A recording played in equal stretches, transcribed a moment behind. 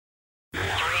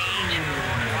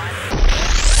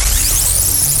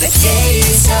The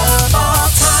Gays of All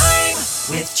Time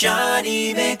with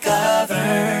Johnny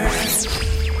McGovern.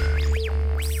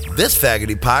 This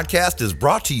faggoty podcast is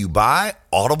brought to you by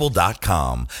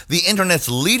Audible.com, the internet's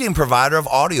leading provider of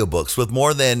audiobooks with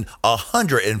more than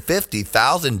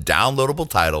 150,000 downloadable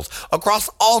titles across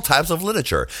all types of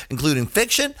literature, including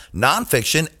fiction,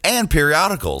 nonfiction, and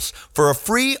periodicals. For a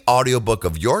free audiobook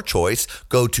of your choice,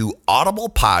 go to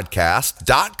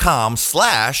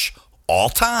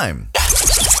audiblepodcast.com/alltime.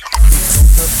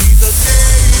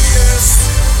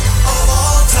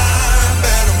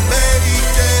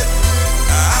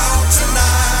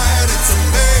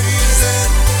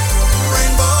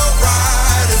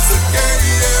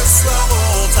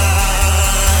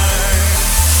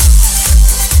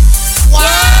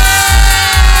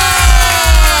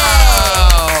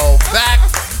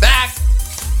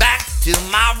 To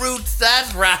my roots,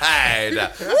 that's right.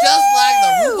 Just like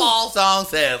the RuPaul song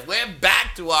says, we're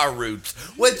back to our roots,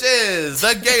 which is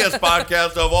the gayest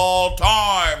podcast of all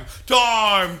time.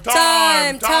 Time.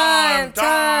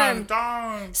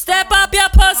 Step up your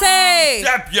pussy.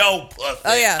 Step your pussy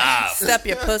Oh, yeah. up. Step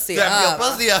your pussy Step up. your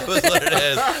pussy up is what it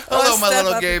is. Hello, my step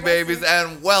little up gay your babies,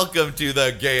 and welcome to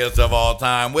the gayest of all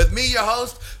time with me, your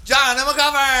host, John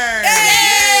McGovern.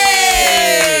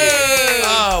 Hey!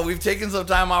 Oh, we've taken some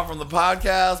time off from the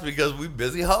podcast because we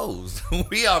busy hoes.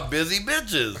 We are busy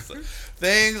bitches.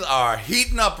 Things are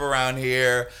heating up around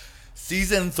here.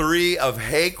 Season 3 of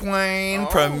Hey Queen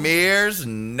premieres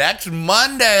next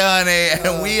Monday, honey,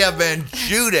 and we have been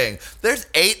shooting. There's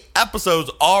 8 episodes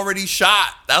already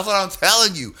shot. That's what I'm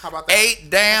telling you. How about that? 8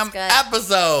 damn That's good.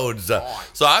 episodes.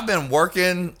 So I've been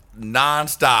working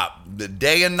nonstop,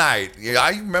 day and night.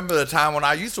 I remember the time when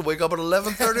I used to wake up at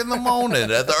 11:30 in the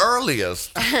morning at the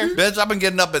earliest. Bitch, I've been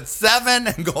getting up at 7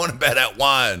 and going to bed at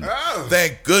 1. Oh.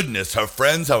 Thank goodness her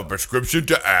friends have a prescription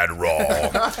to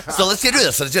Adderall. So let's get to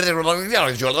this.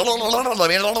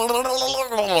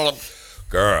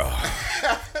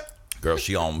 Girl,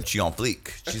 she on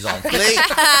fleek. She's on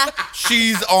fleek.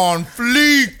 She's on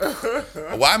fleek.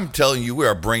 Well, I'm telling you, we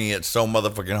are bringing it so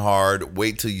motherfucking hard.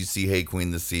 Wait till you see Hey Queen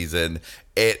this season.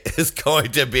 It is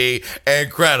going to be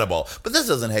incredible. But this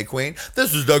isn't Hey Queen.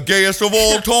 This is the gayest of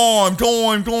all time.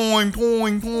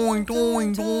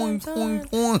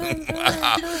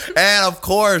 And of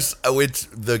course, it's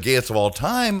the gayest of all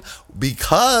time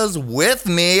because with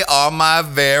me are my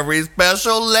very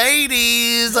special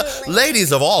ladies.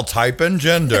 Ladies of all type and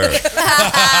gender.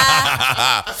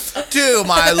 To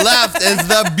my left is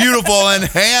the beautiful and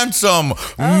handsome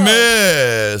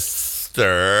Mr.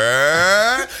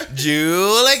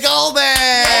 Julie Goldman.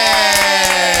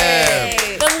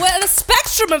 The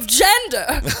spectrum of gender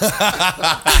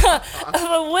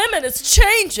of women is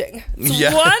changing. It's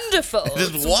Yes. wonderful.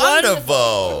 It's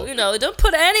wonderful. You know, don't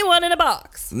put anyone in a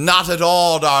box. Not at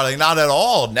all, darling. Not at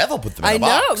all. Never put them in a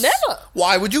box. I know, never.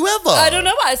 Why would you ever? I don't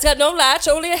know why. It's got no latch,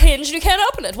 only a hinge, and you can't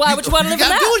open it. Why would you want to live in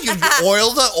gotta that? do it. You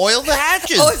oil the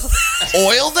hatches.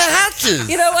 Oil the hatches.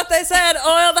 You know what they said?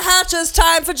 Oil the hatches,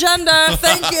 time for gender.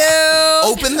 Thank you.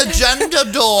 Open the gender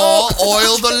door,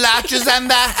 oil the latches and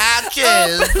the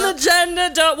hatches. Open the gender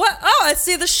door. What? Oh, I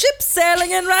see the ship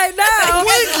sailing in right now.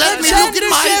 Wait, let The me look gender at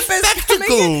my ship is coming in.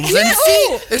 spectacles and Yeah, see.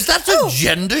 oh. Is that a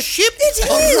gender ship It is.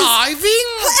 arriving?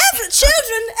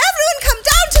 Children, everyone come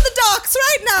down to the docks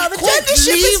right now. The gender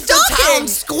ship Leave is the docking. town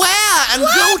square and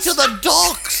go to the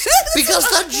docks because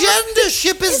the gender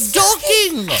ship is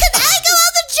docking. Can I go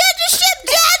on the gender ship,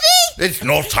 Daddy? It's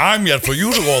not time yet for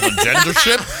you to go on the gender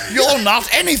ship. You're not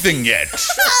anything yet.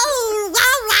 Oh,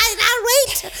 all right. I'll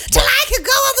wait till I can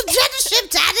go on the gender ship,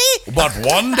 Daddy. But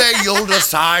one day you'll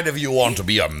decide if you want to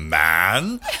be a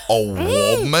man, a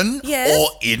woman, yes.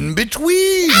 or in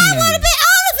between. I want to be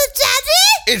all of it,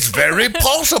 Daddy. It's very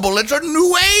possible. It's a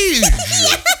new age.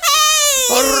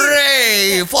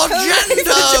 Hooray for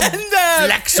gender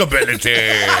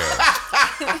flexibility.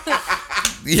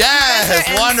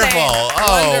 Yes, wonderful.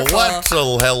 Oh,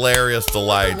 Wonderful. what a hilarious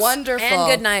delight. Wonderful. And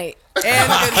good night. And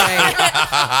good night.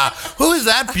 Who is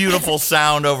that beautiful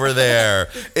sound over there?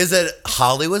 Is it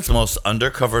Hollywood's most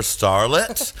undercover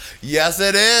starlet? Yes,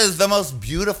 it is. The most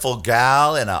beautiful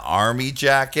gal in an army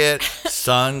jacket,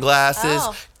 sunglasses,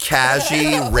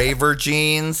 cashy raver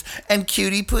jeans, and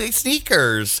cutie poo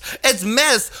sneakers. It's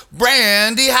Miss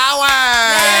Brandy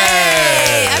Howard.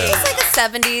 Hey, I'm just like a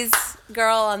 70s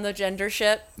girl on the gender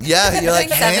ship. Yeah, you're like,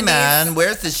 hey 70s. man,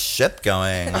 where's this ship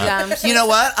going? Yeah, I'm You know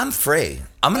what? I'm free.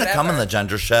 I'm going to come on the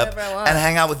gender ship Whatever I want. and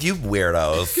hang out with you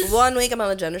weirdos. 1 week I'm on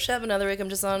the gender ship, another week I'm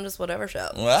just on whatever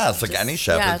ship. Well, it's like any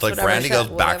ship. yeah, it's like whatever Brandy ship,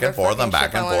 goes back and whatever forth and fucking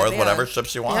back ship I and wanna forth, be whatever on.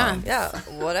 ships you want. Yeah,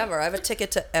 whatever. I have a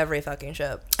ticket to every fucking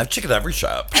ship. I've chickened every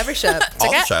ship. Every ship.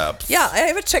 All the ships. Yeah, I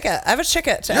have a ticket. I have a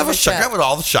ticket to You have a every ship. chicken with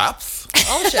all the ships?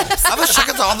 All the ships. I have a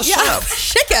chicken to all the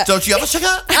ships. Ticket. Don't you have a chicken?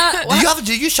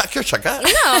 Do you shuck your chicken? No,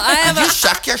 I have Did you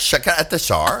shuck your chicken at the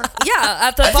shore? yeah,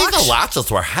 at the I think the box.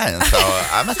 latches were hens, so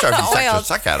I'm not sure if you sucked your Oils.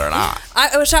 chicken or not.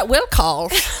 I was at Will Call.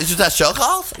 Is it that show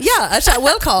call? Yeah, I was at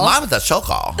Will Call. Mine was that show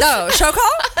call. No, show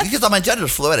call? Because I'm my gender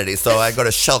fluidity, so I go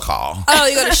to show call. Oh,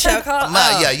 you go to show call?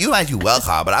 Yeah, you might do well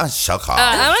call, but I'm show call.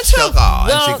 I went to show call,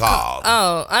 and Will she Call. called.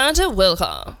 Oh, I went to Will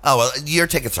Call. Oh, well, your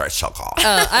tickets are at show call.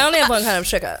 I only have one kind of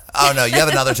ticket. Oh, no, you have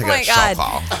another ticket my at show God.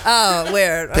 call. Oh,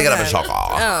 weird. Pick it up Okay. at show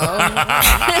call.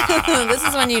 This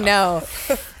is when you know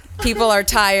people are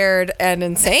tired and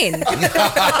insane.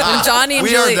 When Johnny and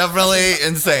We Julie, are definitely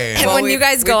insane. and when you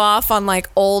guys go off on like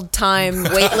old time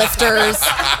weightlifters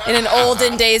in an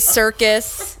olden days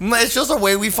circus. It's just a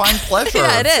way we find pleasure.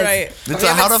 Yeah, it is. Right. It's we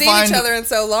how haven't to seen find each other in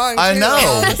so long. I too. know.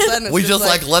 All of a sudden, it's We just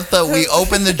like we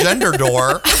open the gender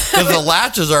door because the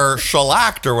latches are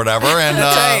shellacked or whatever, and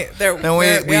right. and we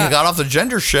Yeah. got off the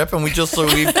gender ship and we just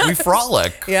we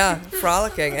frolic. Yeah,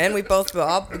 frolicking, and we both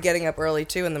all be getting up early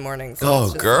too in the morning. So Oh,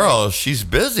 it's just girl, she's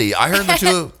busy. I heard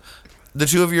the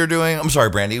two of you are doing. I'm sorry,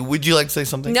 Brandy. Would you like to say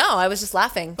something? No, I was just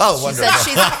laughing. Oh, she wonderful.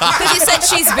 said because you said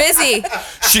she's busy.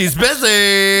 She's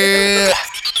busy.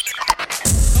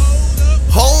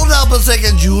 Hold up a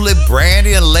second, Julie,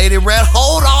 Brandy, and Lady Red.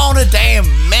 Hold on a damn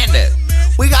minute.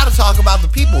 We got to talk about the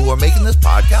people who are making this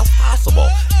podcast possible.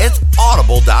 It's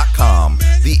Audible.com,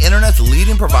 the internet's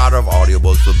leading provider of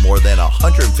audiobooks with more than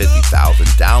 150,000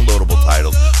 downloadable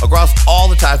titles across all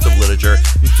the types of literature,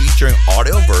 featuring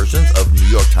audio versions of New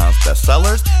York Times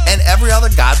bestsellers and every other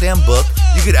goddamn book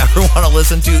you could ever want to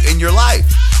listen to in your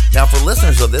life. Now, for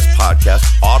listeners of this podcast,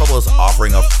 Audible is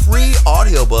offering a free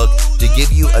audiobook to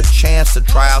give you a chance to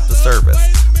try out the service.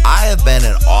 I have been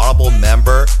an Audible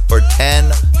member for 10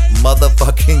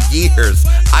 motherfucking years.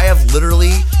 I have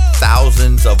literally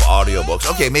thousands of audiobooks.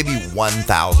 Okay, maybe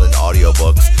 1,000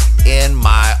 audiobooks in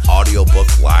my audiobook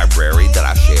library that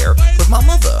I share with my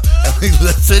mother. And we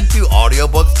listen to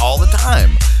audiobooks all the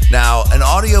time. Now, an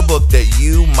audiobook that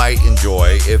you might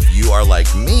enjoy if you are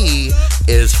like me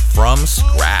is From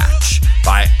Scratch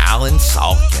by Alan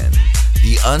Salkin.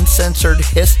 The uncensored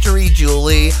history,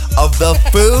 Julie, of the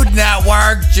Food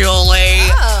Network, Julie.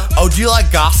 Oh, do you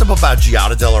like gossip about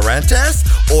Giada De Laurentiis?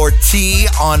 Or tea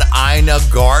on Ina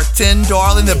Garten,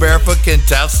 darling, the Barefoot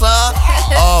Contessa?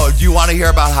 Oh, do you want to hear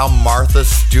about how Martha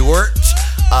Stewart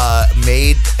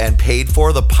made and paid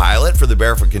for the pilot for the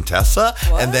Barefoot Contessa?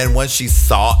 And then when she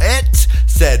saw it,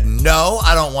 said, no,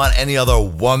 I don't want any other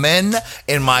woman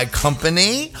in my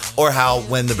company? Or how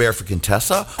when the Barefoot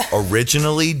Contessa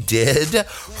originally did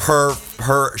her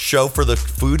show for the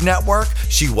Food Network,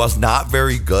 she was not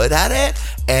very good at it.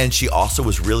 And she also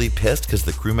was really pissed because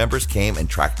the crew members came and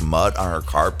tracked mud on her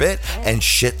carpet and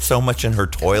shit so much in her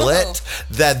toilet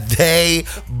that they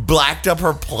blacked up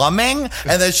her plumbing.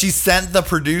 And then she sent the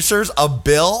producers a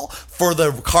bill for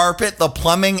the carpet, the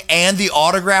plumbing, and the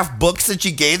autographed books that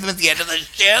she gave them at the end of the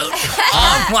shoot.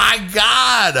 Oh my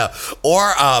God.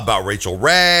 Or about Rachel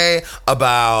Ray,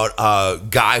 about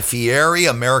Guy Fieri,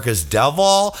 America's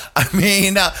Devil. I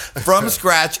mean, From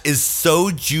Scratch is so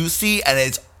juicy, and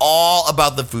it's all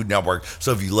about the Food Network.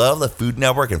 So if you love the Food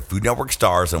Network and Food Network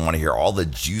stars and want to hear all the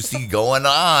juicy going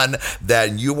on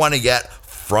that you want to get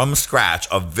From Scratch,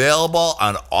 available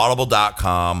on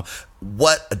Audible.com.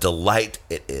 What a delight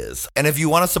it is. And if you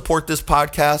want to support this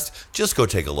podcast, just go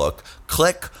take a look.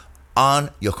 Click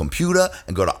on your computer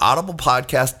and go to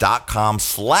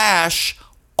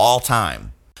audiblepodcast.com/alltime.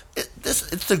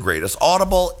 It's the greatest.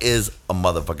 Audible is a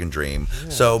motherfucking dream.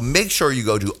 So make sure you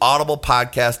go to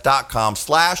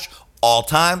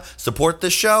audiblepodcast.com/alltime, support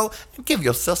this show, and give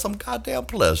yourself some goddamn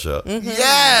pleasure.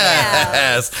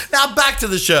 Yes. Now back to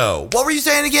the show. What were you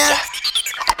saying again?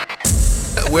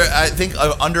 Where I think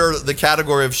under the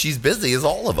category of she's busy is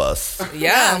all of us.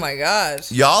 Yeah. Oh my God.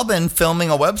 Y'all been filming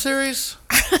a web series?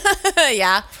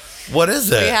 Yeah, What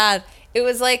is it? we had. It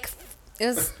was like it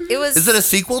was. Is it a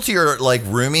sequel to your like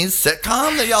Roomies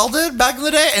sitcom that y'all did back in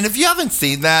the day? And if you haven't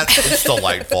seen that, it's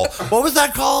delightful. What was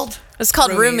that called? It's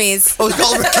called Roomies. Oh, it's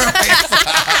called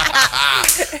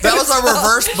That was our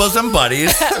reverse bosom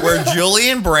buddies, where Julie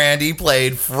and Brandy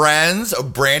played friends.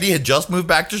 Brandy had just moved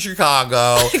back to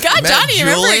Chicago. God, Johnny, you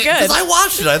remember it good. Because I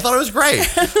watched it. I thought it was great.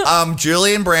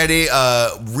 Julie and Brandy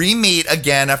re-meet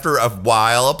again after a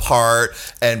while apart,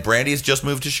 and Brandy's just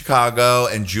moved to Chicago,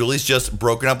 and Julie's just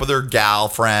broken up with her gal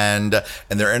friend,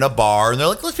 and they're in a bar, and they're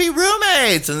like, let's be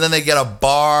roommates. And then they get a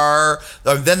bar,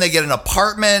 then they get an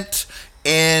apartment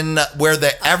in where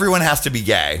everyone has to be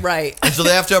gay. Right. And so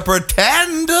they have to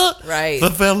pretend Right.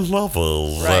 that they're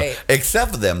lovers. Right.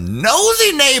 Except for them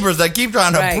nosy neighbors that keep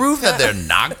trying to Right. prove that they're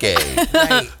not gay.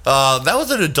 Right. That was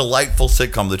a delightful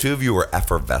sitcom. The two of you were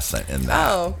effervescent in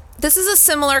that. Oh. This is a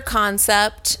similar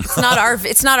concept. It's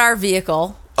not our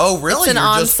vehicle. Oh, really? It's an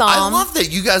I ensemble. love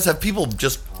that you guys have people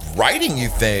just writing you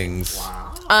things.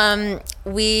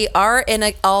 We are in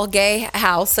an all-gay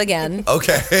house again.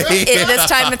 Okay. This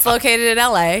time it's located in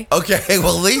LA. Okay,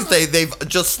 well, at least they've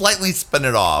just slightly spun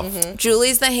it off.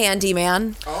 Julie's the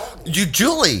handyman.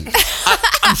 Julie,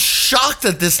 I'm shocked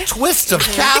at this twist of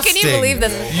casting. Can you believe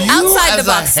this? You Outside the as a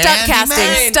box,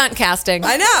 handyman? stunt casting.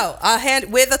 I know. A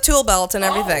hand with a tool belt and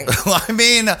everything. I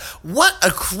mean, what a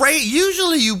great.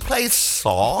 Usually you play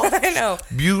soft, I know.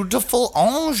 beautiful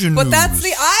ingenue. But that's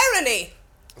the irony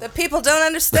that people don't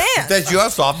understand. That you're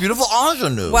soft, beautiful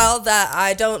ingenue. Well, that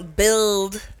I don't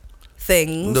build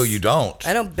things. no, you don't.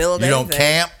 I don't build You anything. don't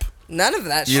camp. None of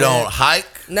that You shit. don't hike.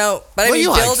 No, but Well, I mean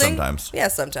you hike building. sometimes. Yeah,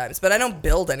 sometimes. But I don't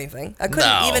build anything. I couldn't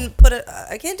No. even put it.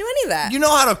 I can't do any of that. You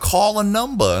know how to call a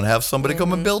number and have somebody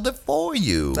come and build it for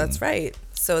you. That's right.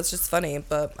 So it's just funny,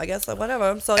 but I guess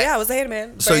whatever. So yeah, I was a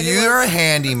handyman. So Brandy you're was- a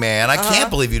handyman. I can't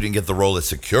believe you didn't get the role of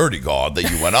security guard that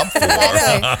you went up for.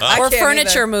 I Or can't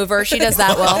furniture either. mover. She does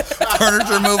that well.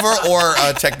 Furniture mover or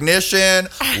a technician,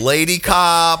 lady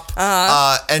cop.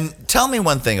 And tell me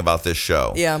one thing about this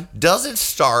show. Yeah. Does it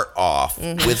start off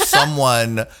with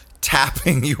someone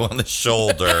tapping you on the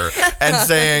shoulder and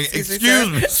saying, excuse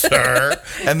me, sir.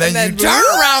 And then you turn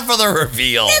around for the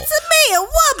reveal. It's me, a woman.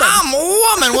 I'm a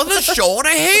woman with a short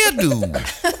hairdo.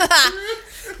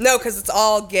 No, because it's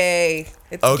all gay.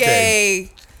 It's Okay.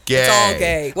 gay. It's all Gay.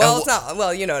 gay. Well, And it's not.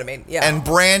 Well, you know what I mean. Yeah. And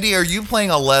Brandy, are you playing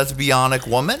a lesbianic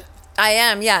woman? I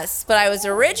am, yes. But I was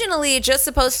originally just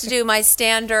supposed to do my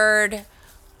standard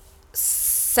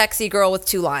sexy girl with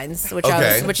 2 lines,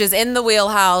 Okay. which is in the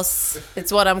wheelhouse.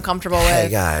 It's what I'm comfortable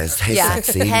with. guys. Hey, Yeah.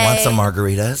 sexy. Hey. Want some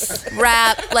margaritas?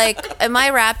 Rap, like, am I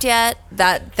wrapped yet?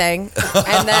 That thing.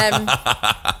 And then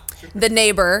the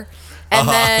neighbor. And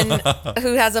then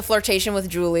who has a flirtation with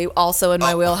Julie, also in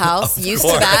my wheelhouse. Used to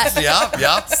that.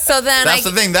 Yep. So then That's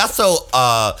the thing. That's so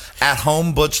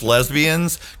at-home butch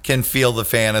lesbians can feel the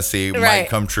fantasy might Right.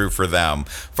 come true for them.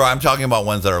 I'm talking about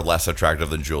ones that are less attractive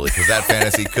than Julie, because that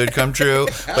fantasy could come true.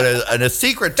 But a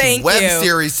secret to Thank web you.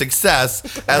 series success,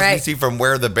 as we Right. see from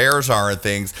Where the Bears Are and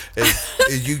things, is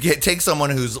you take someone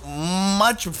who's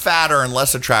much fatter and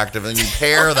less attractive, and you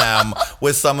pair them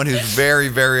with someone who's very,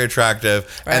 very attractive,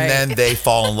 Right. and then they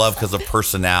fall in love because of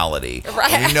personality.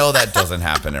 Right. And we know that doesn't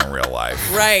happen in real life.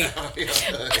 right.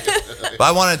 But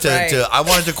I wanted Right. I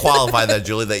wanted to qualify that,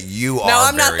 Julie, that you are No,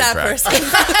 I'm not very that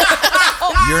attractive. person.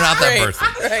 You're not that Right. person.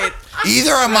 Right.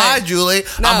 Either am I, Julie.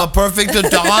 I'm a perfect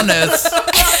Adonis.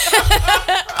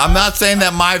 I'm not saying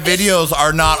that my videos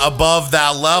are not above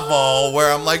that level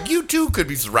where I'm like, you too could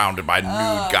be surrounded by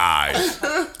nude guys.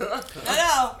 I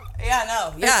know. Yeah.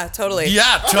 No. Yeah. Totally.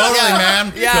 Yeah, totally,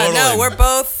 man. Yeah. Totally. No, we're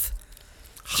both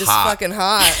just Hot. fucking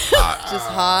hot. Just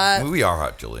hot. We are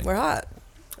hot, Julie. We're hot.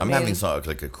 I'm having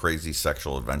like a crazy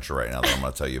sexual adventure right now that I'm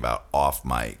going to tell you about off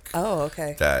mic. Oh,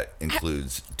 okay. That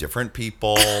includes different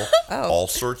people, all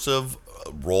sorts of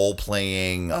role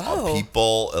playing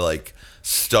people, like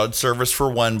stud service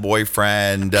for one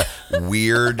boyfriend,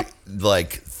 weird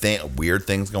weird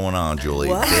things going on, Julie.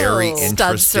 Whoa. Very Stud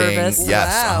interesting. service. Yes,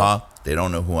 Wow. They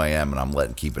don't know who I am, and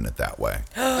I'm keeping it that way.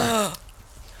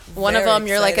 One of Very them,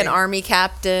 you're like an exciting. army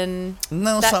captain.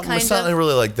 No, That it's kind not of-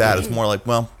 really like that. It's more like,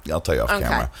 well, I'll tell you off Okay.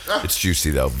 camera. It's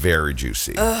juicy though, very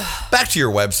juicy. Back to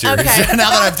your web series. Okay. Now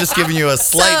that I've just given you a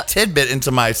slight So- tidbit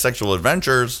into my sexual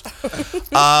adventures.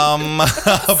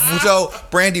 So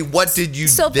Brandy, what did you?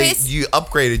 So you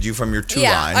upgraded you from your 2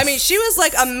 Yeah, lines. I mean, she was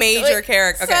like a major Like,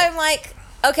 character. So Okay. I'm like,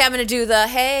 okay, I'm gonna do the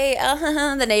hey,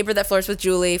 the neighbor that flirts with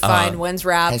Julie. Fine, when's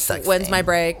rap? Hey, sexy. When's my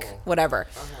break? Whatever.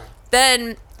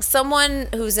 Then someone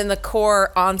who's in the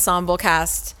core ensemble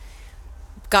cast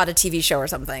got a TV show or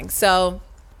something. So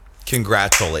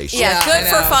congratulations. yeah, I good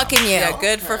for know. fucking you. Yeah,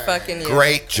 good for fucking you.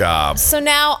 Great job. So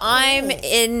now I'm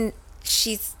in.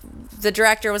 The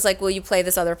director was like, "Will you play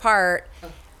this other part?"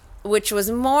 Which was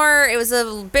more. It was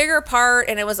a bigger part,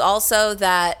 and it was also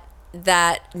that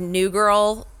that new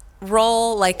girl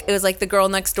role. Like it was like the girl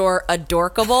next door,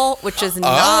 adorkable, which is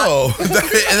not. Oh,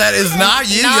 that is not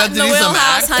you. You Not have in to the do some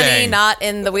wheelhouse, acting. honey. Not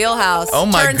in the wheelhouse. Oh,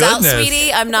 my Turns out, goodness.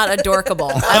 sweetie, I'm not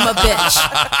adorkable. I'm a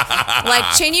bitch. Like,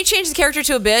 can you change the character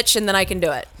to a bitch, and then I can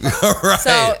do it. Right.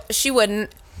 So she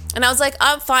wouldn't, and I was like,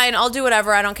 I'm fine. I'll do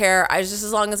whatever. I don't care. Just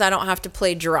as long as I don't have to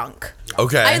play drunk.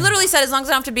 Okay. I literally said as long as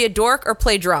I don't have to be a dork or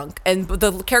play drunk, and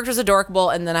the character's adorkable,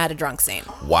 and then I had a drunk scene.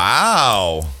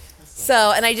 Wow.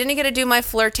 So, and I didn't get to do my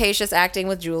flirtatious acting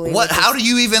with Julie. What? which is- How do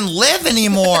you even live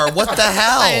anymore? What the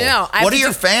hell? I know. I have What to are your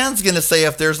do- fans gonna say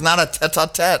if there's not a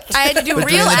tete-a-tete? I had to do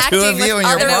between real the two acting of you with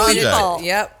and your other project? people.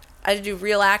 Yep. I had to do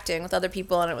real acting with other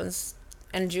people,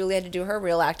 and Julie had to do her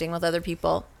real acting with other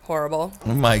people. Horrible.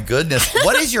 Oh my goodness.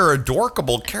 What is your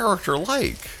adorkable character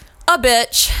like? A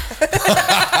bitch,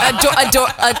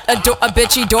 a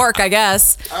bitchy dork, I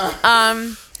guess.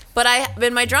 But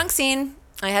in my drunk scene,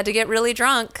 I had to get really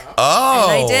drunk. Oh,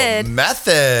 And I did.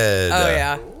 Method. Oh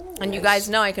yeah. And you guys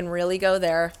know I can really go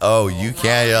there. Oh, you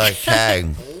can't. You're like, hey,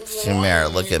 come here,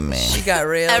 look at me. She got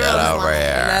real. Get Everyone's over lying. here.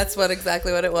 And that's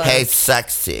exactly what it was. Hey,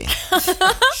 sexy.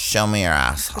 Show me your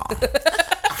asshole.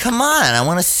 Come on, I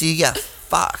want to see you get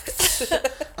fucked.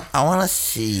 I want to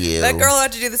see you. That girl who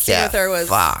had to do the scene get with her was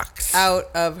fucked. out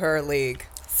of her league.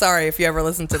 Sorry if you ever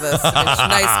listen to this. It's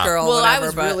nice girl. Well, whatever, I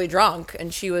was but really drunk,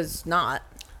 and she was not.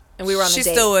 And we were on a she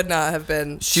date. still would not have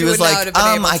been. She was would not like, have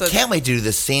been able I to- can't wait to do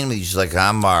this scene with you. She's like,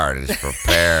 I'm already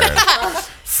prepared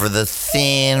for the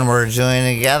scene we're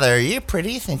doing together. You're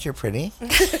pretty. You think you're pretty?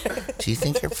 Do you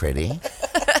think you're pretty?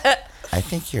 I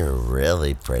think you're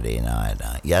really pretty. No, I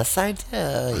don't. Yes, I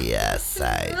do. Yes,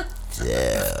 I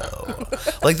do.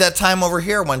 Like that time over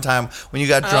here one time when you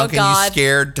got drunk and you God.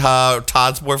 scared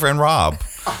Todd's boyfriend, Rob.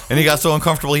 And he got so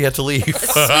uncomfortable he had to leave.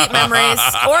 Sweet memories.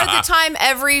 Or the time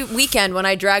every weekend when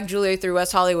I drag Julia through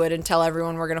West Hollywood and tell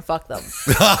everyone we're gonna fuck them.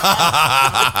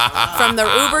 From the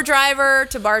Uber driver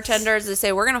to bartenders, they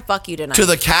say we're gonna fuck you tonight. To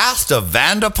the cast of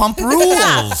Vanderpump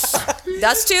Rules.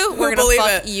 Us two, we're gonna believe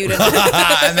fuck it? you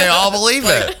tonight. And they all believe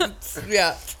it.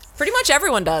 Yeah, Pretty much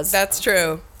everyone does. that's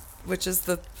true. Which is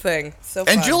the thing. So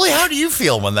fun. And Julie, how do you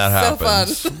feel when that So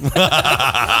happens? fun.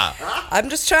 I'm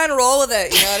just trying to roll with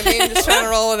it. You know what I mean? Just trying to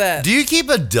roll with it. Do you keep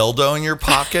a dildo in your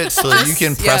pocket so that you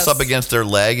can press Yes. up against their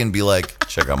leg and be like,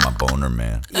 check out my boner,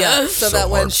 man? Yeah. So So that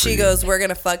when hard for she you. goes, we're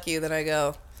gonna fuck you, then I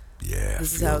go, Yeah.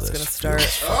 This is feel how it's this, gonna feel start.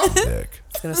 this fucking dick.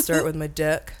 it's gonna start with my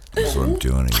dick That's what I'm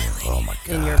doing to you. Oh my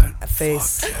god. in your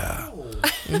face. Yeah.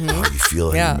 Oh, you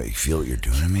feel it? Yeah. You feel what you're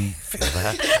doing to me? Feel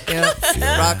that? Yeah. Feel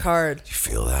that? Rock hard. You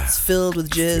feel that? It's filled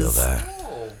with Feel jizz. that?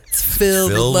 It's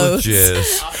filled, Filled with with loads.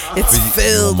 jizz. It's You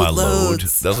filled want with my load?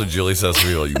 loads. That's what Julie says to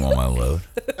me. Like, you want my load?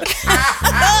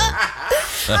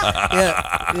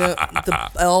 Yeah.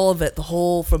 All of it. The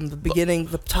whole from the beginning,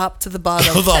 the top to the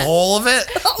bottom. The whole of it?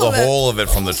 of The it. whole of it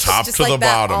from the top just to like the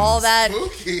that, bottom. all that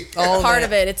All part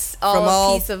of it. It's all From a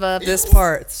all piece of a. this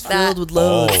part. It's That- filled with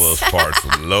All loads. those parts.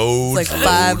 Loads. It's like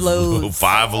 5 loads.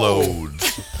 5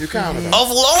 loads. You counted them. Of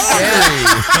laundry.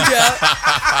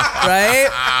 Right?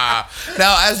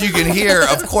 Now, as you can hear,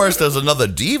 of course, there's another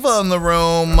diva in the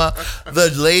room.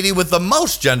 The lady with the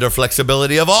most gender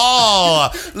flexibility of all.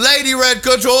 Lady Red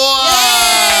Couture.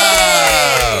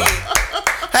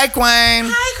 Hey, Queen.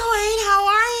 Hi, Queen. How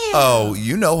are you? Oh,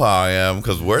 you know how I am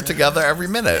because we're together every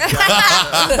minute.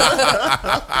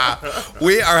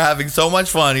 We are having so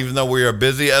much fun, even though we are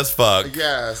busy as fuck.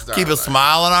 Yes, Keep a darling.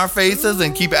 smile on our faces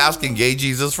and keep asking gay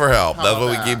Jesus for help. That's what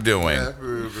we keep doing. Yeah,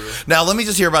 boo-boo. Now, let me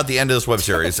just hear about the end of this web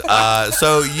series.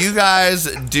 So you guys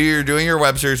you're doing your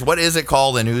web series. What is it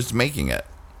called and who's making it?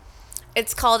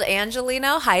 It's called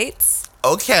Angelino Heights,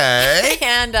 Okay.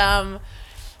 and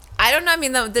I don't know. I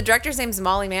mean, the director's name's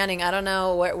Molly Manning. I don't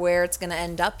know where it's gonna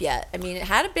end up yet. I mean, it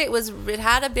had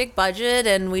a big budget,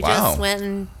 and we Wow. just went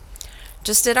and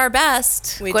just did our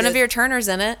best. We Guinevere did. Turner's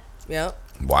in it. Yep.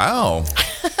 Wow.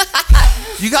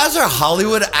 You guys are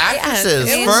Hollywood actresses.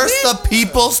 it was First the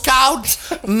People's Couch,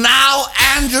 now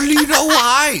Angelino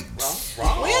Heights.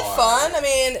 We had fun. I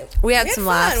mean, We had some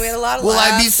fun. laughs. We had a lot of Will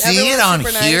laughs. I be seeing Everyone it was on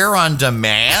super nice. here on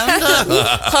demand?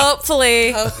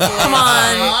 Hopefully. Come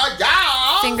on.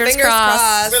 Y'all Fingers, Fingers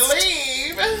crossed. crossed.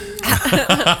 believe.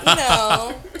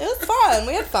 No, it was fun.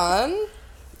 We had fun.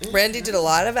 Brandy did a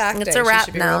lot of acting. It's a She wrap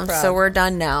should be real now, proud. so we're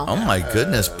done now. Oh my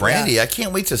goodness, Brandy, I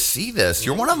can't wait to see this.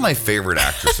 You're one of my favorite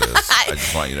actresses. I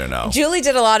just want you to know. Julie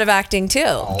did a lot of acting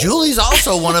too. Julie's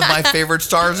also one of my favorite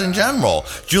stars in general.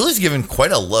 Julie's given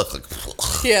quite a look.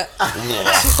 Like, Yeah.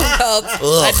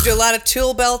 I had to do a lot of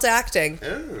tool belt acting.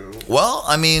 well,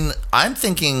 I mean, I'm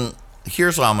thinking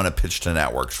here's what I'm going to pitch to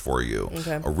networks for you.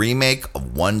 Okay. A remake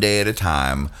of One Day at a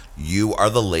Time. You are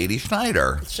the Lady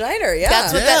Schneider. Schneider, yeah.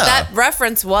 That's what that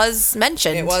reference was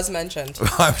mentioned. It was mentioned.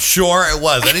 I'm sure it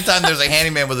was. Anytime there's a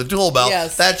handyman with a tool belt,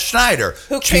 Yes. that's Schneider.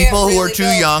 Who can't People who are really too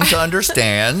go. young to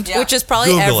understand. Yeah. Which is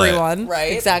probably Google it. everyone.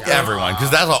 Right. Exactly. Everyone, because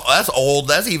that's old.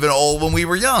 That's even old when we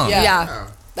were young. Yeah. Yeah.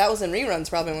 That was in reruns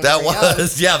probably when That we were young.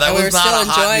 was, yeah, that And we was were not still a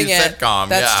hot enjoying new it. sitcom.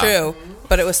 That's yeah. true.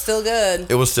 But it was still good.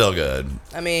 It was still good.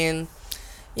 I mean,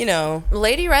 you know.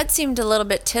 Lady Red seemed a little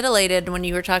bit titillated when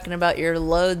you were talking about your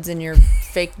loads and your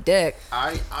fake dick.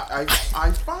 I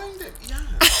find it, yeah.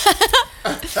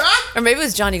 Or maybe it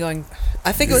was Johnny going,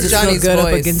 I think it was Johnny's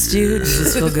voice. you? Does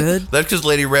this feel good? That's because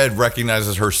Lady Red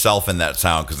recognizes herself in that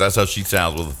sound, because that's how she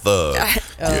sounds with a thug.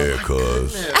 Yeah,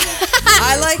 cuz.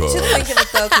 I like to think of it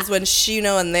though, because when she, you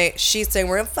know, and she's saying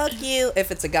we're gonna fuck you,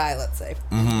 if it's a guy, let's say,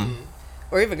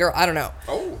 or even a girl, I don't know.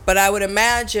 Oh. But I would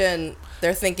imagine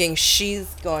they're thinking she's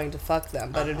going to fuck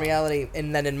them, but in reality,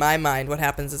 and then in my mind, what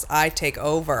happens is I take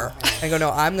over and go, no,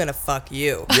 I'm gonna fuck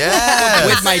you Yes.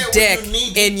 with my Say it dick when you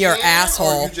need in your to, or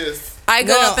asshole. you just- I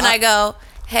go No, up and I go,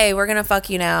 hey, we're going to fuck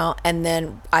you now. And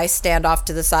then I stand off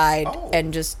to the side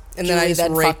and just, And then I Julie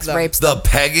just rape them. rapes The them.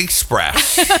 Peg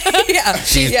Express. Yeah,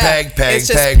 She's yeah. Peg It's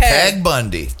just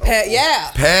Bundy.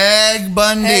 Yeah. Peg Bundy. Peg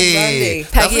Bundy.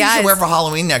 That's what Peggy you should eyes. wear for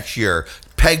Halloween next year.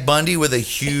 Peg Bundy with a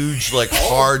huge, like,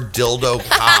 hard dildo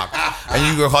cock. And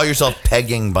you can call yourself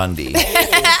Pegging Bundy.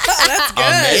 That's good.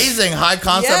 Amazing. High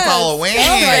concept Yes. Halloween.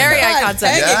 Oh my Very God, high concept.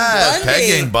 Pegging Yes, Bundy.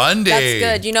 Pegging Bundy. That's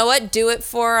good. You know what? Do it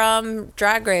for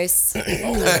Drag Race.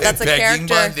 That's a Pegging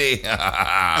character. Bundy.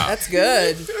 That's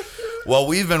good. Well,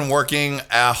 we've been working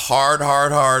hard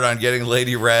on getting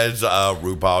Lady Red's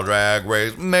RuPaul Drag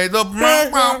Race made the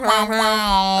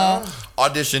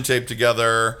audition tape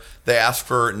together. They asked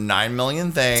for 9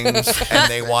 million things, and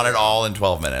they want it all in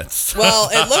 12 minutes. Well,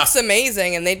 it looks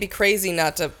amazing, and they'd be crazy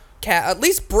not to at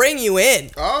least bring you in.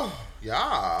 Oh,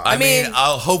 yeah. I mean, mean-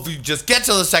 I'll hope you just get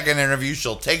to the second interview.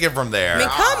 She'll take it from there. I mean,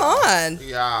 come on.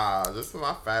 Yeah, this is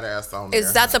my fat ass on there.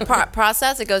 Is that the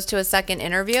process? It goes to a second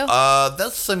interview?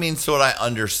 That's, I mean, so what I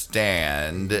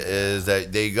understand is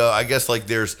that they go, I guess, like,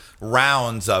 there's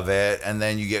rounds of it, and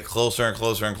then you get closer and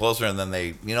closer and closer, and then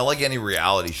they, you know, like any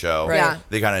reality show, Right. Yeah.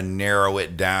 they kind of narrow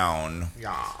it down.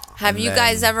 Yeah. Have and you then-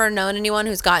 guys ever known anyone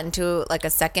who's gotten to like a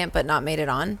second but not made it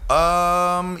on?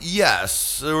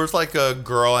 Yes. There was like a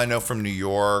girl I know from New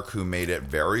York who made it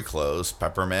very close,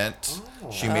 Peppermint.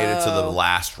 She made it to the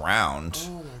last round.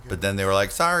 But then they were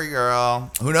like, sorry,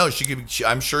 girl. Who knows?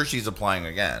 I'm sure she's applying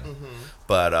again.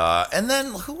 But, and then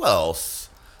who else?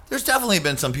 There's definitely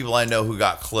been some people I know who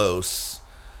got close.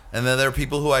 And then there are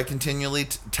people who I continually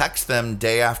text them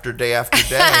day after day after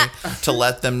day to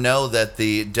let them know that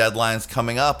the deadline's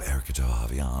coming up, Erica de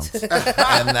Aviance,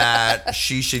 and that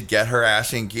she should get her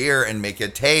ass in gear and make a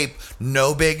tape.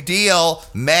 No big deal.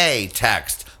 May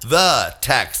text, the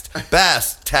text,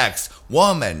 best text,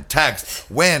 woman text,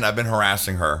 win. I've been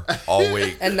harassing her all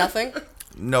week. And nothing?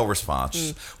 No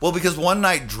response. Well, because one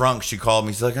night drunk, she called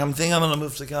me. She's like, I'm thinking I'm going to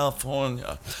move to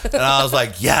California. And I was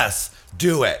like, yes,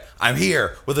 do it. I'm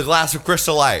here with a glass of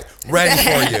Crystal Light, ready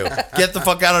for you. Get the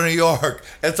fuck out of New York.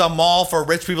 It's a mall for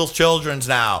rich people's children's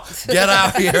now. Get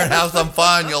out here and have some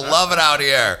fun. You'll love it out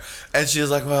here. And she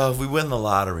was like, well, if we win the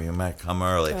lottery, we might come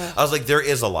early. I was like, there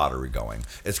is a lottery going.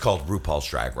 It's called RuPaul's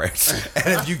Drag Race.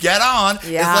 And if you get on,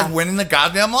 Yeah. it's like winning the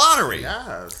goddamn lottery.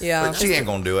 Yes. Yeah. But she ain't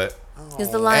going to do it. Is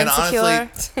the line And secure?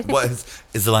 honestly, what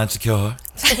is the line secure?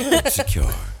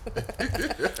 Secure.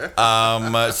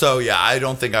 So yeah, I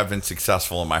don't think I've been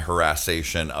successful in my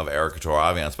harassation of Erica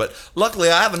Toravians, but luckily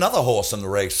I have another horse in the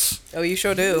race. Oh, you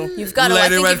sure do. You've got a, I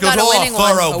Lady think Red you've got a Couture, winning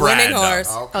one. A winning thoroughbred.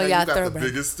 horse. Okay, Oh, yeah, you got the thoroughbred.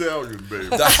 biggest stallion, baby.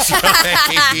 That's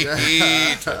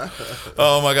right.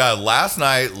 Oh my God! Last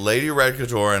night, Lady Red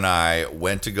Couture and I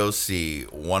went to go see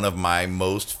one of my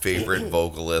most favorite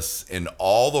vocalists in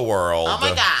all the world. Oh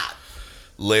my God.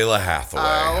 Layla Hathaway.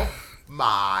 Oh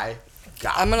my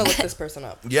God. I'm going to look this person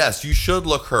up. Yes, you should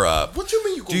look her up. What you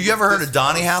mean you Do you ever heard of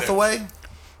Donny Hathaway?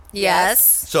 Yes.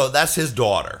 So that's his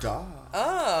daughter.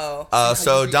 Oh.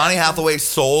 So Donny Hathaway,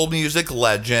 soul music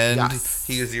legend. Yes.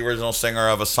 He is the original singer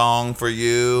of A Song for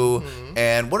You.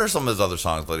 And what are some of his other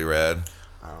songs, Lady Red?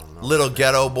 I don't know. Little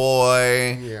Ghetto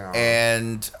Boy. Yeah.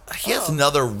 And he has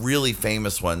another really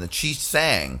famous one that she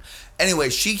sang. Anyway,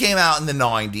 she came out in the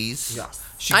 90s. Yes.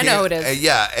 She I know who came- it is.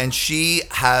 Yeah, and she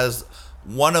has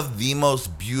one of the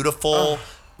most beautiful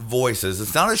voices.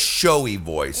 It's not a showy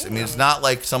voice. I mean, it's not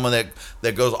like someone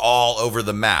that goes all over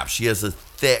the map. She has a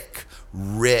thick,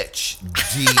 rich,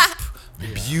 deep,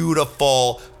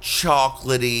 beautiful,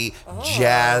 chocolatey,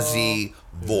 jazzy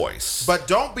voice. But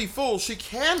don't be fooled. She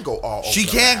can go all over. She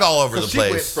the can map. go all over the 'Cause place.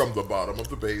 She went from the bottom of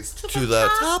the bass to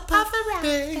the top of the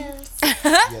bass.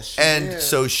 Yes, she And did.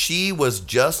 so she was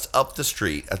just up the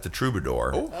street at the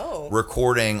Troubadour Oh.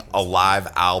 recording a live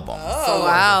album. Oh,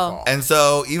 wow. And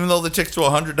so even though the tickets were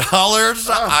 $100,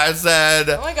 I said,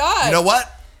 Oh my God. you know what?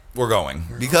 We're going.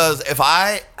 Because if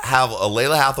I have a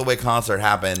Layla Hathaway concert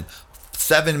happen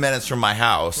 7 minutes from my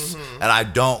house and I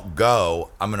don't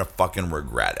go, I'm going to fucking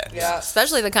regret it. Yeah.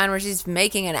 Especially the kind where she's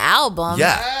making an album.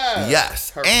 Yeah. Yes.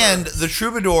 Her And first. the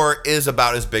Troubadour is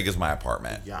about as big as my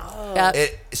apartment. Yeah.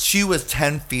 Yep. She was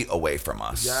 10 feet away from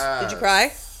us. Yeah. Did you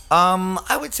cry?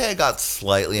 I would say I got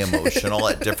slightly emotional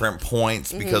at different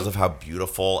points because of how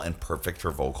beautiful and perfect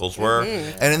her vocals were.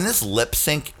 And in this lip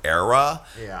sync era,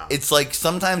 Yeah. it's like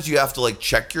sometimes you have to like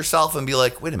check yourself and be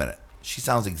like, wait a minute, she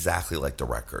sounds exactly like the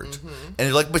record. And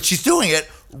you're like, but she's doing it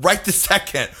right this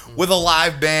second with a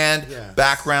live band, Yes.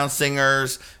 background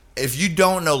singers. If you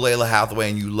don't know Layla Hathaway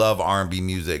and you love R&B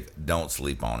music, don't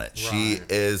sleep on it. She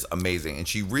Right. is amazing. And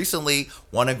she recently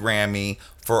won a Grammy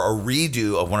for a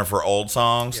redo of one of her old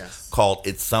songs Yes. called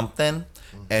It's Something.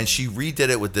 And she redid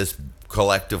it with this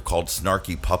collective called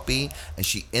Snarky Puppy. And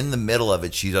she, in the middle of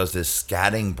it, she does this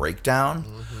scatting breakdown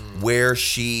where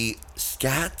she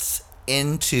scats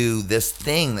into this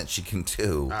thing that she can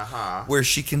do where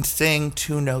she can sing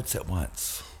 2 notes at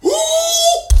once.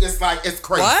 It's like, it's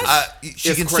crazy. What? She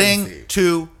It's can crazy. sing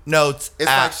 2 notes It's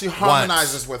at like she once.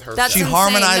 harmonizes with herself. That's She insane,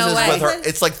 harmonizes no way. with her.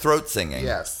 It's like throat singing.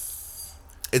 Yes.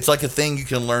 It's like a thing you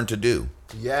can learn to do.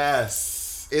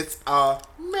 Yes. It's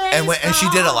amazing. And she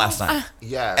did it last night.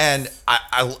 Yes. And I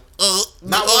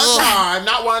Not one time.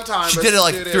 Not one time. She but did it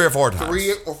like 3 or 4 times.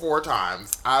 3 or 4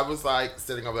 times. I was like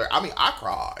sitting over there. I mean, I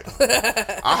cried.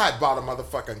 I had bought a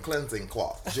motherfucking cleansing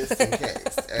cloth just in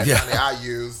case. And Yeah. honey, I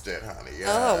used it, honey. Yeah.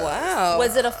 Oh, wow.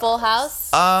 Was it a full house?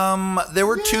 There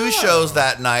were 2 shows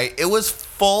that night. It was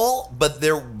full, but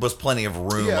there was plenty of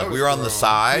room. Yeah, Like it we was were on the room.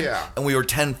 side, Yeah. and we were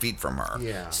 10 feet from her.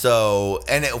 Yeah. So,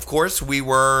 and of course, we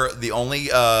were the only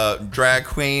drag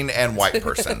queen and white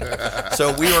person.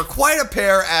 So we were quite a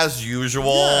pair as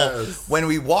usual. Yes. When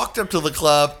we walked up to the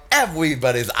club,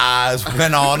 everybody's eyes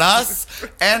went on us.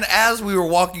 And as we were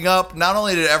walking up, not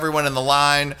only did everyone in the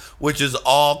line, which is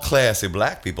all classy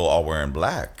black people, all wearing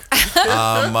black.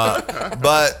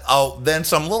 But then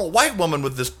some little white woman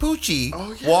with this poochie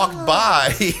walked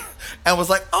by and was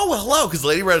like, "Oh, well, hello," because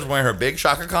Lady Red was wearing her big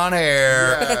Chaka Khan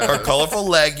hair, Yes. her colorful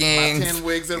leggings. 10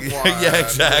 wigs at once. Yeah,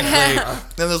 exactly.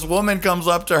 Then this woman comes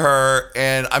up to her,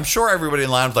 and I'm sure everybody in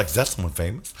line was like, "Is that someone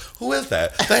famous? Who is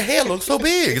that? The hair looks so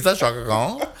big. Is that Chaka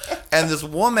Khan?" And this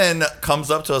woman comes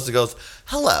up to us and goes,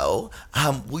 "Hello,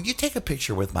 will you take a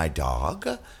picture with my dog?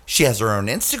 She has her own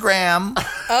Instagram."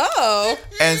 Oh.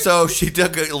 And so she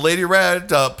took Lady Red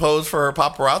to pose for her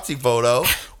paparazzi photo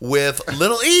with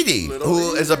Little Edie,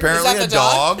 who is apparently Is that a the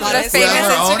dog? dog The who famous has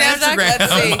her own Instagram dog?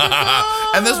 Let's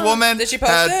see. And this woman Did she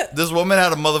post had it? this woman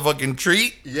had a motherfucking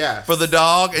treat Yes. for the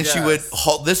dog, and she Yes. would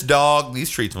hold this dog. These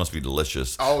treats must be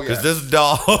delicious. Oh, because yes. this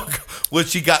dog, when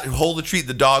she got hold the treat,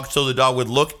 the dog so the dog would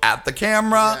look at the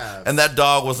camera, Yes. and that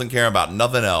dog wasn't caring about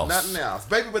nothing else. Nothing else.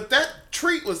 Baby, but that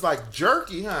treat was like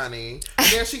jerky, honey. And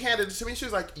then she handed it to me. She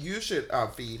was like, "You should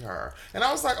feed her." And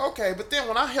I was like, "Okay." But then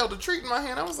when I held the treat in my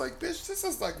hand, I was like, "Bitch, this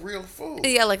is like real food."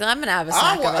 Yeah, like I'm gonna have a I,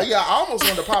 snack of it. I almost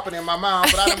wanted to pop it in my mouth,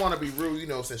 but I didn't want to be rude,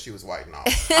 since she was white and all.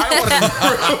 I didn't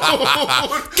want to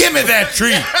be rude. Give me that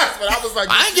treat. But I was like,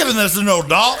 I ain't giving this to no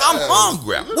dog. I'm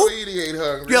hungry. Little Edie ain't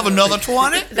hungry. You have another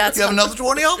 20? That's You have fun. another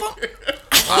 20 of them?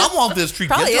 I want this treat.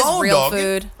 Probably Get is your own real dog.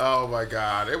 food. Oh my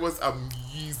God. It was amazing.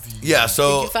 Yeah,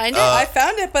 so. Did you find it? I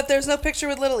found it, but there's no picture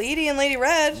with Little Edie and Lady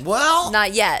Red. Well,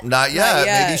 Not yet. Not yet. Not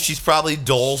yet. Maybe she's probably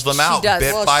doles them out does.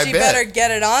 bit Well, by she bit. better get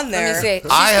it on there. Let me see.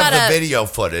 I She's have gotta- the video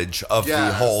footage of the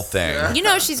Yes. whole thing. Yeah. You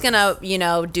know she's gonna,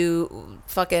 do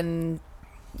fucking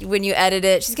when you edit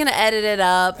it. She's gonna edit it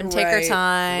up and take her Right.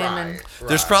 time. And Right.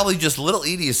 There's probably just Little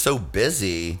Edie is so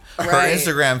busy. Her Right.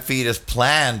 Instagram feed is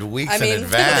planned weeks I mean, in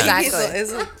advance. Exactly.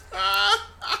 isn't.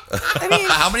 I mean,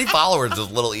 How many followers does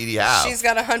Little Edie have? she's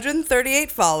got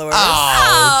 138 followers.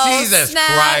 Oh, Oh, Jesus snap.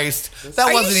 Christ. That Are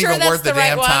you wasn't sure even that's worth the the right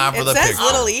damn one? time for It the says picture.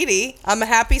 Little Edie. I'm a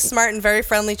happy, smart, and very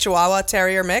friendly Chihuahua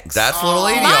Terrier mix. That's Little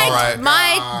Edie, my all right.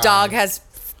 my dog has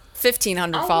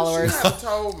 1,500 I followers. wish you had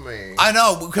told me. I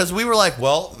know, because we were like,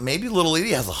 well, maybe Little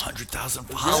Edie has 100,000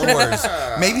 followers.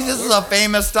 Maybe this is a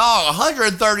famous dog.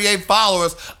 138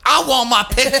 followers. I want my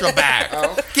picture back.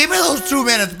 Give me those 2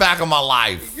 minutes back of my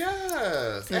life.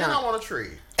 Yes. And Yeah. I want a treat.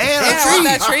 And Yeah, I a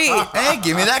want treat. that treat. And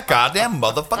give me that goddamn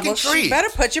motherfucking Well, treat. she better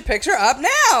put your picture up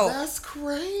now. That's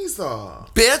crazy.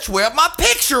 Bitch, where my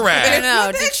picture I at? don't know.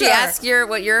 my Did she picture. ask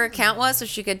what your account was so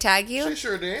she could tag you? She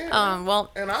sure did.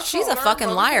 Well, And I she's told a her fucking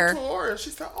motherfucker liar. told her, and she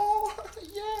said, "Oh,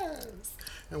 yes,"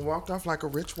 and walked off like a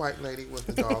rich white lady with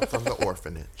a dog from the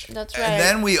orphanage. That's right.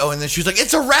 And then she was like,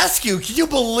 "It's a rescue. Can you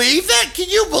believe that? Can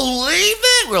you believe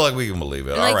it?" We're like, "We can believe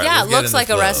it." I'm All like, right, yeah, let's it get looks in like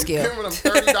this a club. rescue. Giving them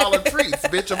 $30 treats,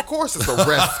 bitch. Of course, it's a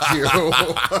rescue.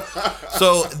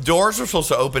 So doors were supposed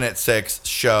to open at 6,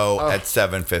 show at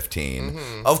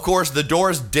 7:15. Of course, the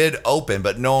doors did open,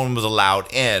 but no one was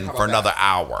allowed in for another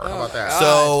hour. How about that?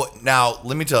 So now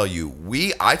let me tell you,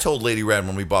 I told Lady Red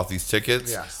when we bought these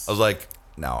tickets, Yes. I was like,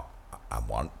 now I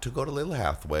want to go to Layla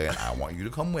Hathaway and I want you to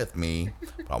come with me,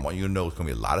 but I want you to know it's gonna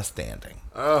be a lot of standing.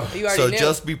 You already So knew.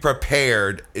 just be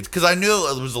prepared. It's because I knew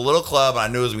it was a little club and I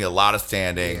knew it was gonna be a lot of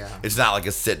standing. Yeah. It's not like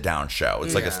a sit down show.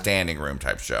 It's like a Yeah. standing room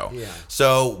type show. Yeah.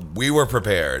 So we were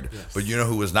prepared. But you know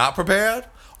who was not prepared?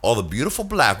 All the beautiful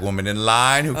black women in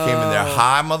line who came in their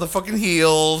high motherfucking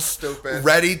heels, Stupid.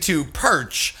 ready to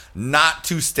perch, not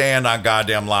to stand on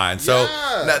goddamn lines. So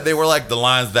Yes. they were like the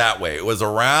lines that way. It was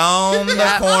around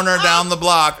the corner, down the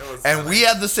block, and we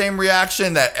had the same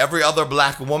reaction that every other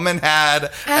black woman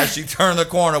had as she turned the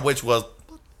corner, which was,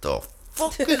 what the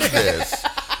fuck is this?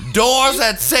 Doors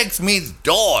at 6 means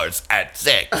doors at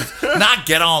 6. Not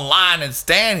get online and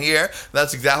stand here.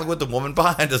 That's exactly what the woman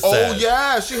behind us Oh said.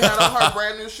 yeah, she had on her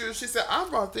brand new shoes. She said, "I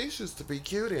brought these shoes to be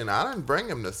cute, and I didn't bring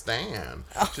them to stand."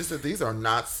 She said, "These are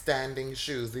not standing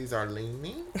shoes. These are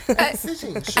leaning and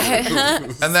sitting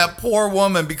shoes." And that poor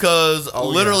woman, because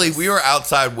literally yes. we were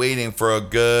outside waiting for a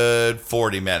good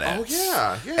 40 minutes. Oh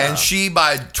yeah, yeah. And she,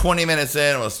 by 20 minutes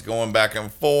in, was going back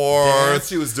and forth. Dance.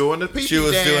 She was doing the pee-pee She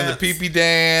was dance. doing the pee-pee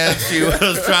dance. She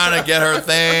was trying to get her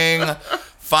thing.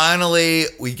 Finally,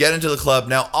 we get into the club.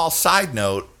 Now, all side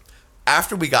note,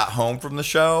 after we got home from the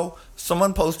show,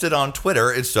 someone posted on Twitter,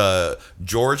 it's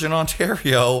George in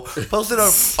Ontario, posted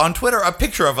on Twitter a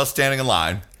picture of us standing in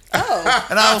line. Oh.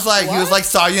 And I was like, he was like,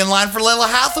 saw you in line for Layla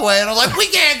Hathaway. And I was like, we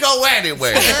can't go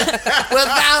anywhere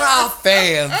without our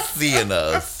fans seeing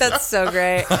us. That's so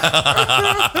great.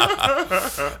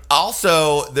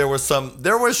 Also, there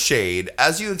was shade,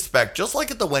 as you expect, just like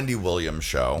at the Wendy Williams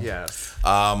show. Yes.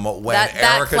 When That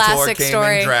Erica Tor classic came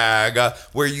story. in drag,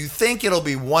 where you think it'll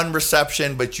be one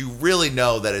reception, but you really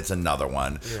know that it's another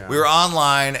one. Yeah. We were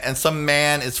online, and some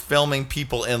man is filming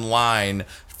people in line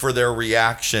for their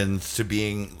reactions to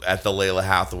being at the Layla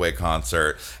Hathaway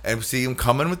concert. And we see him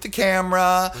coming with the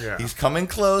camera. Yeah. He's coming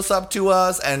close up to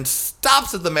us and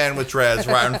stops at the man with dreads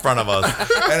right in front of us.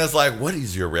 And it's like, what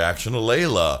is your reaction to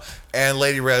Layla? And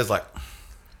Lady Red's like...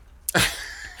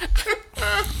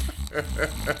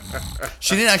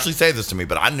 She didn't actually say this to me,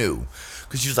 but I knew.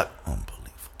 Because she was like, unbelievable.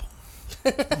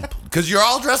 Because you're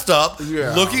all dressed up,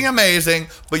 Yeah. looking amazing.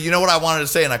 But you know what I wanted to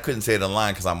say, and I couldn't say it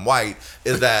online because I'm white,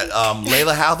 is that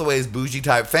Layla Hathaway's bougie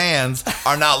type fans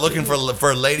are not looking for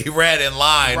Lady Red in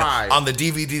line Right. on the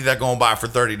DVD they're going to buy for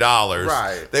 $30.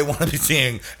 Right. They want to be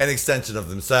seeing an extension of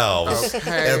themselves.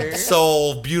 Okay. And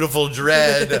soul, beautiful,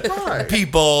 dread Right.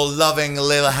 people loving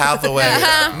Layla Hathaway.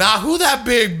 Not who that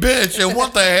big bitch and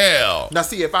what the hell. Now,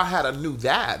 see, if I had a knew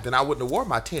that, then I wouldn't have wore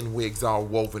my 10 wigs all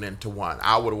woven into one.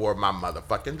 I would have wore my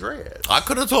motherfucking dreads. I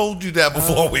could have told you that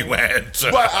before we went.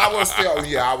 But I would still,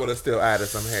 I would have still added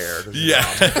some hair. 'Cause, Yeah.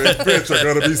 bitch are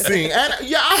gonna be seen. And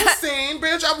yeah, I was seen,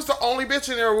 bitch. I was the only bitch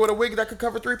in there with a wig that could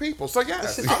cover 3 people. So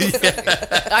yes.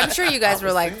 I'm sure you guys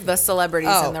were like the celebrities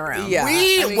in the room. Yeah. I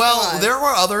mean, come on. There were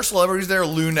other celebrities there.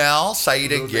 Lunel,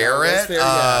 Saida Lunel Garrett, was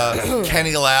there,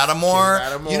 Kenny Lattimore. Kenny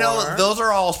Lattimore. You know, those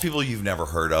are all people you've never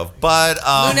heard of. But Lunel.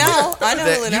 I know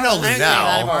Lunel. You know I know Kenny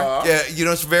Lunel. Lattimore. Yeah, you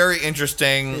know, it's very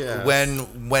interesting Yes.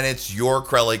 when it's your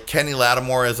crowd. Like Kenny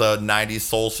Lattimore is a 90s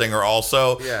soul singer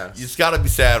also. Yes. You just got to be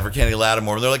sad for Kenny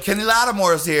Lattimore. They're like, Kenny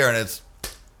Lattimore is here, and it's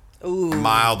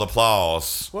mild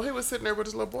applause. Well, he was sitting there with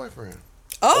his little boyfriend.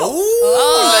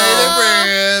 Lady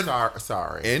Red.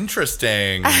 Sorry.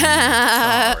 Interesting.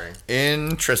 Sorry.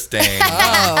 Interesting.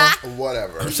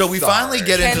 Whatever. So we finally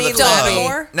get into Kenny the club.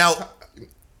 Lattimore? Now,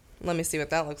 Let me see what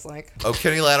that looks like. oh,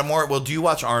 Kenny Lattimore. Well, do you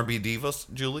watch R&B Divas,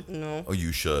 Julie? No. Oh,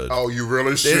 you should. Oh, you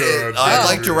really should. I'd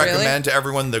like to Really? recommend to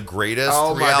everyone the greatest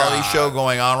Oh my reality God. show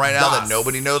going on right now that Yes.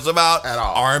 nobody knows about. At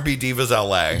all. R&B Divas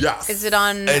LA. Yes. Is it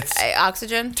on It's-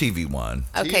 Oxygen? TV1.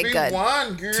 Okay, good.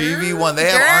 TV1, girl. TV1. They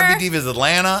have Grr. R&B Divas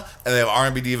Atlanta and they have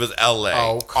R&B Divas LA.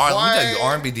 Oh, Let me tell you, Clay.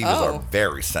 R&B Divas are Oh.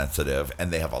 very sensitive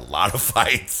and they have a lot of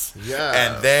fights. Yes.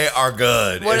 And they are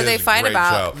good. What It do they is a fight great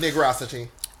about? show. Negrosity.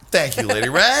 Thank you, Lady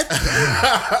Red.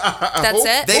 That's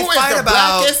it. They Who is fight the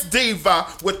about- blackest diva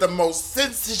with the most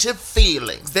sensitive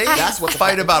feelings? That's what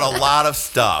fight about a lot of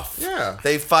stuff. Yeah.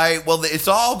 They fight. Well, it's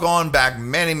all gone back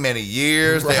many, many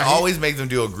years. They Right. always make them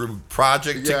do a group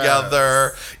project Yes.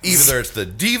 together. Either it's the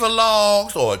Diva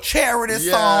Logs or a charity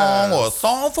Yes. song or a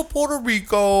song for Puerto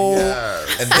Rico. Yes.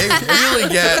 And they really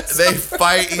they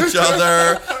fight each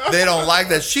other. They don't like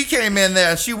that. She came in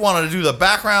there and she wanted to do the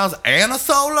backgrounds and a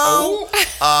solo.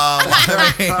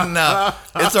 I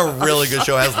mean, it's a really good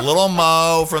show. It has Little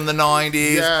Mo from the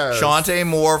 90s, Yes. Shantae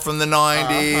Moore from the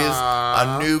 90s,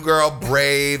 a new girl,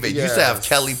 Brave. It used to have Yes.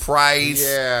 Kelly Price.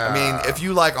 Yeah. I mean, if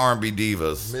you like R&B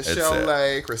divas, it's Michelle it.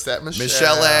 Lake, Chrisette Michelle.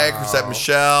 Michelle Egg, Chrisette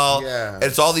Michelle. Yes.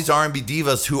 It's all these R&B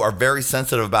divas who are very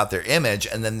sensitive about their image,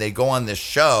 and then they go on this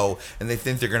show and they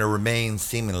think they're going to remain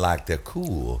seeming like they're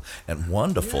cool and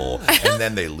wonderful, and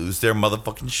then they lose their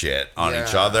motherfucking shit on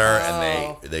each Yeah. other,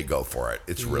 and they go for it.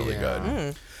 It's really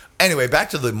good. Anyway, back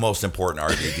to the most important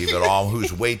R&B diva at all,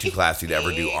 who's way too classy to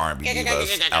ever do R&B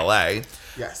divas. L.A.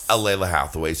 Yes. Layla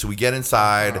Hathaway. So we get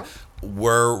inside.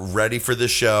 We're ready for the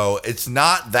show. It's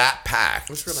not that packed,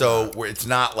 It's really so not. it's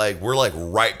not like we're like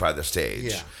right by the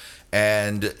stage. Yeah.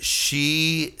 And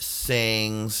she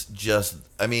sings just.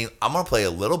 I mean, I'm gonna play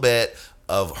a little bit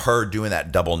of her doing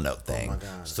that double note thing,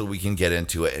 God. so we can get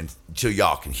into it and so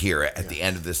y'all can hear it at the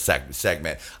end of this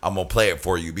segment. I'm gonna play it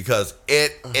for you because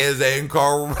it is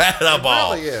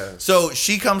incredible. It really is. So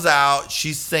she comes out,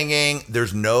 she's singing.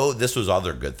 This was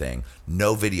other good thing.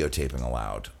 No videotaping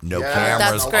allowed. No Yes.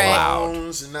 cameras That's great. allowed.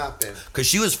 Phones, nothing. Because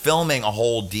she was filming a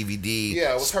whole DVD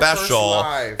Yeah, it was her first special.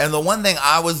 live. And the one thing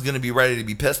I was going to be ready to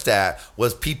be pissed at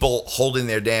was people holding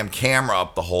their damn camera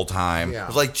up the whole time. Yeah. I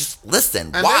was like, just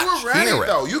listen, And watch, they were ready hear it.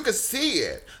 though. You could see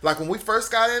it. Like when we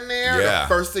first got in there, Yeah. the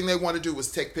first thing they wanted to do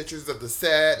was take pictures of the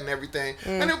set and everything.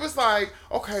 And it was like,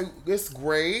 okay, it's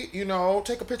great,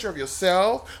 take a picture of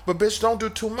yourself, but bitch, don't do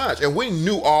too much. And we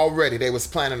knew already they was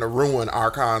planning to ruin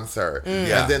our concert.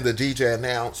 Yeah. And then the DJ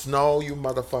announced, no, you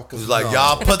motherfuckers. It was like, no.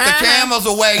 y'all put the cameras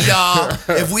away, y'all.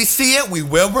 If we see it, we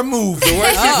will remove you. We way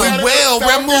she said it will was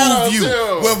so remove you.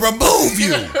 ghetto, too. We'll remove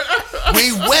you.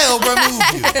 We will remove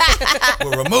you.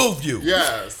 We'll remove you.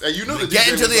 Yes. And you knew the Get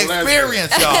DJ into was the a lesbian.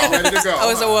 experience, y'all. Ready to go. Oh,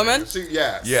 it's a woman?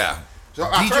 Yes. Yeah. So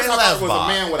at DJ first I thought it was a Lesbot.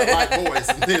 man with a light voice,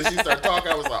 and then she started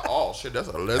talking. I was like, "Oh shit, that's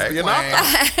a lesbian."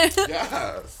 Hey,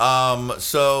 Yes.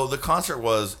 So the concert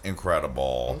was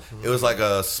incredible. It was like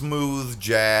a smooth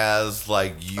jazz,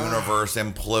 like universe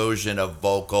implosion of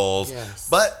vocals. Yes.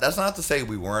 But that's not to say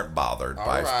we weren't bothered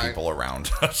by right. people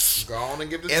around us. Go on and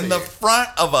give the In the front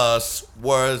of us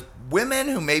was women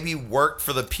who maybe worked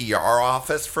for the PR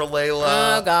office for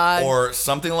Layla. Oh, God. Or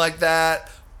something like that.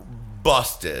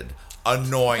 Busted.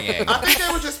 Annoying. I think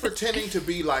they were just pretending to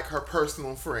be like her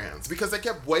personal friends because they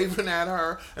kept waving at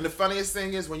her. And the funniest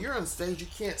thing is when you're on stage, you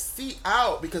can't see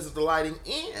out because of the lighting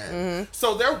in.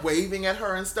 So they're waving at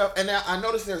her and stuff. And now I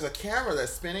noticed there's a camera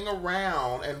that's spinning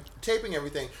around and taping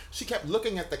everything. She kept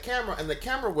looking at the camera, and the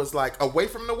camera was like away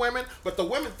from the women, but the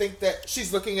women think that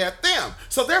she's looking at them.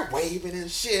 So they're waving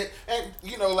and shit. And,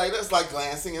 Layla's like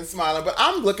glancing and smiling, but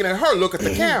I'm looking at her, look at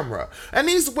the camera. And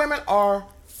these women are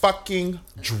fucking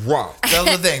drunk. That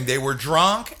was the thing. They were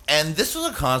drunk, and this was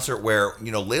a concert where,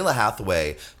 Layla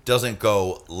Hathaway doesn't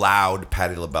go loud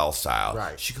Patti LaBelle style.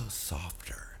 Right. She goes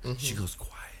softer. She goes quiet.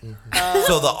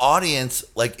 So the audience,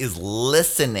 is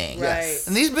listening. Right.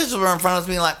 And these bitches were in front of us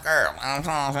being like, girl.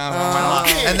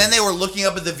 And then they were looking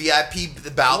up at the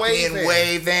VIP balcony and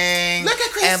waving. Look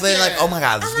at And they're like, Christian. oh my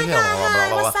God, this is blah, blah,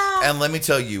 blah, what's blah. up? And let me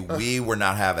tell you, we were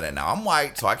not having it. Now, I'm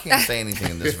white, so I can't say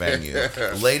anything in this venue.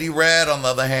 Lady Red, on the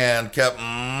other hand, kept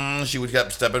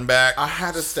stepping back. I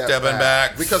had to step stepping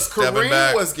back because stepping Kareem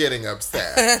back. was getting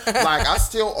upset. Like I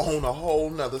still own a whole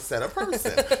nother set of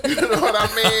person. You know what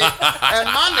I mean? And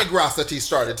my negrosity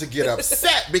started to get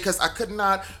upset because I could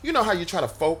not. You know how you try to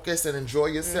focus and enjoy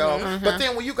yourself, but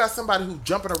then when you got somebody who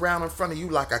jumping around in front of you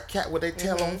like a cat with their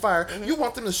tail on fire, you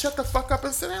want them to shut the fuck up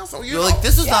and sit down. So You're like,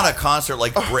 this is not a concert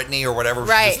like Britney or whatever.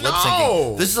 Right. She's just lip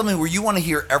syncing. No. This is something where you want to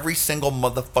hear every single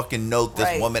motherfucking note this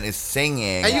Right. woman is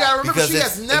singing. And you gotta remember, because she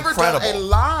it's has never incredible. done a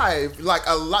live,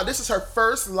 this is her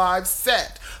first live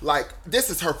set. This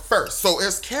is her first. So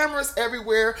there's cameras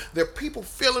everywhere. There are people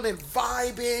feeling it,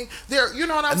 vibing. You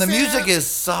know what I'm And the saying? music is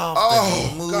soft Oh,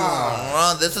 and smooth.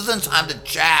 God. This isn't time to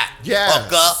chat. Yes.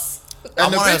 Fuck up.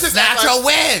 And I want to bitches snatch act like- your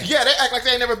wig. Yeah, they act like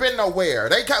they ain't never been nowhere.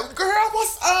 Girl,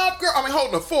 what's up, girl? I mean,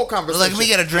 holding a full conversation. Like, we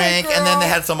get a drink, Hey, and then they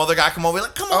girl. had some other guy come over,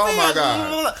 like, come Oh, over my here.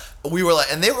 God. We were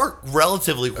like, and they were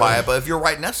relatively quiet, but if you're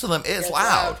right next to them, it's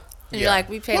loud. And you're like,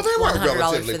 we paid Well, they weren't $100 for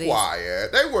relatively these.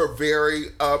 quiet. They were very,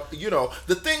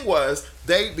 the thing was,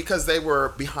 because they were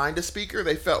behind a speaker,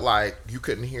 they felt like you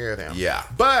couldn't hear them. Yeah.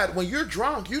 But when you're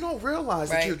drunk, you don't realize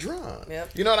that Right. you're drunk.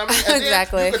 Yep. You know what I mean? And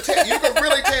Exactly. then you could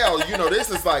really tell. This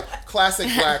is like classic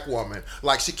black woman.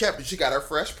 Like she got her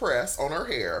fresh press on her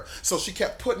hair, so she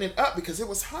kept putting it up because it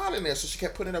was hot in there. So she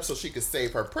kept putting it up so she could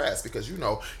save her press because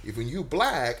if when you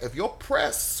black, if your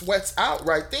press sweats out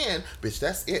right then, bitch,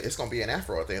 that's it. It's gonna be an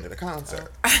afro at the end of the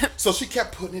concert. So she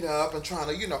kept putting it up and trying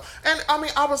to, and I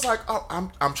mean, I was like, oh,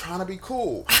 I'm trying to be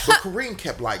cool, but Kareem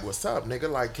kept like, "What's up, nigga?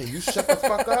 Like, can you shut the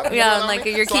fuck up?" You Yeah, know what I like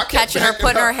mean? you So I keep kept catching her backing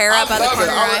putting her hair up I out the love corner it.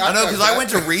 of her eye. I know, because I went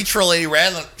to reach for Lady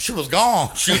Radlin. She was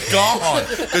gone. She was gone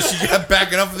because she kept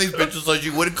backing up for these bitches so she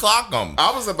wouldn't clock them.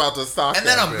 I was about to stop. And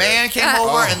then that a bitch. man came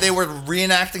over and they were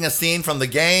reenacting a scene from the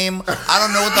game. I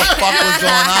don't know what the fuck was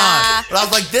going on. But I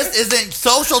was like, this isn't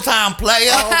social time,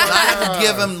 player. And I had to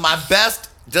give him my best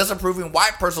disapproving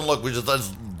white person look, which is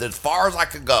as far as I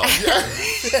could go.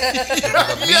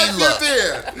 Yes, you look.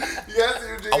 did. Yes,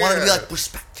 you did. I wanted to be like,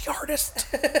 respect the artist,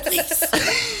 please.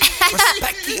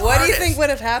 Respect the What do you artist. think would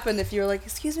have happened if you were like,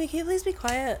 "Excuse me, can you please be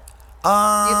quiet"?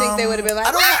 You think they would have been like,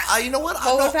 I don't. You know what?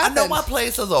 What would've I know happened? my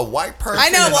place as a white person. I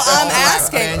know, in well, a I'm black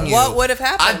asking, venue. what would have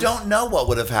happened? I don't know what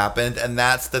would have happened, and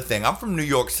that's the thing. I'm from New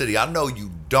York City. I know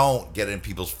you don't get in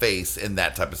people's face in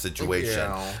that type of situation.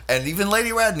 Yeah. And even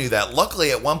Lady Rad knew that. Luckily,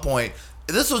 at one point,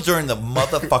 this was during the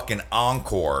motherfucking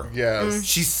encore. Yes.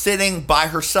 She's sitting by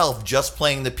herself just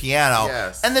playing the piano.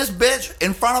 Yes. And this bitch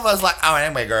in front of us like, oh,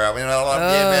 anyway, girl.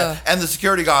 And the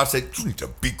security guard said, you need to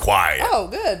be quiet. Oh,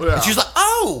 good. Yeah. And she's like,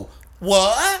 oh,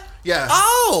 what? Yeah.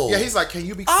 Oh. Yeah, he's like, can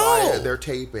you be quiet? Oh. They're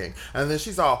taping. And then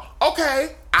she's all,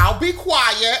 okay, I'll be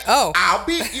quiet. Oh. I'll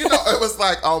be, it was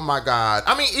like, oh my God.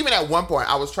 I mean, even at one point,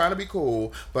 I was trying to be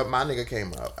cool, but my nigga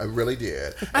came up. I really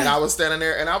did. And I was standing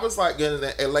there and I was like, and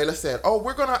Layla said, oh,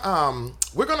 we're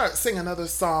gonna sing another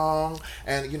song.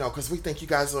 And, because we think you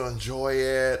guys will enjoy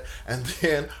it. And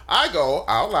then I go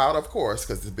out loud, of course,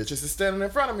 because the bitches is standing in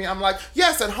front of me. I'm like,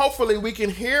 yes, and hopefully we can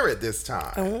hear it this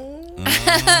time.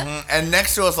 And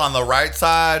next to us on the right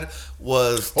side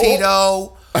was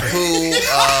Tito, who,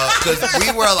 because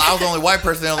I was the only white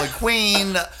person, the only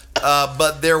queen,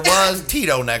 but there was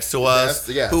Tito next to us,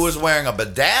 Yes. who was wearing a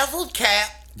bedazzled cap,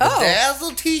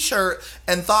 bedazzled t-shirt,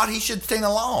 and thought he should sing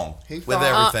along with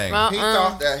everything. He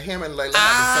thought that him and Layla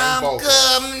had the same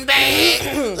vocal. coming back,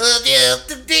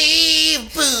 just a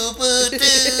deep boo-boo-doo.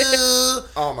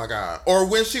 Oh my God. Or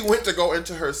when she went to go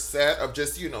into her set of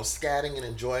just, scatting and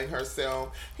enjoying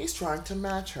herself, he's trying to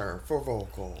match her for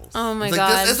vocals. Oh my It's like,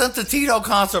 God. this isn't the Tito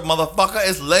concert, motherfucker.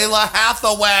 It's Layla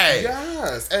Hathaway.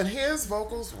 Yes. And his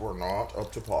vocals were not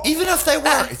up to par. Even if they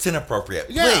were, it's inappropriate.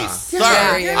 Yeah. Please, Yeah.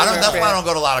 sir. Very That's why I inappropriate. don't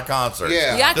go to a lot of concerts.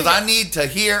 Yeah. Yeah, Because I need to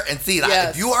hear and see.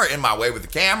 Yes. If you are in my way with the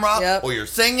camera Yep. or you're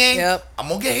singing, Yep. I'm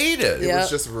going to get heated. It Yep. was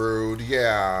just rude.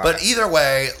 Yeah. But either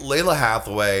way, Layla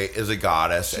Hathaway is a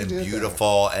goddess and did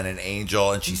beautiful and an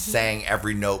angel, and she sang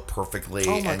every note perfectly,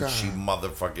 Oh my and God. she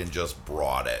motherfucking just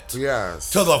brought it yes.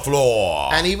 to the floor.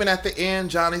 And even at the end,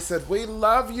 Johnny said, "We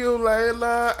love you,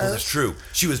 Layla." Oh, that's true.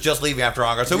 She was just leaving after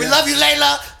encore, so we Yeah. love you,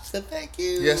 Layla. I said thank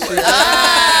you. Yes, she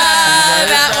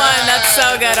that one, that's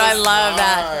so good. I love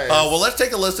that. Well, let's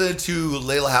take a listen to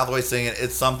Layla Hathaway singing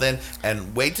 "It's Something,"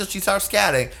 and wait till she starts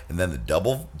scatting, and then the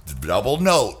double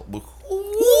note.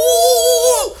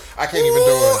 Ooh. I can't even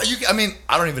do it.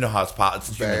 I don't even know how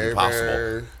it's humanly Baby.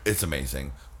 possible. It's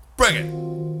amazing. Bring it.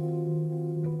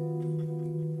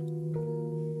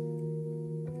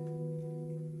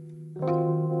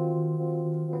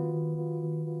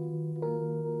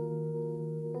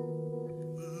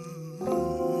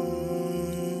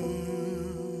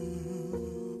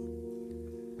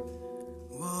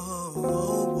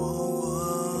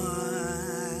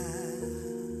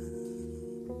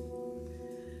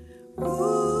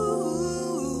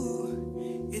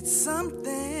 Ooh, it's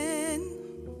something.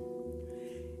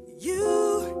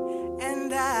 You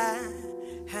and I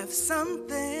have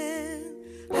something.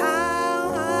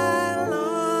 How I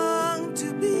long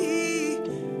to be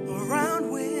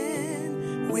around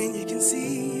when you can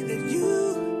see that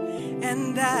you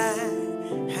and I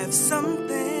have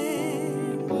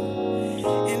something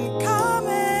in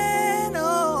common.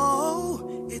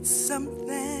 Oh, it's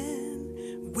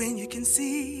something when you can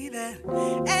see that.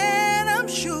 And I'm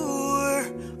sure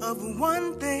of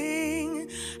one thing,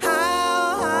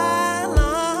 how I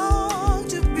long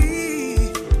to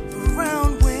be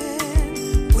around when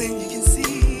you can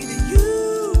see that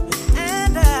you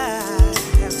and I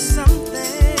have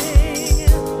something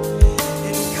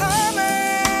in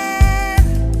common.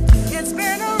 It's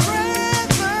been a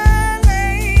river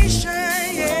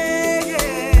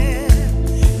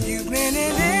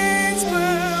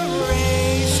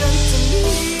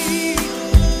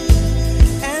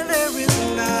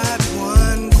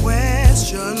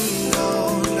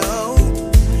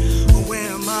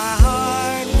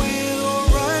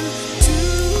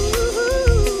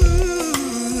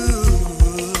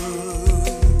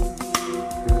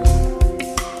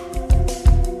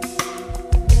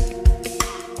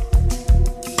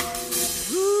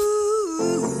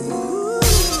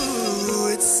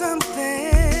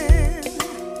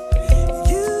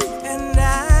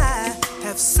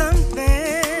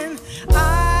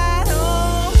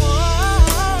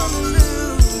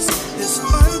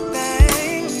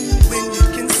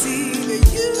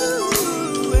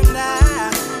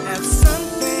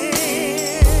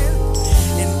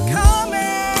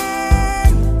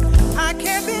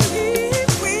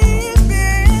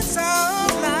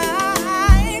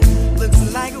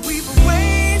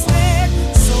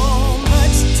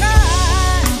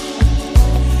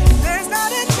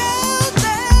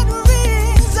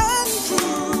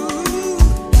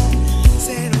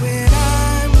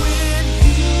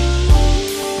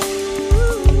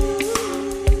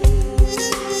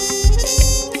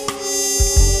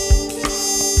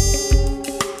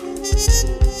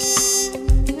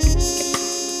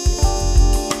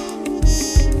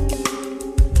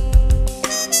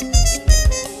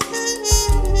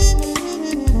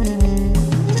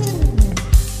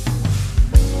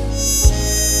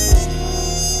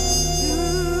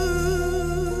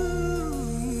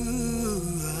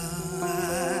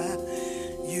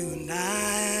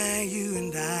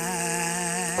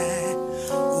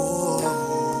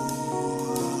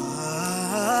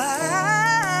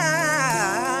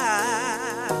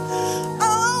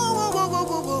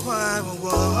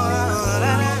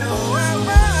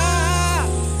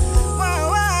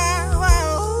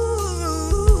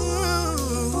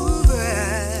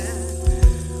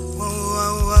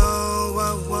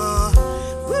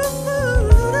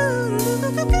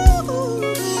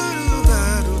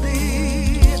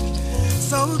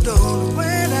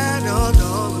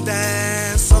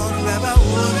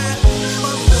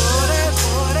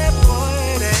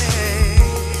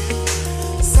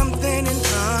Something in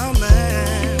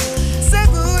common.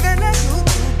 Segura na tu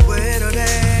puedo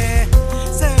de.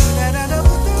 Segura na tu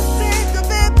te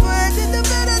be puede de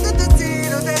vera de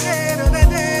tiro de nero de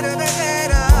nero de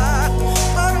nero.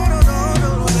 Oh no no no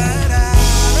no da.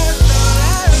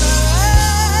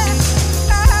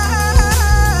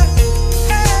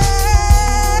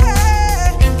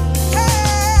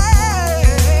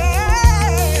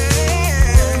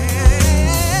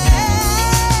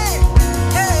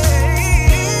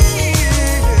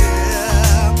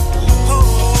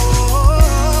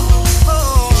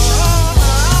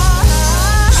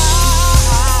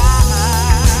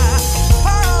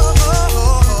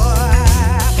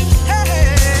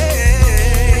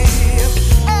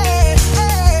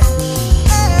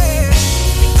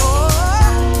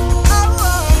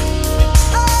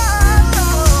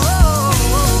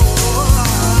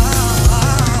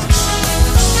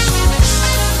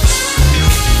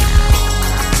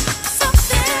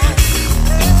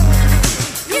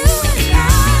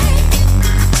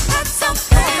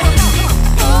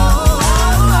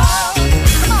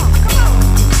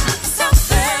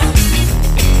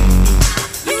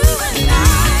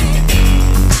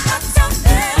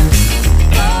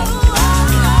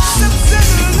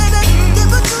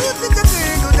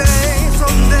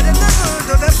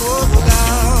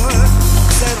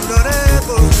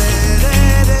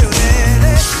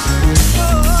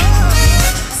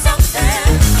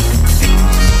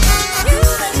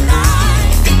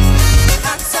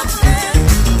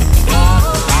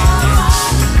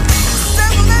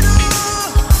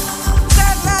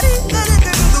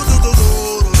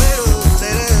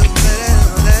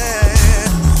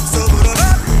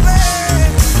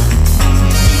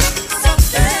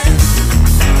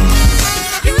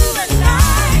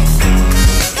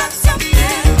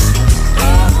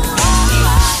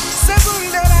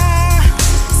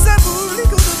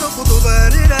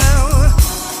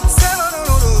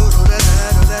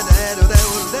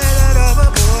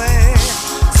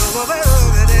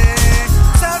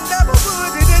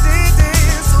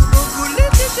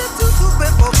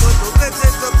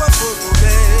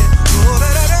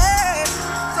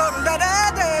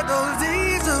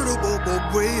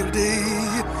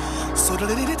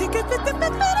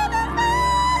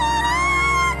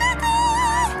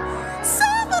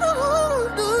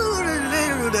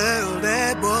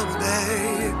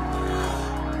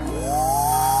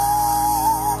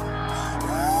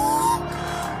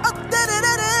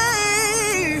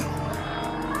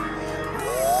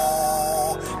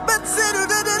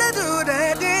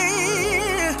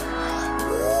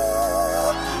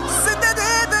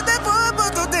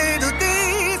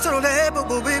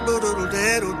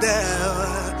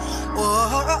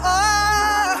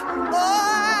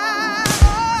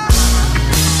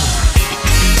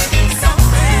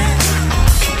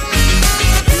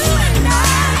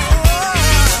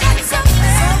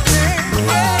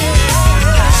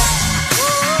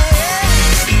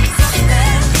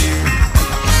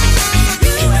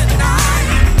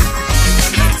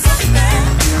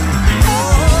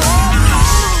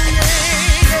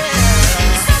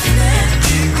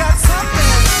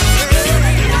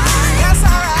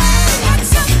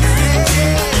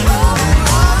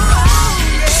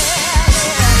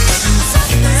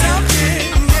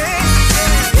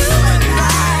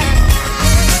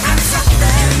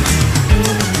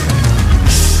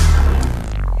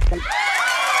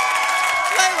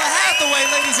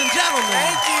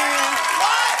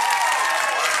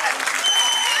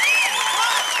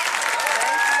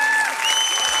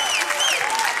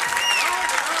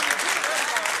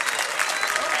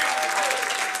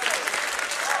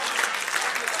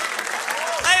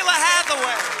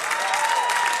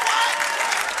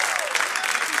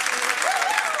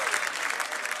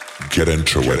 Get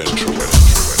into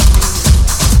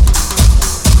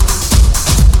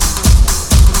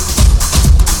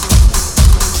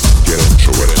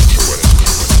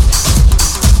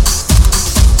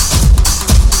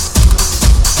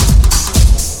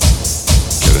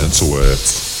it.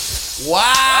 Wow.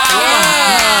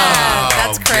 Yeah,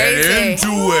 that's crazy. Get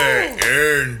into it.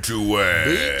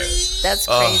 That's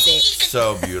crazy.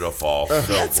 So beautiful. So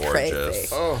That's gorgeous.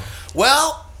 crazy.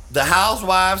 Well, the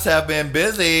housewives have been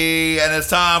busy, and it's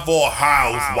time for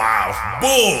housewives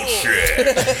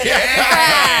bullshit.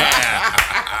 Yeah.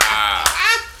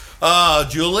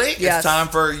 Julie, Yes. it's time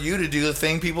for you to do the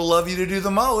thing people love you to do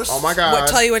the most. Oh my God. What?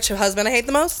 Tell you which husband I hate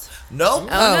the most? Nope.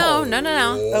 Oh,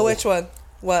 no. Oh, which one?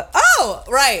 What? Oh,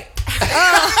 right.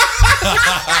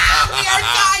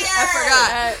 I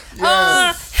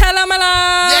forgot.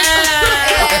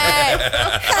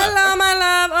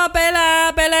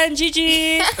 and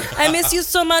Gigi. I miss you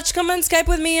so much. Come on Skype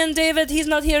with me and David. He's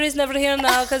not here. He's never here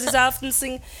now because he's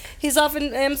off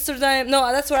in Amsterdam.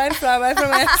 No, that's where I'm from. I'm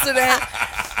from Amsterdam.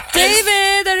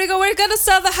 David, there you go. We're gonna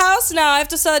sell the house now. I have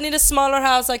to sell. I need a smaller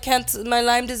house. I can't. My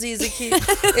Lyme disease.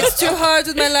 It's too hard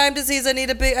with my Lyme disease. I need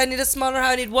a smaller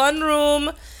house. I need 1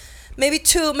 room. Maybe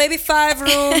 2, maybe 5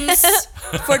 rooms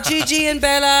for Gigi and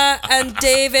Bella and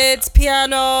David's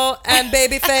piano and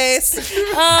Babyface.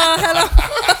 Oh, hello.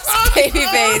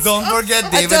 Babyface. Don't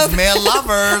forget David's male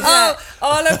lovers. Oh,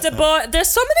 all of the boys. There's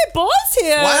so many boys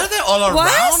here. Why are they all Why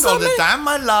are around so all the many- time,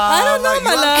 my love? I don't know,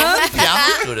 my love. You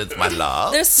piano students, my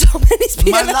love. There's so many My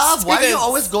piano love, why do you students.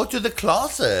 always go to the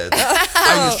closet?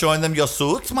 Are you showing them your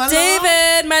suits, my love?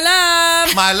 David, my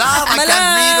love. My love, I My can't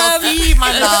read or love. see,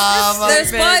 my love.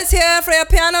 There's boys here for your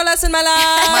piano lesson, my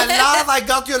love. My love, I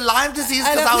got your Lyme disease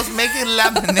because I was making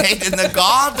lemonade in the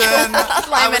garden. I was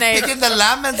Lemonade. picking the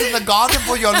lemons in the garden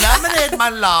for your lemonade, my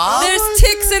love. There's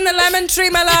ticks in the lemon tree,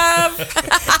 my love.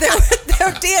 there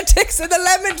are deer ticks in the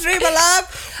lemon tree, my love.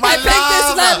 My I picked this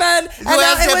lemon, and You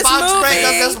now asked it the was box breaker,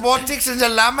 moving. there's more ticks in the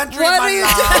lemon tree, What my are you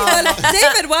love. doing, my love?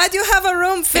 David, why do you have a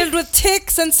room filled with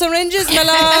ticks and syringes, my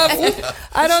love?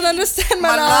 I don't understand, my,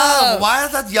 My love, why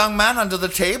is that young man under the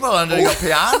table under your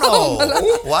piano?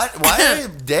 What? Why are you,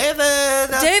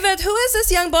 David? David, who is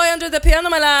this young boy under the piano,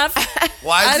 my love?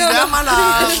 Why is I he don't there, know. my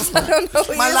love? I don't know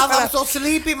who he My is, love, my I'm so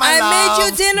sleepy, my I love. made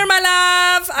you dinner, my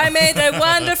love. I made a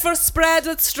wonderful spread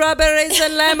with strawberries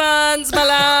and lemons, my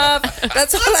love.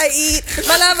 That's all I eat.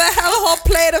 My love, I have a whole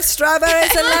plate of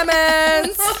strawberries and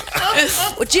lemons.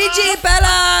 Well, Gigi,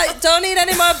 Bella, don't eat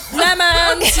any more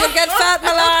lemons. You'll get fat,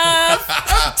 my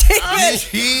love.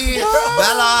 David.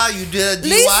 Bella, you did a DUI,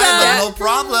 Lisa. but no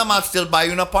problem. I'll still buy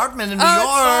you an apartment in New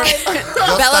Oh, York. it's fine. Just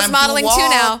Bella's time to modeling too walk.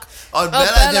 now. Oh, Bella,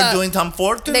 Bella. they're doing Tom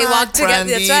Ford tonight. They walk together.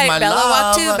 Brandy, That's right. my Bella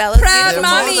walked too. love. Bella's Proud They're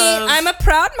mommy. models. I'm a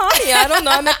proud mommy. I don't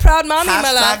know. I'm a proud mommy,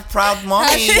 my love. Hashtag proud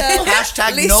mommy.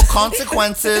 Hashtag Lisa. no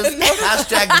consequences.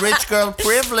 Hashtag rich girl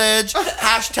privilege.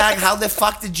 Hashtag how the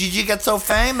fuck did Gigi get so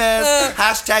famous?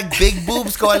 Hashtag big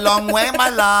boobs go a long way, my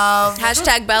love.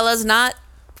 Hashtag Bella's not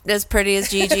as pretty as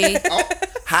Gigi.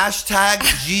 Hashtag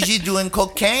Gigi doing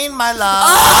cocaine, my love.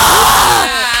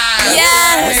 We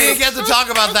Yes. didn't get to talk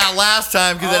about that last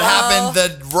time because it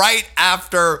happened right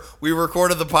after we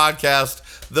recorded the podcast.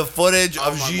 The footage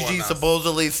of my Gigi goodness.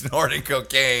 supposedly snorting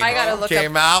cocaine I gotta look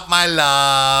came out, my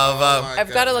love. my I've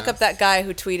got to look goodness. up that guy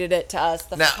who tweeted it to us,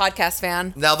 the Now- podcast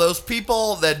fan. Now, those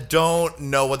people that don't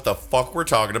know what the fuck we're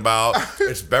talking about,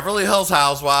 it's Beverly Hills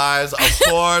Housewives, of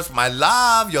course. My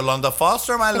love, Yolanda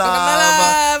Foster, my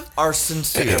love. love. Our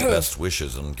sincere best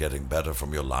wishes in getting better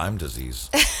from your Lyme disease,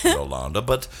 Yolanda.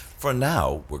 But for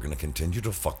now, we're going to continue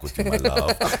to fuck with you, my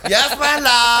love. Yes, my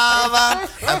love.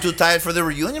 I'm too tired for the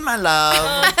reunion, my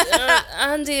love.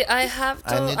 Andy, I have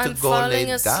to. I need to I'm go falling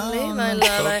lay asleep, down. my I'm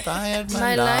love. so tired, my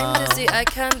my love. Lyme disease. I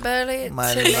can't barely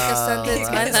My to make a love, sentence,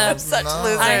 I my don't love. such know,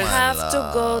 losers. I my have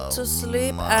to go love, to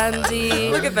sleep, my Andy.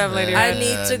 Look at them, lady. I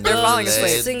need to They're go falling to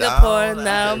asleep. Singapore Down,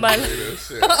 now, my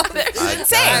love. They're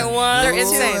insane. I want They're to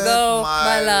insane. go,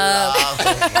 my love.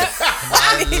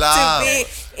 My love. To be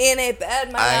in a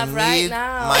bed, my I love, right need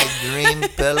now. my dream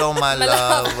pillow, my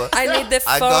love. I need the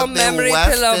I got foam the memory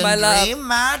Western pillow, my love. Dream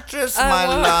mattress, I my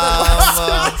want love.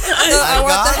 I want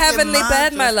the got heavenly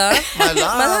bed, my mattress. love. My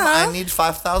love, My love. I need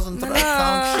 5,000 thread love.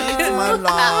 count sheets, my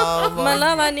love. My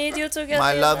love, I need you to get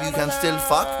My me love, a you can still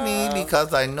fuck me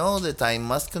because I know that I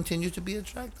must continue to be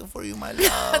attractive for you, my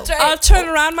love. I'll turn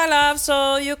around, my love,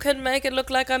 so you can make it look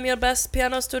like I'm your best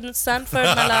piano student, Stanford,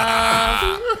 my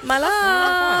love. My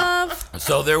love.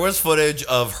 So there was footage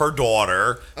of her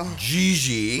daughter,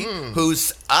 Gigi,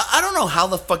 who's, I don't know how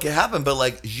the fuck it happened, but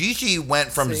like Gigi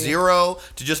went from zero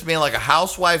to just being like a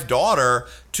housewife daughter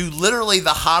to literally the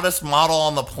hottest model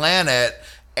on the planet,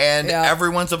 and Yeah.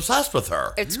 everyone's obsessed with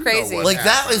her. It's know crazy. what Like that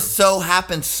happened. is so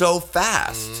happened so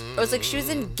fast. It was like she was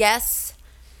in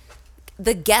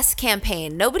the Guess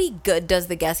campaign. Nobody good does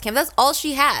the Guess campaign. That's all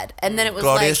she had. And then it was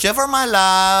Claudia like, Schiffer, my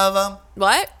love.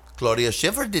 what? Claudia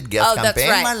Schiffer did guest Oh, that's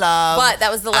campaign, right. my love. But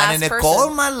that was the last Anna Nicole,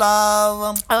 person. my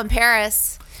love. Oh, in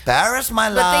Paris. Paris, my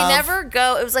But love. they never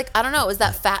go. It was like, I don't know. It was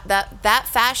that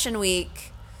fashion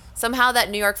week. Somehow that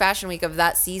New York Fashion Week of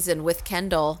that season with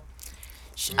Kendall.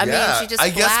 I mean, she just I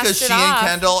guess because because she and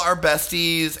Kendall are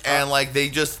besties, and like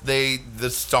the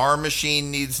star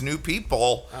machine needs new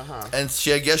people, and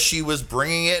I guess she was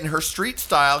bringing it in her street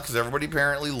style because everybody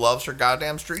apparently loves her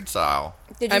goddamn street style.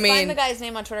 Did you I mean- find the guy's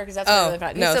name on Twitter? Because that's Oh, really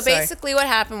funny. no, so sorry. basically, what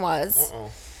happened was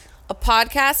a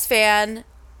podcast fan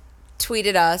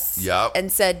tweeted us Yep.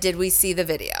 and said, "Did we see the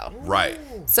video?" Right.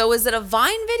 So was it a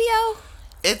Vine video?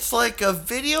 It's like a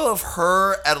video of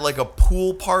her at like a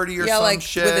pool party or some like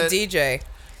shit. with a DJ.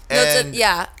 No, it's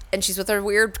And, and she's with her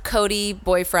weird Cody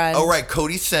boyfriend. Oh, right.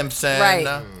 Cody Simpson.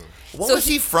 Right. What So was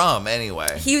he from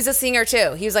anyway? He was a singer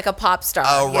too. He was like a pop star.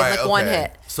 Oh, He had, right. like one okay.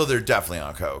 hit. So they're definitely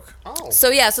on coke. Oh.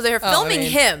 So so they're filming I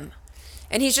mean- him,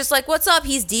 and he's just like, "What's up?"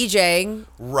 He's DJing,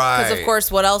 Right. because of course,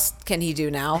 what else can he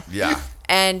do now? Yeah.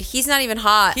 And he's not even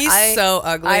hot. He's so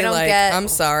ugly. I don't like, get. I'm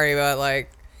sorry, but like,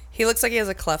 he looks like he has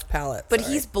a cleft palate. but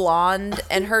Sorry. he's blonde,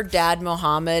 and her dad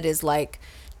Mohammed is like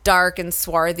dark and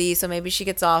swarthy. So maybe she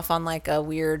gets off on like a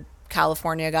weird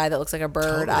California guy that looks like a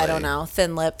bird. I don't Totally. know,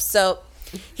 thin lips. So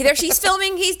she's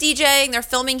filming. He's DJing. They're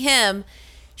filming him.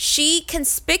 She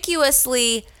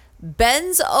conspicuously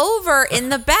bends over in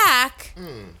the back. I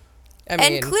mean,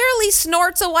 And clearly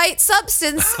snorts a white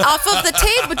substance off of the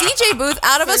DJ booth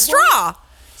out of a straw.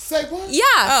 Say what? Yeah.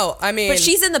 Oh, I mean- but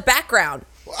she's in the background.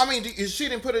 I mean, she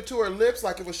didn't put it to her lips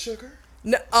like it was sugar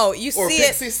no, oh, you or see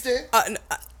pixie it. stick.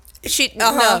 She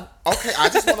Uh-huh. no. Okay, I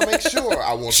just want to make sure.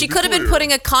 I want. She to be could have been clear.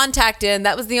 putting a contact in.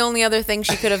 That was the only other thing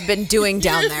she could have been doing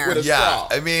down With there. a Yeah. straw.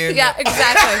 I mean, Yeah,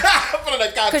 exactly. Put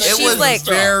a goddamn it she's was like-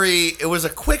 it was a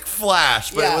quick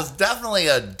flash, but Yeah. it was definitely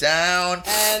a down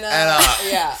And,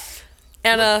 yeah.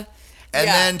 And And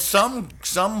Yeah. then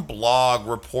some blog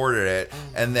reported it,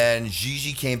 and then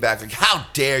Gigi came back like, "How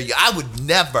dare you? I would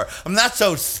never. I'm not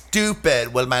so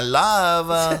stupid." Well, my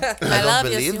love, I don't love,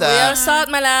 believe yes, We are that. sad,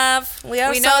 my love. We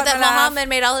we know that Muhammad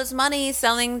made all his money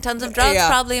selling tons of drugs, Yeah.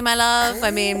 probably, my love.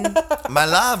 I mean, My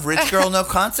love, rich girl, no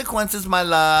consequences. My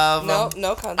love. no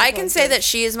consequences. I can say that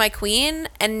she is my queen,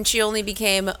 and she only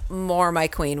became more my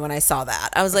queen when I saw that.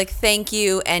 I was like, thank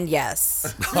you, and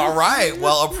yes. All right.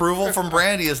 Well, approval from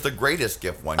Brandy is the greatest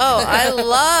gift one Oh, can I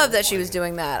love that she was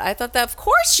doing that. I thought that, of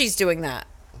course, she's doing that.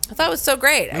 I thought it was so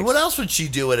great. do. What else would she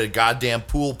do at a goddamn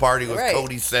pool party with Right.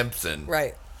 Cody Simpson?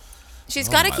 Right. She's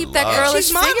Oh, got to my keep that love. girlish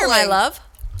She's figure, my modeling. love.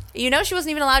 You know, she wasn't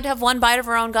even allowed to have one bite of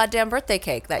her own goddamn birthday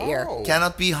cake that year. Oh.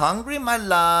 Cannot be hungry, my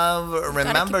love.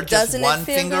 Remember, keep- just doesn't it one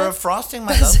feel finger good? of frosting,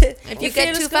 my love. Is If you It get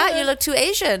feels too fat, good. you look too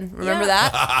Asian. Remember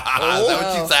that? that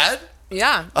what she said?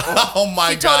 Yeah. Oh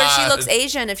my She told god. her she looks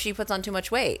Asian if she puts on too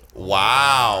much weight.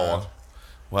 Wow.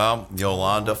 Well,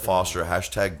 Yolanda Foster,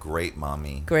 hashtag great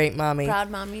mommy. Great mommy. Proud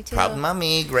mommy, too. Proud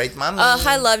mommy, great mommy.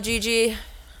 I love Gigi.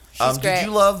 She's great. Did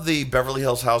you love the Beverly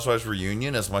Hills Housewives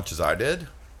reunion as much as I did?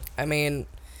 I mean,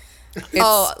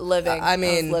 living. I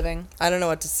mean, living. I don't know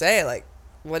what to say. Like,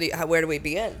 where do we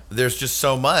begin? There's just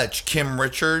so much. Kim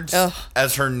Richards Ugh.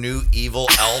 as her new evil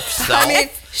elf self. I mean,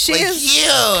 she like, is-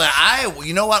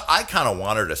 you know what? I kind of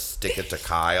want her to stick it to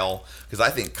Kyle because I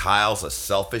think Kyle's a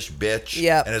selfish bitch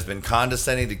Yep. and has been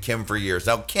condescending to Kim for years.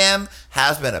 Now, Kim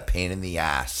has been a pain in the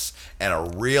ass and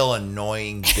a real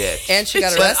annoying bitch. And she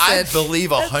got But I arrested. believe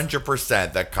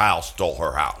 100% that Kyle stole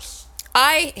her house.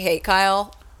 I hate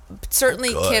Kyle. Certainly,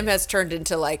 Oh, good. Kim has turned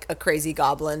into like a crazy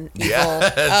goblin, evil.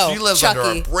 Yeah, she lives under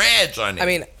Chucky. a bridge, honey. I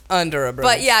mean, under a bridge.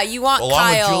 But yeah, you want along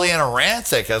Kyle. with Juliana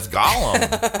Rancic as Gollum.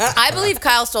 I believe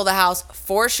Kyle stole the house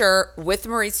for sure with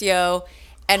Mauricio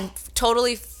and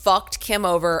totally fucked Kim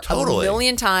over Totally. a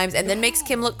million times and then makes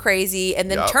Kim look crazy and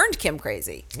then Yep. turned Kim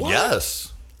crazy.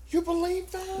 Yes. You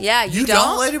believe that? Yeah, You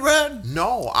don't, Lady Brad?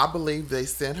 No, I believe they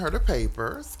sent her the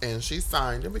papers and she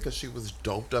signed them because she was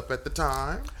doped up at the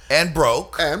time And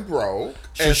broke. and broke.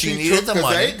 So and she needed the 'cause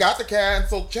money. They got the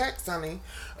canceled checks, honey.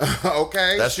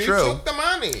 Okay, That's she true. took the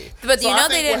money. But you I know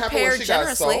think they what didn't happened pay was her she got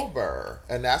generously. sober,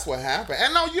 and that's what happened.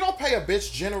 And no, you don't pay a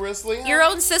bitch generously. Your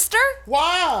honey. own sister?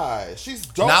 Why? She's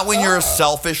doped Not when you're a up.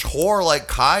 selfish whore like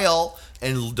Kyle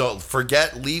and don't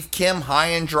forget, leave Kim high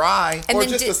and dry. And or then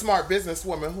just did- a smart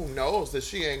businesswoman who knows that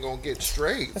she ain't gonna get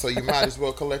straight. So you might as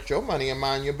well collect your money and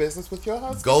mind your business with your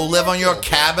husband. Go live on your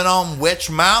cabin on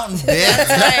Witch Mountain, bitch.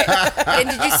 Right. And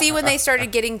did you see when they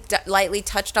started getting lightly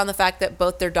touched on the fact that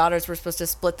both their daughters were supposed to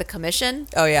split the commission?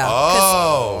 oh yeah.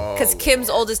 Oh. Because Kim's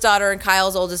oldest daughter and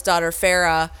Kyle's oldest daughter,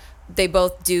 Farrah, they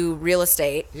both do real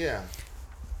estate. Yeah.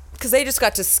 Because they just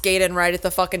got to skate in right at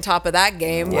the fucking top of that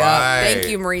game. Right. Thank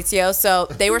you, Mauricio. So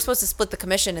they were supposed to split the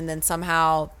commission, and then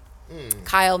somehow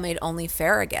Kyle made only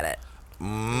Farrah get it.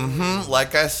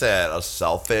 Like I said, a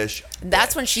selfish.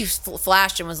 That's when she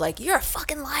flashed and was like, "You're a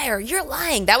fucking liar. You're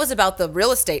lying." That was about the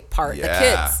real estate part, Yeah. the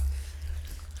kids.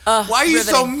 Why are you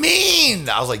so riveting. mean?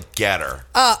 I was like, get her.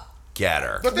 Get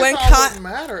her. But this When all Con- wouldn't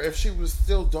matter if she was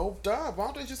still doped up. Why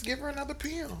don't they just give her another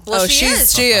pill? Well, oh, she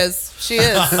is. She is. She is.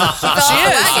 She fell off the wagon, you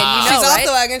know, She's off right?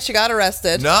 the wagon. She got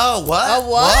arrested. No, what? Oh,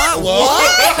 what? What?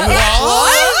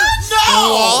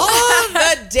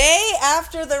 The day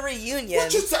after the reunion.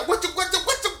 What you say? What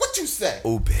you say?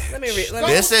 Oh, bitch. Let me read. Let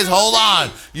me This is, hold on.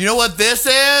 You know what this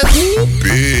is?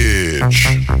 Bitch.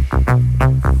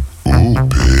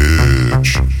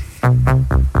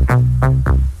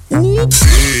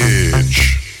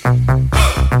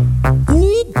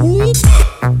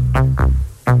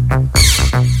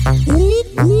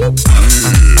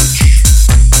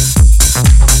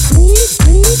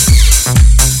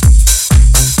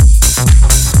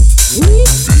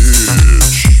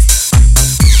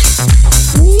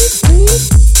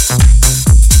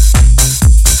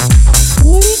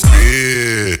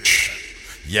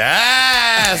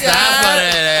 Yes, that's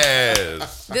what it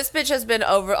is. This bitch has been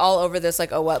all over this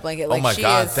like a wet blanket. Like, Oh my she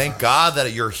God! is- Thank God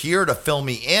that you're here to fill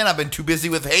me in. I've been too busy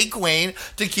with Hey Queen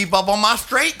to keep up on my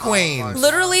straight queens.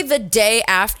 Literally the day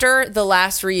after the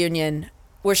last reunion,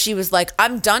 where she was like,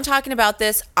 "I'm done talking about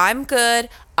this. I'm good.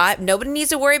 Nobody needs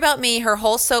to worry about me." Her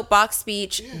whole soapbox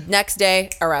speech. Next day,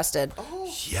 arrested.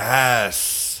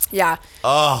 Yes. Yeah.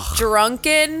 Ugh.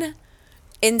 Drunken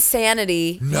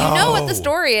insanity. You know what the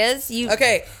story is.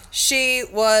 Okay, she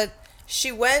went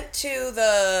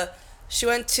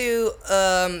to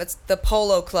it's the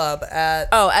Polo Club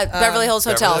at at Beverly Hills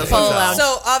Hotel, Beverly the Polo Hills Lounge.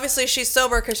 So obviously she's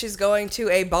sober because she's going to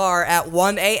a bar at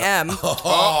 1 a.m.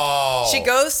 Oh. She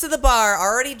goes to the bar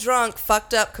already drunk,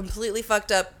 fucked up, completely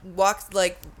fucked up. Walks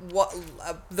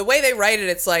the way they write it,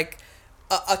 it's like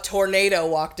a tornado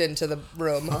walked into the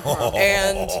room,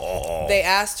 and they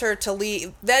asked her to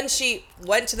leave. Then she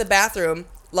went to the bathroom,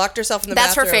 locked herself in the That's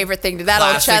bathroom. her favorite thing. That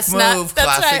old Classic chestnut. move.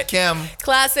 That's Classic right. Kim.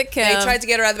 Classic Kim. They tried to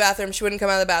get her out of the bathroom. She wouldn't come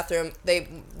out of the bathroom.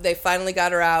 They finally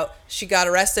got her out. She got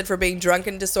arrested for being drunk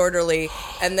and disorderly.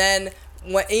 And then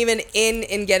even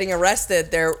in getting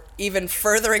arrested, they're even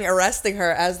furthering arresting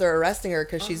her as they're arresting her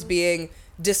because she's being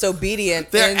disobedient.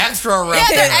 They're extra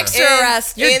arresting Yeah, they're her. extra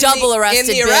arrest. You're double arrested, in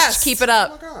the bitch. arrest. Keep it up.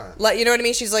 Oh my God. Like, you know what I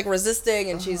mean? She's like resisting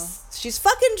and she's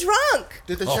fucking drunk.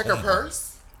 Did they check her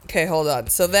purse? Okay, hold on.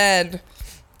 So then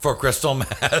For crystal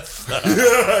meth.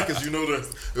 Because you know,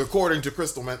 according to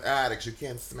crystal meth addicts, you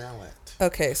can't smell it.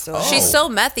 okay, so She's so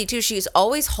methy too. She's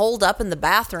always holed up in the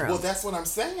bathroom. Well, that's what I'm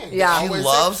saying. Yeah. They She always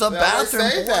loves say, a they always bathroom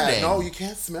say that. hoarding. No, you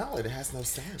can't smell it. It has no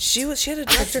scent. she had a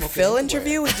Dr. smoking Phil everywhere.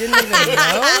 interview. We didn't even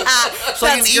know. It's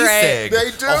like an That's great. e-cig.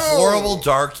 They do. A horrible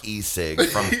dark e-cig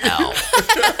from hell.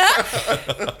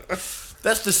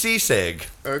 That's the C-cig.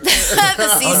 the Oh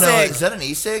no, C-cig. is that an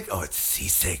e-cig? Oh, it's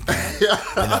C-cig, man.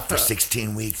 Been up for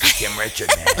 16 weeks with Kim Richard,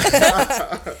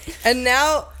 man. And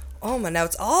now, oh my, now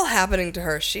it's all happening to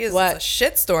her. She is What? a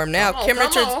shitstorm now. Come on, Kim come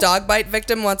Richards' on. dog bite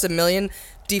victim wants $1 million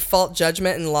default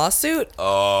judgment and lawsuit.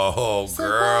 Oh,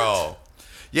 girl.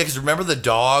 Yeah, because remember the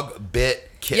dog bit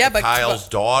Yeah, but- Kyle's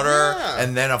daughter, Yeah.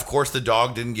 and then of course the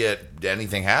dog didn't get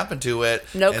anything happen to it.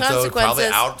 No and so it's probably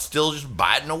consequences. out still just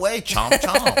biting away, chomp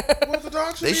chomp. Well, the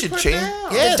dog should They be should put change.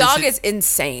 down. Yeah, The they dog should- is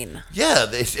insane. Yeah,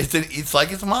 it's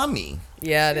like it's mommy.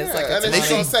 Yeah, it is Yeah, like and it's then they she's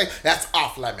should- gonna say that's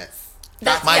off limits.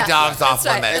 My yeah, dog's off that's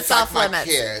right. limits. It's like off my limits.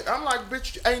 kid. I'm like,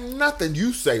 bitch, ain't nothing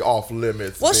you say off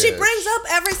limits. Well, she bitch. brings up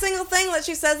every single thing that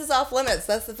she says is off limits.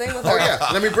 That's the thing with her. Oh yeah,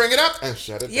 let me bring it up and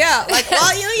shut it down. Yeah, like,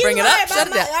 well, you Bring it worry up, about shut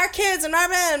it down. our kids and our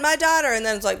man and my daughter, and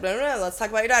then it's like, no, let's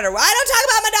talk about your daughter. Well, I don't talk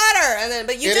about my daughter, and then,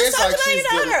 but you It just is talked like about she's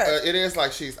your daughter. it is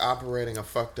like she's operating a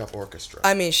fucked up orchestra.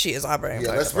 I mean, she is operating. Yeah,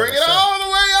 like let's a bring it orchestra. all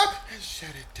the way up and shut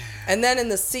it down. And then in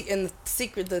the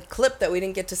secret, the clip that we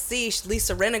didn't get to see,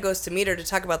 Lisa Rinna goes to meet her to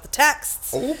talk about the texts.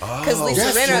 Because Lisa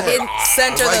yes, Rinna you were.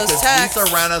 sent her Right, those 'cause texts. Lisa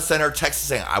Rinna sent her text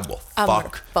saying, "I will I'm gonna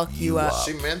fuck fuck you up."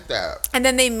 She meant that. And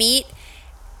then they meet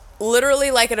literally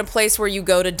like in a place where you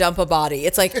go to dump a body.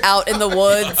 It's like out in the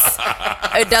woods.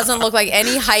 It doesn't look like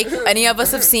any hike any of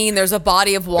us have seen. There's a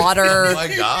body of water. Oh my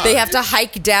God. They have to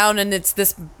hike down, and it's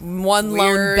this one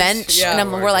lone Weird. bench. Yeah.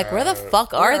 And we're like, where the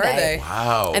fuck are Where are they? they?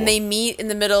 Wow. And they meet in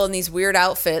the middle in these weird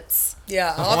outfits.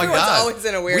 Yeah, Oh my everyone's God. always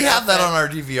in a weird We have that outfit. on our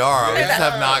DVR. We just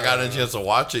have not gotten a chance to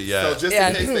watch it yet. So just Yeah.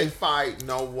 in case they fight,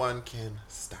 no one can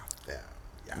stop them.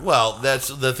 Yeah. Well, that's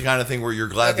the kind of thing where you're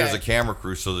glad Okay. there's a camera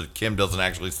crew so that Kim doesn't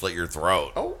actually slit your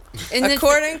throat. Oh, And then-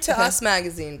 According to Us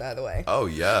Magazine, by the way. Oh,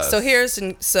 yes.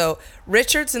 So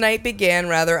Richard's night began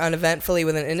rather uneventfully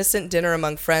with an innocent dinner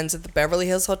among friends at the Beverly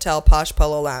Hills Hotel Posh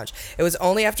Polo Lounge. It was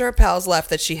only after her pals left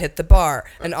that she hit the bar,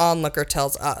 an onlooker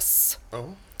tells Us.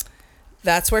 oh.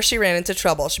 That's where she ran into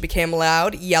trouble. She became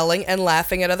loud, yelling and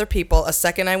laughing at other people. A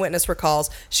second eyewitness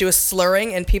recalls she was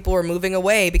slurring and people were moving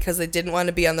away because they didn't want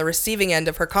to be on the receiving end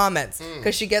of her comments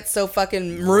because she gets so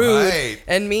fucking rude Right.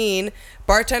 and mean.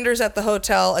 Bartenders at the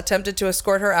hotel attempted to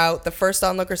escort her out, the first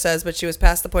onlooker says, but she was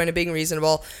past the point of being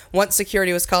reasonable. Once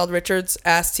security was called, Richards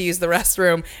asked to use the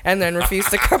restroom and then refused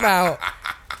to come out.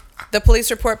 The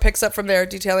police report picks up from there,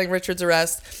 detailing Richards'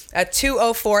 arrest. At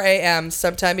 2:04 a.m.,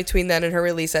 sometime between then and her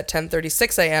release at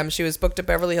 10:36 a.m., she was booked at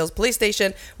Beverly Hills Police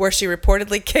Station, where she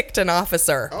reportedly kicked an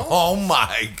officer. Oh,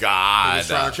 my God. Just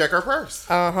trying to check her purse.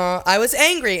 I was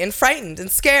angry and frightened and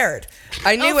scared.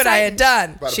 I knew what I had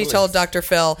done, By the she police. told Dr.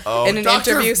 Phil in an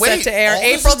Doctor, interview set wait, to air all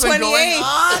this April has been going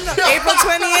 28th. on? April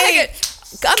 28th.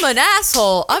 I'm an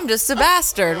asshole. I'm just a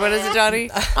bastard. What is it, Johnny?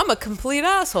 I'm a complete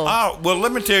asshole. Oh, well,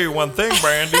 let me tell you one thing,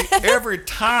 Brandy. Every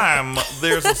time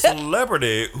there's a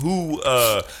celebrity who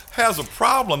has a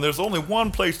problem, there's only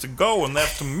one place to go, and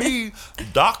that's to me,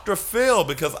 Dr. Phil,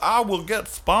 because I will get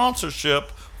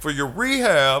sponsorship for your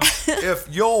rehab if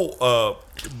your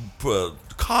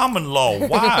common law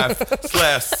wife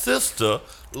 / sister,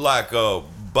 like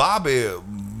Bobby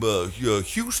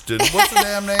Houston, what's the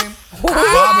damn name?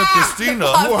 Bobby Christina.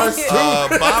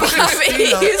 Bobby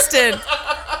Christina. Houston.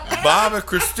 Bobby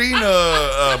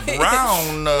Christina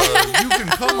Brown, you can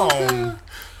come on.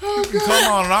 You can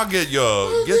come on and I'll get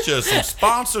you some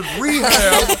sponsored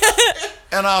rehab,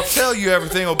 and I'll tell you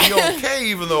everything will be okay,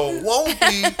 even though it won't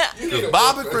be, because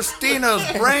Bobby Christina's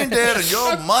brain dead and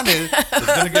your money is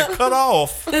going to get cut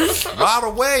off right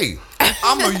away.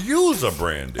 I'm a user,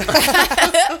 Brandy.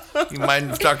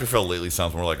 Dr. Phil lately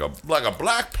sounds more like a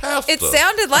black pastor. It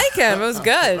sounded like him. It was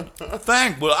good.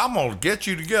 Well, I'm going to get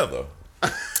you together.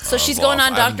 So she's going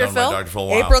on Dr. Phil?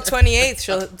 April 28th,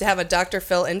 she'll have a Dr.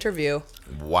 Phil interview.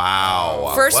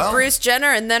 Wow. First Bruce Jenner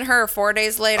and then her 4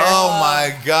 days later. Oh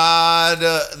my God.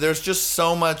 There's just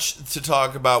so much to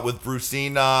talk about with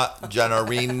Brucina,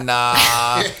 Jennerina.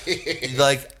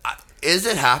 Like, is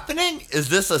it happening?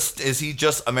 Is he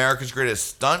just America's greatest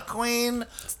stunt queen?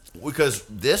 Because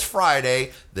this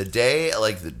Friday, the day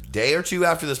or two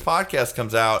after this podcast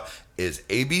comes out, is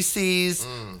ABC's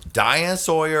Diane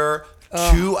Sawyer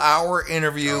 2-hour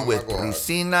interview with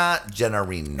Brucina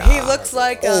Jennerina. He looks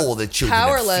like the children of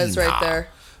Powerless Sina. right there.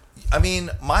 I mean,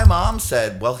 my mom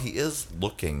said, well, he is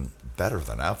looking better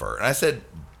than ever. And I said,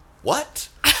 what?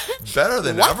 Better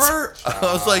than ever? I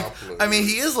was like, I mean,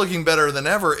 he is looking better than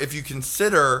ever if you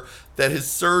consider that his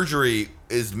surgery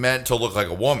is meant to look like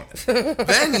a woman.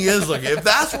 Then he is looking, if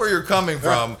that's where you're coming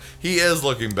from, he is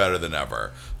looking better than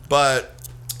ever. But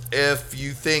if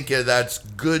you think that's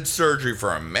good surgery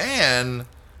for a man,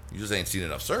 you just ain't seen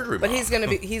enough surgery. But Mom. he's going to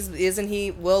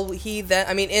be, will he then,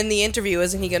 I mean, in the interview,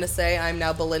 isn't he going to say, I'm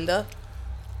now Belinda?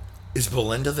 Is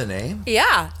Belinda the name?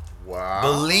 Yeah. Wow.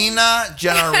 Belina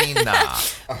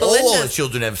Jennerina. All the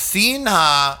children have seen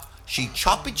her. She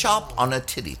choppy chop on a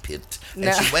titty pit. And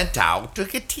No. she went out to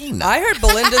Katina. I heard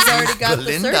Belinda's already got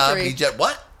Belinda, the surgery.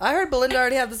 what? I heard Belinda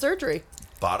already had the surgery.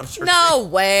 Bottom surgery? No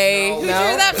way. Who'd you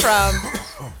hear that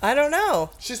from? I don't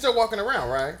know. She's still walking around,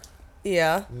 right?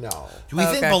 Yeah. No. Do we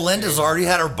think Belinda's already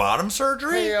had her bottom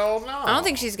surgery? Hell no. I don't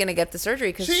think she's going to get the surgery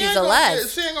because She she's ain't a gonna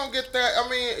les. she ain't gonna get that. I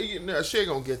mean, she ain't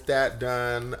gonna get that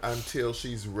done until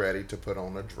she's ready to put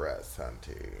on a dress,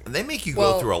 hunty. And they make you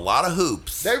go through a lot of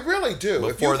hoops. They really do.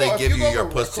 Before they give you your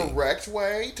pussy. The correct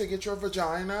way to get your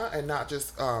vagina and not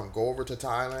just go over to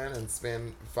Thailand and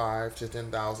spend $5,000 to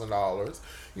 $10,000.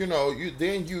 You know,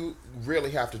 you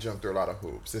really have to jump through a lot of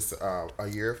hoops. It's a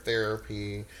year of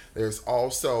therapy. There's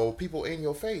also people in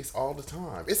your face all the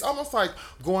time. It's almost like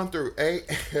going through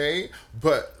AA,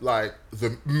 but like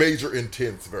the major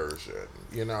intense version.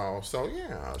 You know, so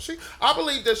yeah, I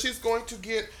believe that she's going to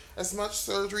get as much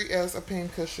surgery as a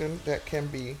pincushion that can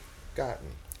be gotten.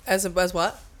 As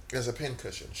what? As a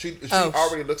pincushion. She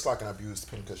already looks like an abused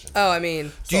pincushion. Oh, I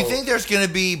mean. Do you think there's going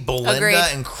to be Belinda Agreed.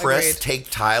 and Chris Agreed. take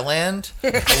Thailand?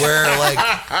 Where, like,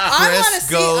 I Chris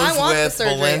goes want the with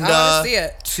surgery. I Belinda wanna see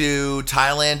it. to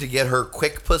Thailand to get her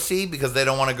quick pussy because they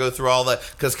don't want to go through all the...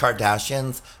 Because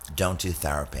Kardashians don't do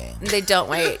therapy. They don't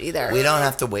wait either. We don't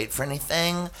have to wait for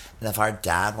anything. And if our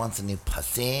dad wants a new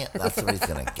pussy, that's what he's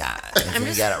going to get. He's going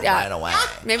to get it right away.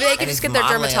 Maybe they could And just he's get their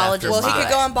modeling dermatologist. after Well, he mine.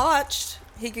 could go on Botched.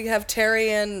 He could have Terry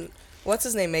and... What's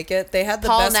his name make it? They had the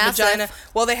Paul best Nassif. vagina.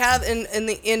 Well, they have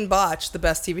in Botched, the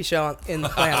best TV show in the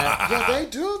planet. Yeah, they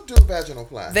do vaginal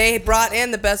plasty. They brought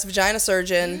in the best vagina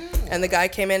surgeon, and the guy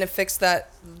came in and fixed the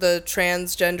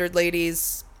transgendered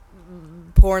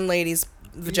porn lady's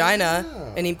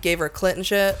vagina, and he gave her clit and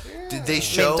shit. Did they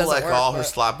show, doesn't like, work, all her but-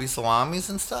 sloppy salamis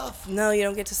and stuff? No, you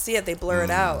don't get to see it. They blur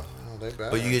it out. They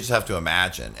better. But you just have to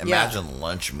imagine. Imagine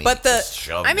lunch meat. But just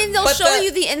shoved I mean, in they'll there. But show the-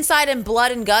 you the inside and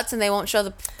blood and guts, and they won't show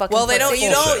the fucking. Well, they don't. pussy. You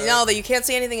don't. No, that you can't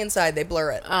see anything inside. They blur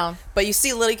it. Oh. But you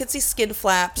see little. You can see skin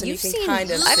flaps, and You've you can seen.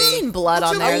 kind of I've see seen blood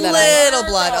on you there. mean?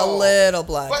 That a little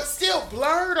blood. But still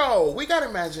blur though. We got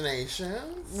imagination.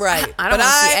 Right. I don't But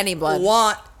wanna see any blood.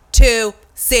 Want to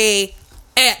see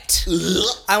it.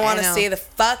 I want I to know. see the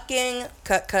fucking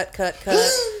cut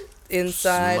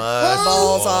inside, Smudge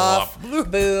balls all off,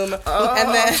 boom, and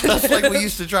then That's like we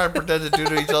used to try to pretend to do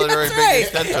to each other during That's Big right.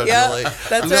 Extension. Yep, Julie.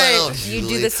 that's We right. love You do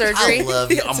Julie. the surgery? I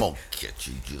love you. I'm gonna get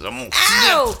you, Julie. I'm gonna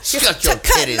Ow! cut your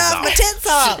cutting titties off off. my tits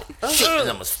off. Shit, I'm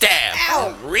gonna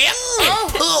stab, rip, and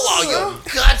pull all your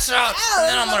guts out, and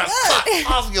then I'm gonna cut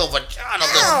off your vagina.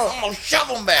 Then I'm gonna shove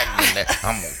them back in there.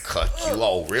 I'm gonna cut you.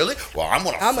 Oh, really? Well, I'm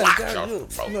gonna I'm gonna flash go. you.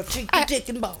 I'm gonna take your dick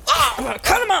and balls. Ah, I'm gonna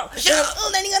cut them out.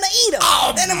 Then you're gonna eat them.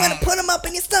 Then I'm gonna put them up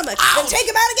in your stomach. Then take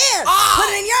them out again. Put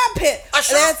it in your armpit. And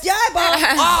that's your eyeball.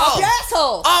 Up your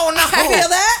asshole. Oh no! Feel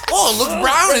that? Oh, it looks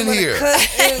brown in here.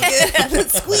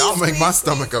 Squeeze, Y'all make my squeeze,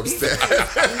 stomach upset.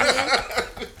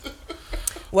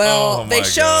 Well, Oh, they my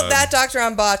showed God. that Dr.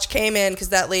 on Botch came in because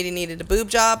that lady needed a boob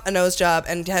job, a nose job,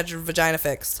 and had her vagina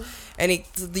fixed. And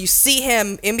you see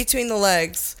him in between the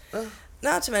legs.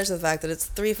 Not to mention the fact that it's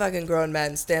 3 fucking grown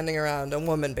men standing around a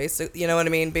woman, basically. You know what I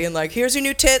mean? Being like, here's your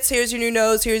new tits, here's your new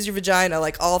nose, here's your vagina.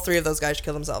 Like, all 3 of those guys should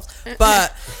kill themselves.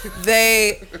 But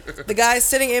the guys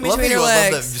sitting in between her I love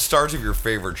that legs. the stars of your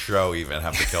favorite show even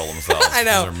have to kill themselves. I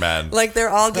know. They're men. Like, they're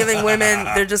all giving women,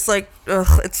 they're just like,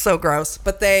 ugh, it's so gross.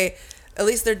 But at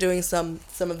least they're doing some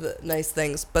of the nice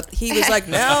things. But he was like,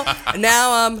 now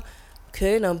I'm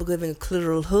giving a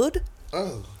clitoral hood.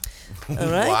 Oh. All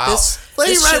right. Wow.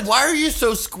 Lady this Red, should- why are you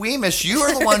so squeamish? You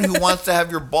are the one who wants to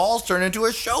have your balls turn into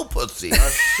a show pussy. A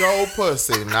show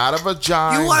pussy, not a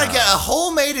vagina. You want to get a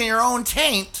hole made in your own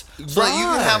taint so that you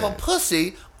can have a Right.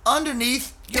 pussy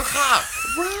underneath your cock.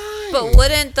 Right. But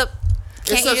wouldn't the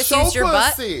can't It's you a just show use your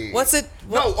butt? pussy. What's it?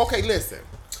 No, okay, listen.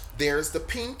 There's the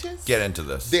penis. Get into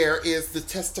this. There is the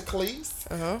testicles,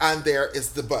 and there is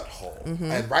the butthole,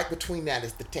 and right between that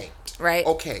is the taint. Right.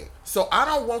 Okay, so I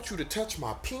don't want you to touch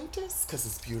my penis because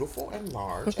it's beautiful and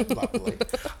large and lovely.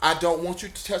 I don't want you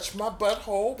to touch my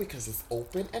butthole because it's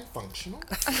open and functional,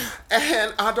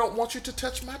 and I don't want you to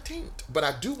touch my taint. But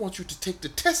I do want you to take the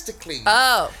testicles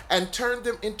and turn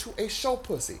them into a show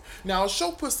pussy. Now, a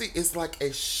show pussy is like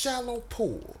a shallow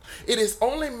pool. It is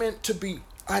only meant to be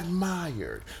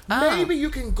admired. Maybe you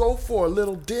can go for a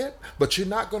little dip, but you're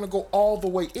not going to go all the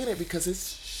way in it because it's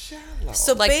shallow.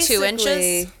 So Like 2 basically-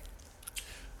 inches?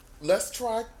 Let's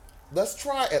try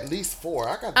at least 4.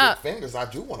 I got big fingers. I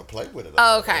do want to play with it.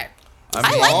 Oh, okay. I I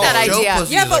like that show idea.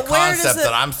 pussy Yeah, is but a where does concept it-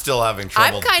 that I'm still having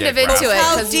trouble. I'm kind of getting into it around.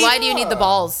 How because deep- why do you need the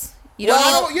balls? You don't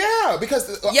Well, need. yeah,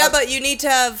 because Yeah, but you need to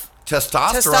have.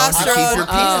 Testosterone to Testosterone. keep your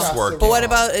penis Oh. working. But what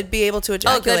about it be able to Oh,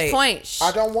 ejaculate? good point.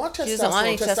 I don't want testosterone. She doesn't want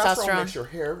any testosterone. makes your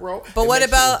hair grow. But It what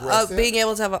makes you about aggressive. being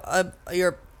able to have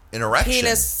your An erection.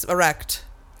 penis erect?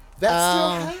 That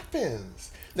still happens.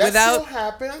 That Without- still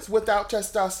happens without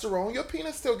testosterone. Your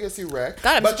penis still gets erect.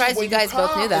 God, I'm but surprised when you guys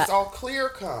both come, knew that. It's all clear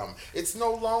cum. It's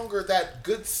no longer that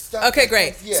good stuff. Okay, that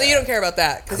great. comes- yeah. So you don't care about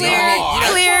that because you Clear- don't need. You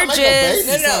don't, clear I'm trying to jizz. make a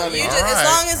baby, no, honey. you All just, as right,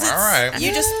 long as it's all right.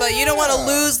 you just, but you don't want to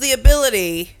lose the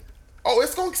ability. Oh,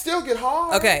 it's going to still get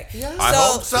hard. Okay. Yeah. I So-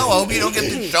 hope so. I hope you don't get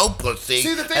the show pussy.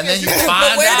 See, the thing and then is, you you can- find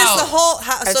But where out. does the whole?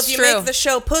 So That's if you true. make the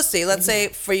show pussy, let's say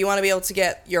for you want to be able to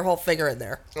get your whole finger in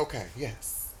there, Okay,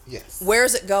 yes.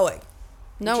 where's it going?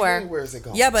 What you Nowhere. mean, where's it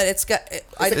going? Yeah, but it's got. a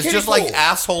It's kiddie just like pool.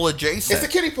 asshole adjacent. It's a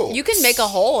kiddie pool. You can make a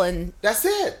hole and That's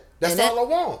it. That's In all it? I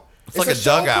want. It's like a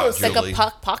show dugout, pussy. like Julie.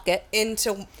 a pocket.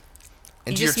 into.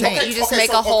 into your just taint. make- you just make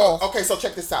a so, hole. Okay, so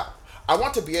check this out. I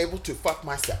want to be able to fuck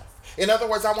myself. In other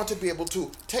words, I want to be able to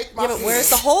take my. Yeah, but where's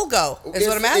the hole go? Is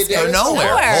what I'm asking. Go There's nowhere.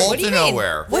 nowhere. Hole What do to you mean?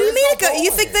 nowhere. What do you Where's mean? the It go, you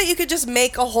hole think in? that you could just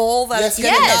make a hole that's Yes, you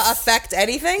going to can. not affect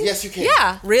anything? Yes, you can.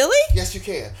 Yeah. Really? Yes, you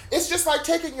can. It's just like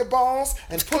taking your balls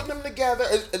and putting them together.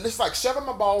 It's like shoving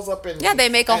my balls up in. Yeah, they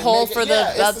make a and hole make it- for the-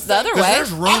 yeah, it's the same other thing. way.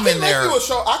 There's room I can in make there. you a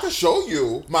show. I can show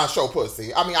you my show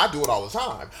pussy. I mean, I do it all the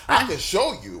time. I can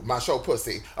show you my show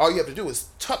pussy. All you have to do is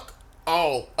tuck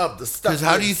all of the stuff. Because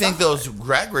how do you think inside. those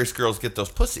drag race girls get those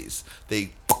pussies?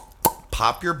 They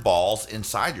pop your balls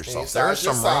inside yourself. Inside There is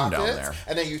your some room down sockets, there.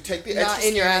 and then you take the Not extra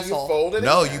in your skin and you asshole. fold it.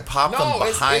 No, in you there. pop them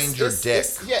it's- behind your dick.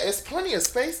 yeah, it's plenty of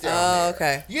space down Oh, there.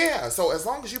 okay. Yeah, so as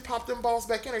long as you pop them balls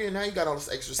back in there, now you got all this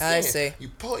extra skin. I see. You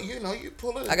pull, you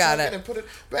pull it. And I got tuck it. And put it,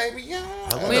 baby. Yeah.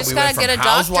 I love We that just we gotta went from get a doctor.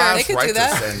 Housewives They could right do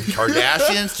that. to and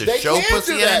Kardashians to They show can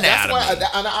pussy do and that. anatomy.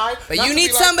 That's why, But not you to need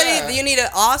be like somebody. that. You need an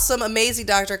awesome, amazing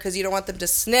doctor because you don't want them to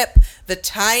snip the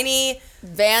tiny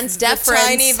Vans the deference.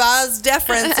 tiny vas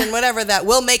deference and whatever that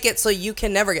will make it so you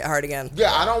can never get hard again.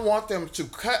 Yeah, I don't want them to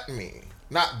cut me.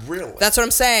 Not really. That's what I'm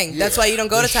saying. That's why you don't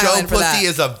go the to show Thailand for that. pussy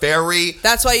is a very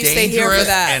That's why you stay here for dangerous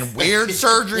that. and weird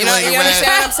surgery. You know- Lady you Red.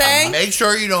 understand what I'm saying? Make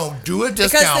sure you don't do a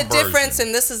discount because the version. difference,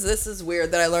 and this is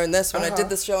weird that I learned this when I did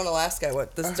this show in Alaska.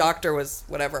 What this doctor was,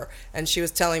 whatever, and she was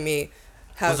telling me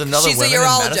how was another she's a women in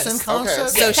medicine urologist. concept.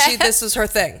 So this was her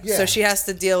thing. Yeah. So she has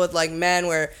to deal with like men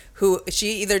who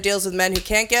she either deals with men who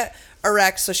can't get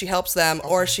erect, so she helps them,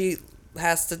 or she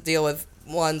has to deal with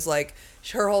ones like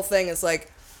her whole thing is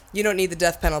like, you don't need the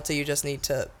death penalty, you just need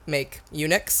to make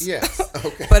eunuchs. Yes.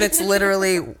 Okay. But it's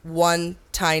literally one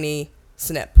tiny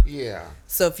snip. Yeah.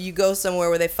 So if you go somewhere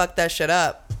where they fuck that shit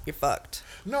up, you're fucked.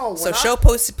 No. So when show I-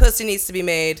 pussy needs to be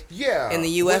made Yeah. in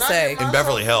the When I USA. get my In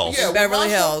Beverly show- Hills. Yeah, In Beverly when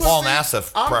I show Hills. Paul pussy,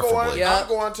 Nassif, I'm preferably. Going, Yeah. I'm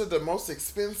going to the most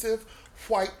expensive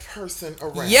white person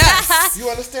around. Yes. You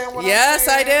understand what Yes,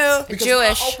 I'm saying? I do. Because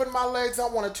Jewish. when I open my legs, I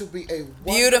want it to be a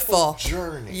wonderful Beautiful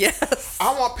journey. Yes.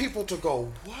 I want people to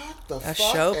go, what the fuck?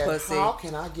 show and pussy. How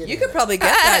can I get You in could it? probably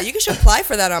get that. You should apply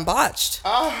for that on Botched.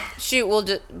 Shoot, we'll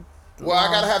just. Well,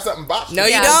 I gotta have something botched. No,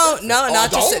 in you it. don't. No, Oh,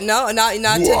 not just don't? not to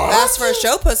What? ask for a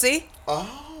show pussy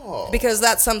Oh. because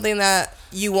that's something that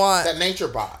you want. That nature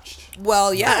botched.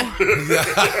 Well, yeah.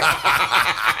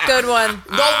 Good one.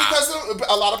 No, because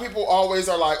a lot of people always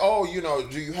are like, oh, you know,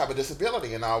 do you have a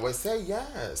disability? And I always say,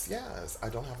 yes, I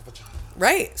don't have a vagina.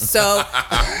 Right. So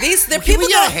the Can people we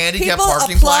get a don't- handicap people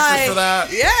parking apply, placard for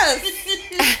that?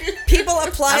 Yes. People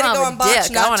apply I to don't go have on a Botch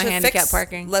dick. I not want to a handicap fix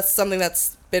parking. That's something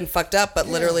that's been fucked up, but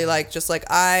literally just like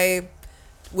I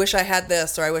wish I had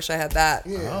this or I wish I had that.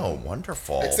 Yeah. Oh,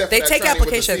 wonderful. Except They for that take tranny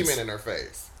applications. with the semen in her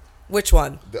face. Which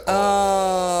one? The-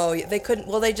 Oh, they couldn't.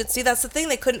 Well, they just see that's the thing.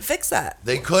 They couldn't fix that.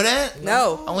 They couldn't?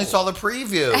 No. I only saw the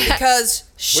preview. Because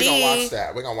We're gonna watch she.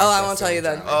 that. We're gonna watch Oh, that I won't tell you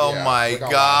sometime. then. Oh Yeah, my we're gonna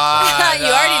watch God.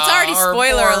 that. It's already Her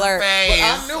spoiler poor alert. But face.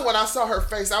 I knew when I saw her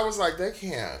face, I was like, they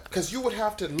can't. Because you would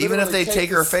have to literally Even if they take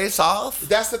her this- face off?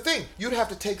 That's the thing. You'd have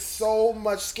to take so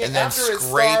much skin And then after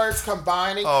scrape. it starts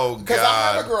combining. Oh, Because I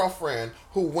have God. a girlfriend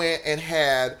who went and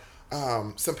had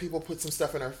some people put some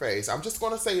stuff in her face. I'm just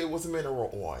going to say it was mineral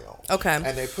oil. Okay.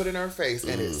 And they put it in her face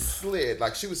and it slid.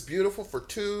 Like she was beautiful for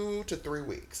 2 to 3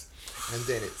 weeks. And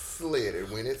then it slid.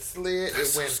 And when it slid,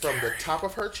 it went from the top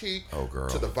of her cheek Oh, girl.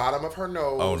 to the bottom of her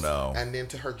nose. Oh, no. And then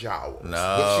to her jowls.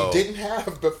 No. Which she didn't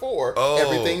have before. Oh.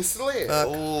 Everything slid.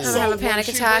 Oh. So have a panic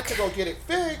when attack. She went to go get it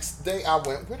fixed. I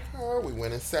went with her. We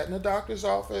went and sat in the doctor's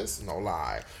office. No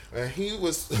lie. And he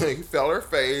felt her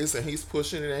face and he's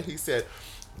pushing it and he said,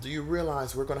 do you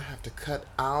realize we're going to have to cut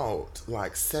out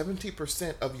like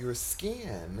 70% of your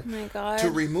skin Oh my God. to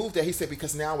remove that? He said,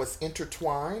 because now it's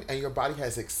intertwined and your body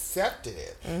has accepted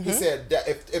it. He said that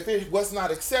if it was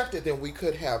not accepted, then we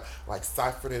could have like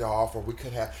siphoned it off, or we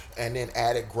could have, and then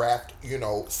added graft,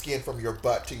 skin from your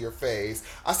butt to your face.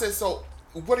 I said, so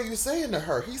what are you saying to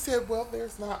her? He said, well,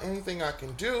 there's not anything I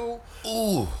can do.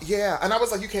 Ooh. Yeah. And I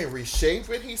was like, you can't reshape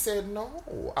it? He said,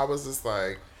 no. I was just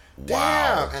like, damn.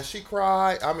 Wow. And she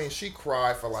cried. I mean, she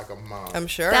cried for like a month. I'm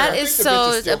sure. That I is think the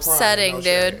bitch so still crying, upsetting, no dude.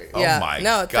 shade. Yeah. Oh my No,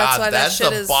 God. that's why that that's shit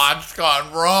the is- botch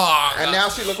gone wrong. And now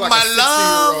she looked like My a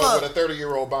 60-year-old love. with a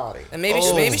 30-year-old body. And maybe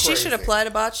Oh. maybe she Crazy. should apply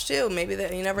to Botch too. Maybe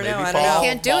that you never know. Maybe I don't fall. know.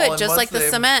 Can't do Fallen it, just like the once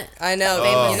they- cement. I know.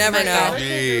 Oh. You never Cement know. guy.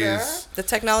 Jeez. The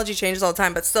technology changes all the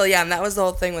time, but still, yeah. And that was the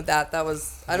whole thing with that. That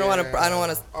was I don't want to.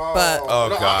 But Oh,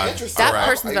 no, I'm God. interested. That Alright.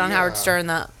 person's on Howard Stern.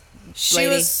 That she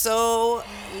lady. was so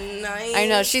nice. I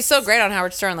know she's so great on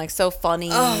Howard Stern, like so funny.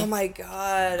 Oh my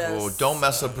God. Oh, don't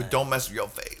mess with your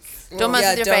face. Don't mess Yeah,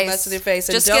 with your don't face. mess with your face,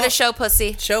 and Just get a don't- show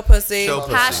pussy. Show pussy. Show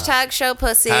pussy. Hashtag show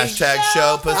pussy. Hashtag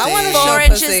show pussy. I wanna 4 show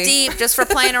inches pussy. deep, just for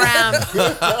playing around.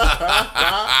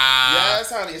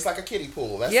 Yes, honey. It's like a kiddie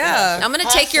pool. That's Yeah. nice. I'm gonna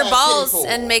take your Hashtag balls kiddie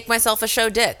pool. and make myself a show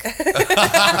dick. Yeah.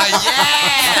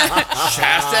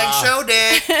 Hashtag show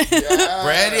dick. Yeah.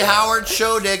 Brandy Howard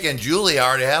show dick, and Julie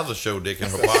already has a show dick in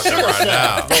her pocket right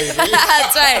now.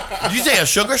 That's right. Did you say a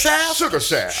sugar shaft? Sugar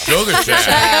shaft. Sugar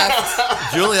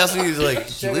shaft. Julie, that's what he's like.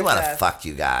 Sugar We want to shaft. fuck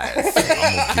you guys. I'm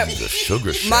gonna give you the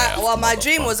sugar shaft. My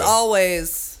dream was motherfucker.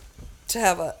 always to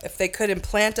have if they could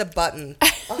implant a button,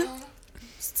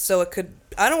 so it could.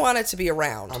 I don't want it to be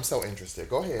around. I'm so interested.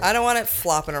 Go ahead. I don't want it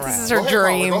flopping around. This is Go her ahead,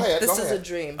 Paula. dream. Go ahead. This Go is ahead. a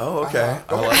dream. Oh, okay.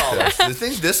 Go I ahead, like Paula. this. I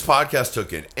think this podcast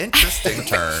took an interesting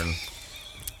turn.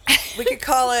 We could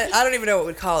call it. I don't even know what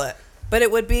we'd call it, but it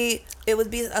would be a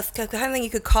kind of thing you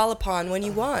could call upon when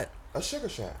you want A sugar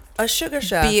shaft. a sugar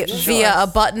shaft. Via a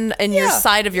button in your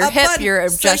side of your A hip, button. you're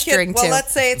So you gesturing could- to. Well,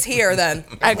 let's say it's here then.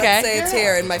 Okay. Let's say it's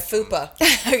here in my fupa.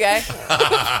 Okay.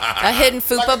 A hidden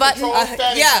fupa Like a button. controlled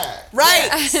fanny Yeah, pack. right.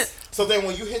 Yes. So then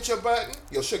when you hit your button,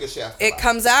 your sugar shaft. It come out.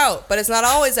 comes out, but it's not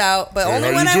always out. But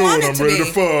only when I want it to be.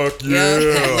 fuck. Yeah.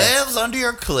 It lives under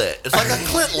your clit. It's like a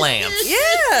clit lamp.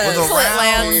 Yeah. With a round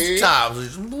lamp. top.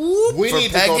 Just whoop We for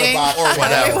need to go to pegging Box or Town.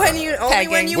 whatever. Only when you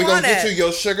Pegging. We're want gonna get it. you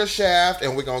your sugar shaft,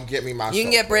 and we're gonna get me my. You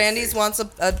can show get Brandy's pussy. once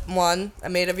one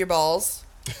made of your balls.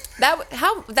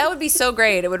 That would be so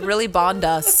great. It would really bond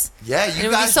us. Yeah, It you would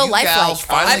be guys, so you lifelike. gals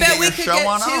finally I bet get we your could show get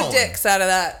on 2 own. dicks out of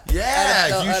that. Yeah,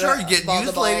 Out of you the- sure out you of get ball the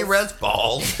use Lady balls. Red's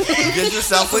balls. You get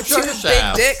yourself a With 2 sugar big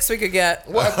shaft. dicks we could get.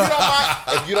 Well,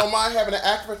 if you don't mind having an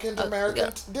African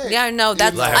American dick. Yeah, no,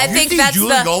 that's. Like, I you think see that's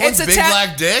Julie the. Goldman's it's big atta-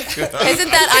 black dick.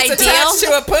 Isn't that It's ideal? attached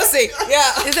to a pussy.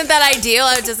 Yeah. Isn't that ideal?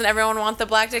 Doesn't everyone want the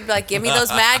black dick? Like, give me those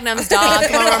magnums, dog.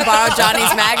 Come over and borrow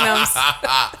Johnny's magnums.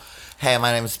 Hey,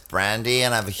 my name's Brandy,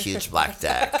 and I have a huge black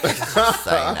dick. Just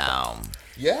so you know.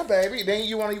 Yeah, baby. Then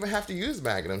you won't even have to use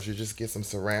magnums. You just get some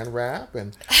saran wrap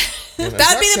and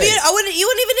That'd be the beauty. You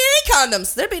wouldn't even need any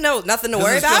condoms. There'd be nothing to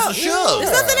worry it's about. just a show.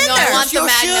 There's nothing in No, there. I want the Your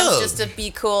magnums shove. just to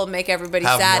be cool, make everybody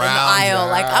Have sad in the round, aisle.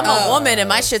 Like, I'm a woman and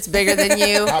my shit's bigger than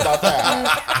you. How about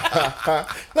that?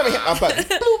 Let me hit my button.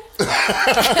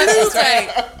 That's right.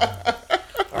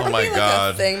 Oh my Maybe God.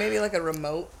 Like a thing, maybe like a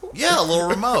remote. Yeah, a little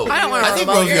remote. I don't want a think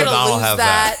remote. Rosie You're gonna O'Donnell lose has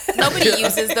that. Nobody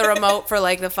uses the remote for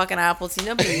like the fucking Apple TV.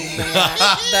 Nobody uses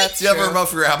that. That's You have a true. remote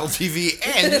for your Apple TV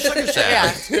and your Sugar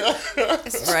Shack. Yeah.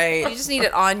 Right. You just need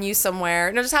it on you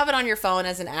somewhere. No, just have it on your phone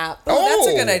as an app. Oh, that's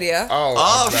a good idea.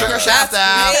 Oh, Sugar Shaft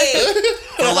app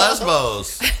for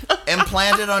Lesbos.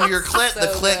 Implanted on your clit.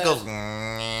 The So clit good. goes.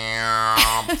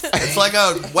 It's like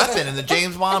a weapon in the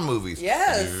James Bond movies.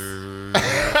 Yes.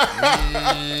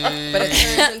 But it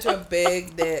turns into a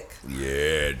big dick.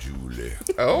 Yeah, Julie.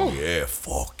 Oh. Yeah,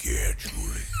 fuck yeah,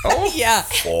 Julie. Yeah.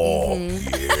 Fuck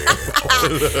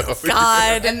yeah.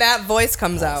 God. And that voice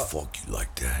comes out. Fuck you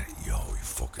like that. Yo, you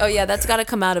fucking. Oh yeah, that's got to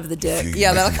come out of the dick.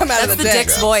 Yeah, that'll come out of the the dick.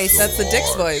 dick's voice. That's the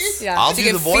dick's voice. Yeah. I'll You do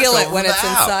can the voice feel it over when the it's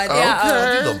app. inside. Yeah.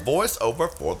 I'll do the voice over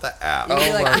for the app. You'll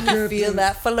be like, my I can feel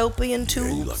that fallopian Yeah,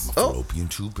 you tube. like my fallopian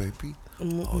tube, baby?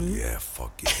 Oh yeah,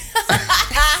 fuck yeah.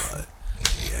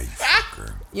 Yeah, you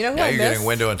fucker. You know who Now I you're miss? getting a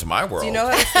window into my world. Do you know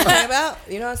what I was thinking about?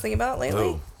 You know what I was thinking about lately?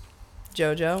 Who?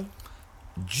 JoJo.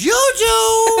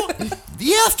 Jojo,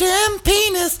 the after M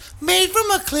penis made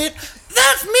from a clit.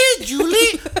 That's me,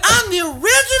 Julie. I'm the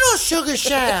original Sugar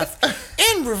Shaft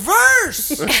in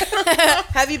reverse.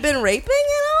 Have you been raping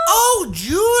at all? Oh,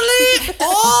 Julie,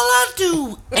 all I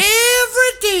do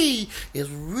every day is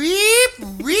reap.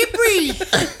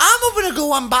 I'm going to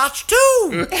go on botch too.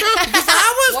 Because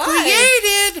I was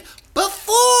created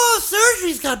before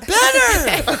surgeries got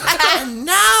better. And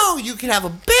now you can have a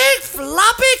big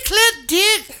floppy clit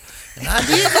dick. And I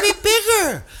need to be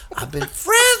bigger. I've been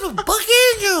friends with Buck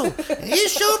Angel. And he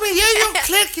showed me, yeah, your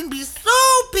clit can be so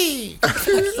big.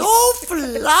 So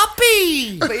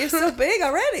floppy. But you're so big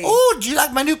already. Oh, do you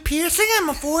like my new piercing on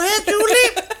my forehead,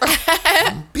 Julie?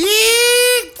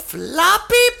 Big,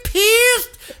 floppy, pierced,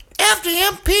 after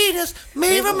M penis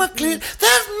made from a clit.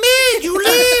 That's me,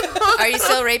 Julie. Are you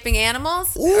still raping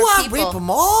animals? Ooh, or I people? rape them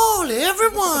all,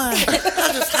 everyone. I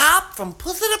just hop from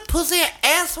pussy to pussy,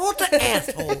 asshole to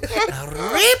asshole. I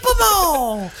rape them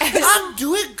all. I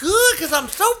do it good because I'm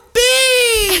so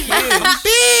big. I'm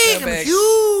big. So I'm big.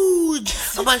 huge.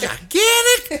 I'm a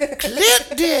gigantic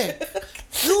clit dick.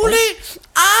 Julie,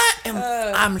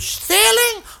 I'm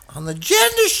sailing on the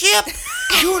gender ship,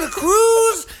 doing a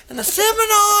cruise and a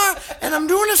seminar, and I'm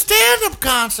doing a stand-up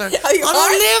concert Yeah, you on are?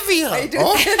 Olivia. Are you doing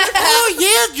Oh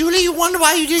yeah, Julie, you wonder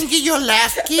why you didn't get your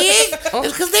last gig?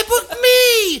 It's because they booked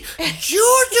me,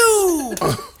 Juju.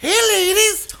 Hey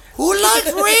ladies, who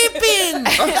likes raping?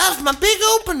 That's my big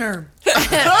opener.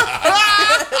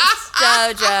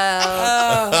 JoJo.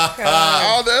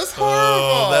 Oh, that's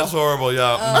horrible. That's horrible,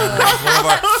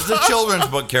 yeah. It's a children's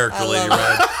book character Lady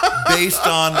read, based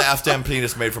on the Afghan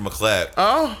penis made from a clit.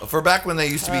 Oh. For back when they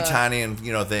used to be tiny and,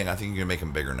 thing, I think you can make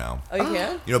them bigger now. Oh, you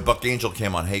can? You know, Buck Angel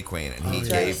came on Hey Queen, and he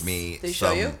gave me Did he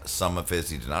show you? some of his.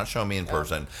 He did not show me in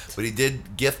person, but he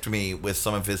did gift me with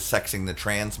some of his Sexing the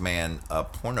Trans Man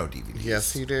porno DVDs.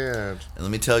 Yes, he did. And let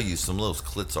me tell you, some of those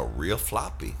clits are real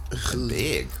floppy and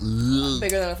big.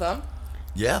 Bigger than a thumb?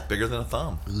 Yeah, bigger than a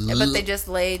thumb. Yeah, but they just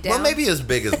lay down. Well, maybe as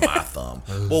big as my thumb.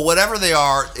 Well, whatever they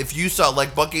are, if you saw,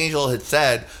 like Buck Angel had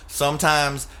said,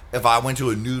 sometimes if I went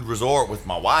to a nude resort with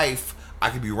my wife,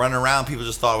 I could be running around. People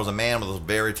just thought I was a man with a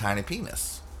very tiny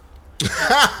penis. Because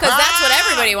that's what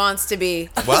everybody wants to be.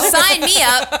 Well- Sign me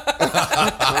up.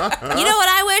 You know what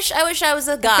I wish? I wish I was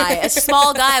a guy, a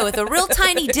small guy with a real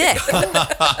tiny dick.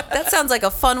 That sounds like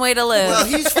a fun way to live. Well,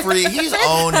 he's free. He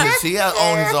owns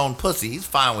his own pussy. He's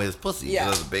fine with his pussy. Yeah. He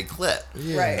has a big clit.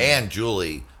 Right. And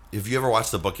Julie, have you ever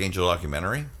watched the Buck Angel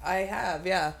documentary? I have,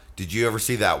 yeah. Did you ever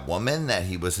see that woman that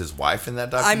he was his wife in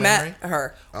that I documentary? met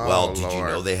her. Well, Oh, did you Lord.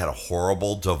 know they had a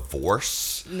horrible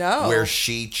divorce? No. Where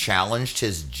she challenged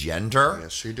his gender.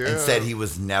 Yes, she did. And said he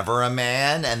was never a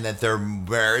man and that their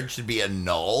marriage should be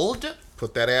annulled.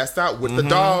 Put that ass out with the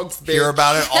dogs, bitch. Hear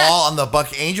about it all on the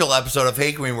Buck Angel episode of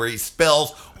Hey Queen where he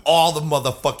spills all the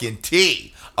motherfucking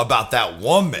tea about that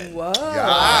woman. Whoa.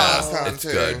 Yeah, It's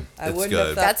good. I It's wouldn't good.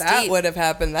 have thought That's that deep. would have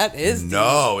happened. That is deep.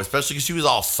 No, especially because she was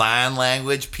all sign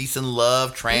language, peace and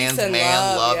love, trans Peace and man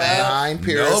love, loving. yeah. 9 Nope,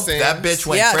 piercings. that bitch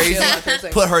went Yeah, crazy. she had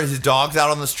piercings. Put his dogs out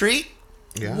on the street.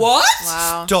 Yeah. What?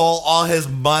 Wow. Stole all his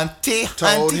money.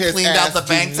 Told his Cleaned out ass, the "Do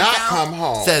bank not account. come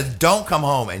home." Says don't come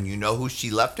home. And you know who she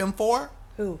left him for?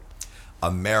 Who?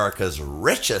 America's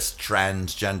richest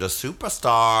transgender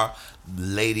superstar,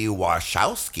 Lady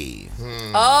Warshawski.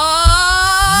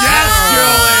 Oh! Yes,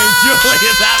 Julie! Julie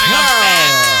is having a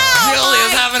fit!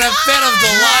 fit of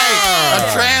delight. A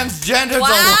transgender delight.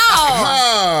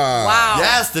 Wow. Wow.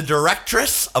 Yes, the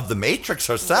directress of The Matrix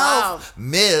herself,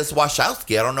 Ms.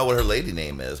 Wachowski. I don't know what her lady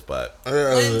name is, but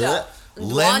Linda.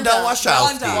 Linda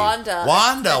Wachowski.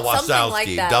 Wanda It's something like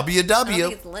Wachowski. that. I don't WW.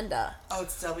 think it's Linda. Oh,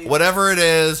 it's W. Whatever it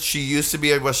is, she used to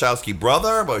be a Wachowski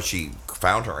brother, but she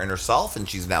found her inner self, and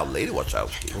she's now Lady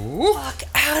Wachowski. Fuck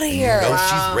out of here. No,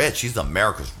 she's rich. She's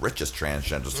America's richest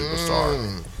transgender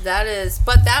superstar.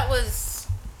 That was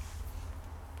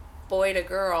boy to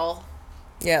girl,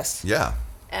 Yes. Yeah.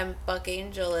 and Buck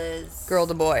Angel is Girl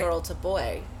to boy. Girl to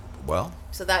boy. Well,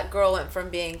 So that girl went from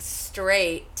being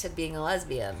straight to being a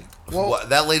lesbian. well,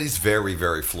 that lady's very,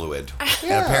 very fluid,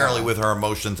 and apparently with her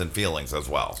emotions and feelings as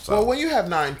well. So. Well, when you have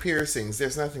 9 piercings,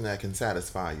 there's nothing that can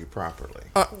satisfy you properly.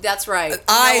 That's right. You know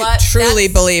I what? truly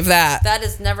That's- believe that. that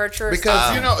is never true.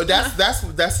 Because that's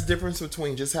the difference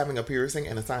between just having a piercing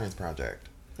and a science project.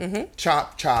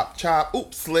 Chop, chop, chop.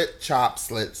 Oops, slit, chop,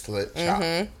 slit, slit, chop.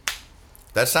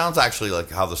 That sounds actually like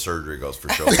how the surgery goes for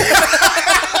children.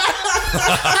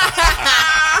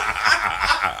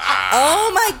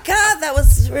 Oh my God, that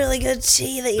was really good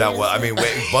tea that you That just was, I mean,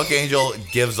 Buck Angel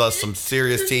gives us some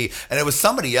serious tea, and it was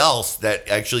somebody else that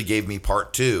actually gave me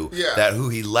part 2. Yeah. That who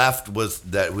he left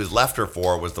her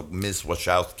for was the Miss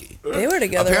Wachowski. They were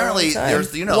together. Apparently, all the time.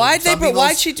 there's Why'd they?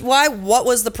 some What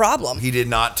was the problem? He did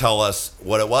not tell us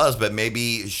what it was, but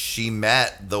maybe she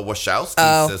met the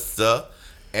Wachowski sister,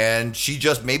 and she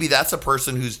just maybe that's a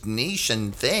person whose niche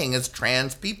and thing is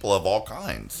trans people of all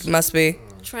kinds. Must be.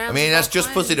 I mean, that's just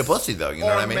pussy to pussy, though. You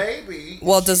know Or what I mean? maybe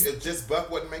Does just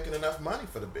Buck wasn't making enough money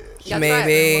for the bitch. That's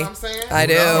maybe You know what I'm saying? I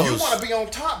do. knows? You want to be on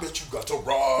top, bitch. You got to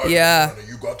ride. Yeah.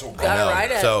 You got to I ride. Gotta know.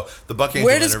 ride it. So the Buck Angel.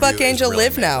 Where does interview Buck is Angel really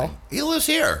live now? amazing. He lives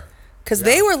here. Because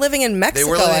they were living in Mexico.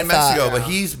 They were living I in thought. Mexico, but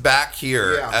he's back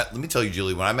here. Yeah. Let me tell you,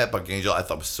 Julie, when I met Buck Angel, I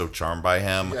thought I was so charmed by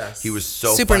him. Yes. He was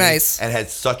so Super funny nice. and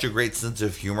had such a great sense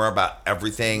of humor about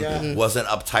everything. Yeah. Mhm. Wasn't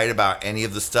uptight about any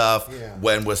of the stuff. Yeah.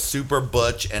 When was super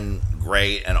butch and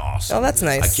great and awesome. Oh, that's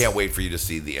nice. I can't wait for you to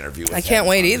see the interview with I him can't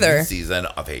wait on the either. new season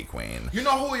of Hate Queen. You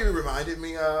know who he reminded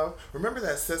me of? Remember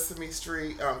that Sesame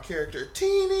Street character,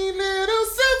 teeny little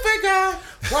super guy?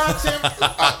 Watch him.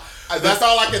 That's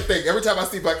all I can think. Every time I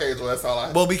see Buck Angel, that's all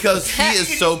I. Well, because he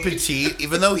is so petite,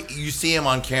 even though you see him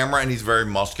on camera and he's very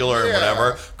muscular and Yeah.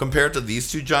 whatever, compared to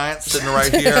these two giants sitting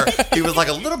right here, he was like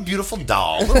a little beautiful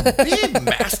doll, a little big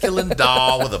masculine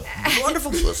doll with a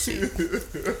wonderful pussy.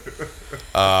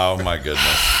 Oh my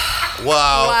goodness!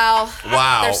 Wow!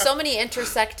 Wow. There's so many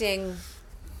intersecting.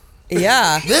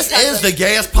 Yeah. This is the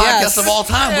gayest podcast Yes. of all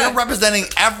time. We're representing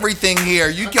everything here.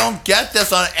 You don't get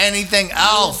this on anything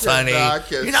else, honey.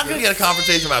 You're not going to get a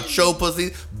conversation about show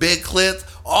pussies, big clits,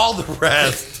 all the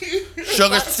rest. Sugar I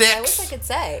wish I sticks. could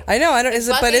say. I know. I don't. Is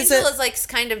it? Buck But is Angel it? is like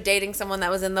kind of dating someone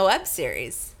that was in the web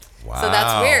series. Wow. So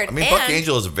that's weird. I mean, and, Buck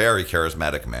Angel is a very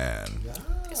charismatic man.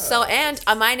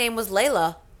 My name was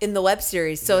Layla in the web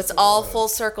series. So it's all full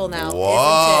circle now. Whoa.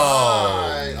 All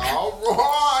right.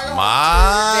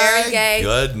 My Very gay.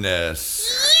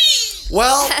 goodness.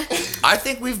 Well, I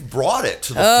think we've brought it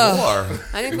to the floor.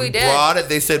 I think we did. Brought it.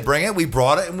 They said bring it. We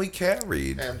brought it and we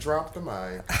carried. And drop the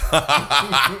mic.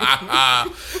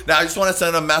 Now, I just want to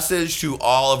send a message to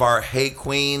all of our Hate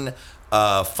Queen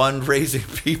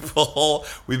fundraising people.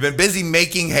 We've been busy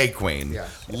making Hate Queen. Yeah.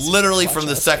 Literally from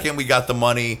the second we got the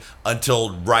money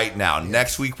until right now.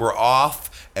 Next week we're off.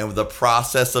 And the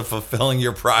process of fulfilling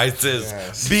your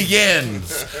prizes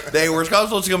begins. They were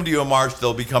supposed to come to you in March.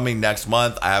 They'll be coming next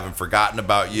month. I haven't forgotten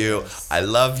about you. I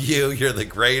love you. You're the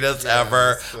greatest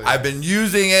ever. please. I've been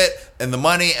using it and the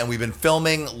money, and we've been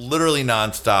filming literally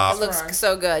nonstop. It looks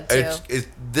so good too.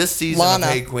 This season Lana.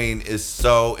 of Hate Queen is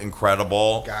so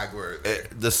incredible. Gag word.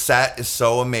 The set is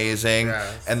so amazing,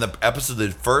 Yes. and the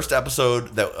first episode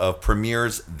that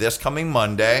premieres this coming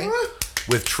Monday,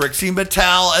 with Trixie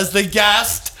Mattel as the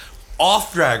guest,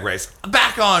 off Drag Race,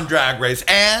 back on Drag Race,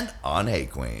 and on Hate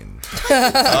Queen.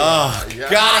 God, it's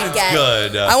get it.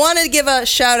 good. I wanted to give a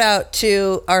shout out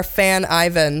to our fan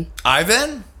Ivan.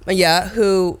 Ivan? Yeah,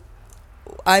 who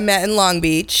I met in Long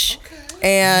Beach,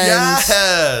 and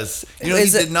Yes. You know,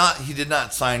 Is it- he did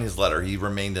not sign his letter. He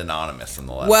remained anonymous in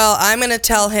the letter. well, I'm gonna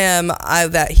tell him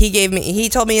that he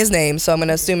told me his name, so I'm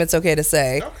gonna assume it's okay to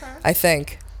say. Okay. I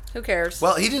think. Who cares?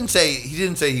 Well, he didn't say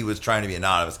he was trying to be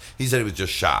anonymous. He said he was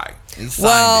just shy. He signed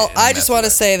Well, it and I messed just want to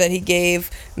with it. say that he gave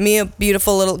me a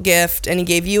beautiful little gift, and he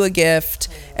gave you a gift,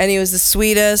 and he was the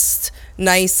sweetest,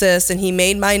 nicest, and he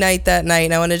made my night that night.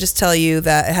 And I want to just tell you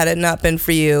that had it not been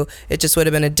for you, it just would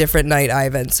have been a different night,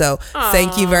 Ivan. So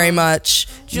thank you very much.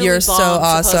 Julie You're so bombed,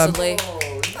 awesome. supposedly.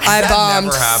 I That bombed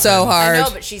never happened. so I hard. know,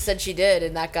 but she said she did,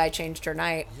 and that guy changed her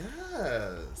night.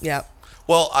 Yeah.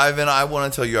 Well, Ivan, I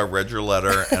want to tell you I read your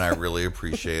letter and I really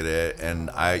appreciate it. And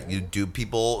you do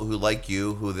people who like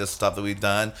you, who this stuff that we've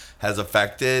done has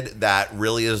affected, that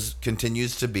really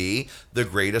continues to be the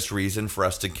greatest reason for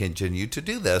us to continue to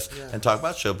do this and talk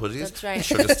about show pussies, That's right. and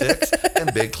sugar sticks,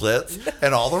 and big clits,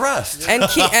 and all the rest. And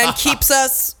keeps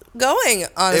us going,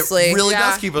 honestly. It really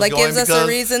Yeah. does keep us Like, going gives us a because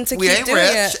reason to we keep ain't doing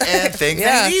rich it. and things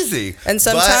Yeah. ain't easy. And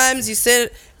sometimes you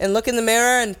sit and look in the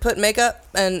mirror and put makeup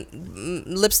and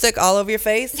lipstick all over your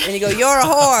face, and you go, "You're a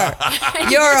whore.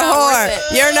 You're a not whore.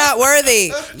 worth it." You're not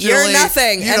worthy. You're Julie,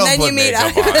 nothing." you And don't then you put meet.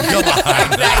 makeup on. Come on.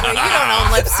 Exactly. You don't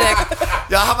own lipstick.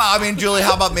 Yeah, how about, Julie,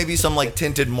 how about maybe some like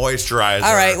tinted moisturizer?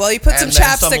 All right, well, you put some and then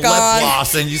chapstick some lip on.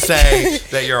 gloss and you say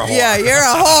that you're a whore. Yeah, you're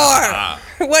a whore.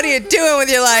 What are you doing with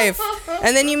your life?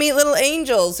 And then you meet little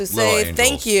angels who say Little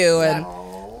thank angels. you and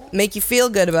make you feel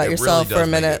good about It yourself really for a does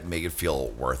minute. make it feel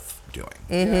worth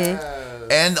doing.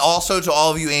 And also to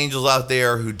all of you angels out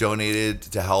there who donated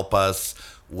to help us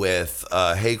with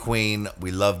Hey Queen,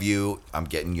 we love you. I'm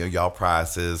getting y'all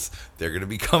prizes. They're going to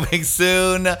be coming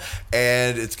soon,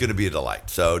 and it's going to be a delight.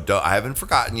 So I haven't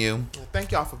forgotten you.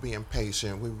 Thank y'all for being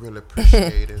patient. We really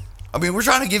appreciate it. We're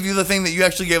trying to give you the thing that you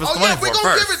actually gave us Oh the yeah, money we're for gonna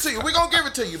first. give it to you. We're gonna give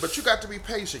it to you, but you got to be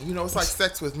patient. You know, it's like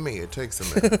sex with me. It takes a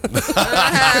minute.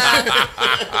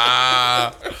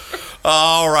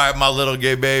 All right, my little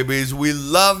gay babies. We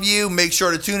love you. Make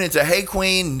sure to tune into Hey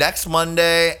Queen next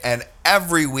Monday and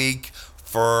every week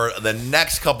for the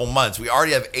next couple months. We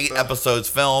already have 8 episodes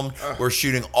filmed. We're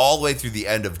shooting all the way through the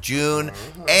end of June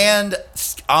and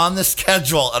on the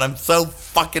schedule. And I'm so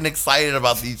fucking excited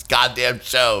about these goddamn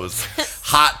shows.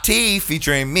 Hot Tea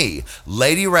featuring me,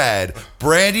 Lady Red,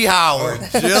 Brandy Howard,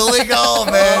 Julie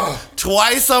Goldman,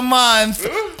 twice a month.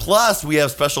 Plus, we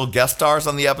have special guest stars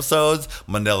on the episodes.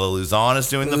 Mandela Luzon is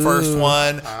doing the first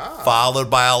one, followed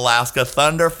by Alaska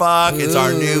Thunderfuck. It's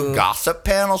our new gossip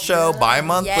panel show,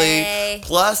 bi-monthly. Yay.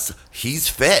 Plus, He's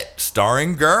Fit,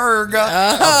 starring Gerg.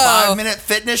 A 5-minute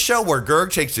fitness show where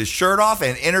Gerg takes his shirt off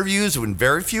and interviews in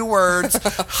very few words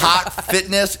hot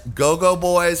fitness go-go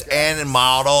boys and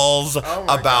models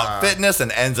about God. fitness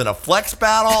and ends in a flex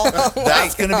battle.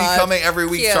 That's going to be coming every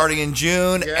week Cute. starting in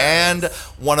June. Yes. And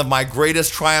one of my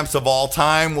greatest triumphs of all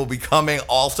time will be coming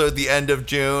also at the end of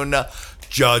June,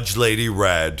 Judge Lady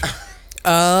Red.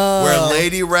 Where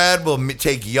Lady Red will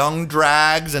take young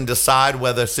drags and decide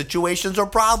whether situations or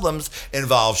problems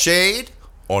involve shade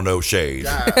or no shade.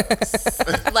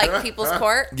 Like People's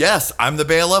Court, Yes, I'm the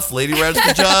bailiff. Lady Red's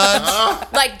the judge.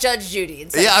 like Judge Judy.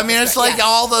 Instead Yeah, of I mean, it's like Yeah.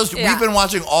 all those. Yeah. We've been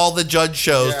watching all the judge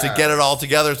shows to Yeah. get it all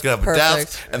together. It's going to have a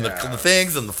Perfect. desk and the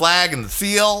things and the flag and the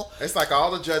seal. It's like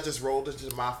all the judges rolled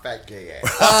into my fat gay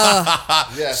ass.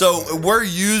 Yes. So we're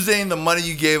using the money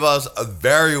you gave us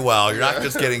very well. You're not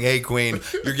just getting Hey Queen.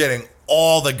 You're getting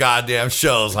all the goddamn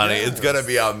shows, honey. It's going to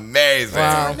be amazing.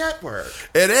 Our network.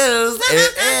 It is.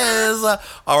 It is.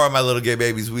 All right, my little gay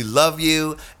babies, we love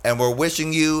you, and we're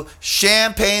wishing you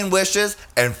champagne wishes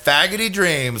and faggoty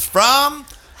dreams from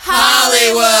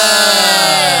Hollywood.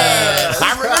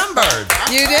 I remembered.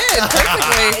 You did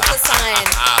perfectly. It's a sign.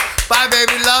 Bye,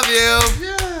 baby. Love you.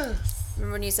 Yes.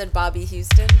 Remember when you said Bobby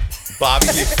Houston? Bobby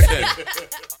Houston.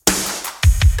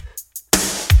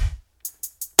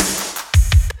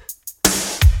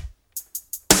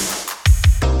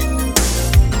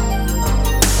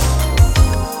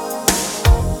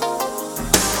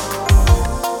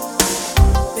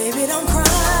 Baby, don't cry.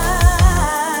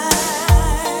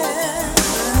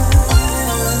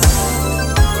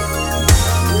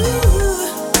 Ooh,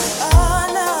 oh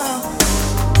no.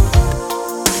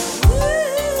 Ooh,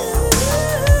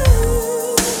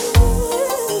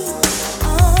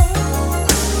 oh.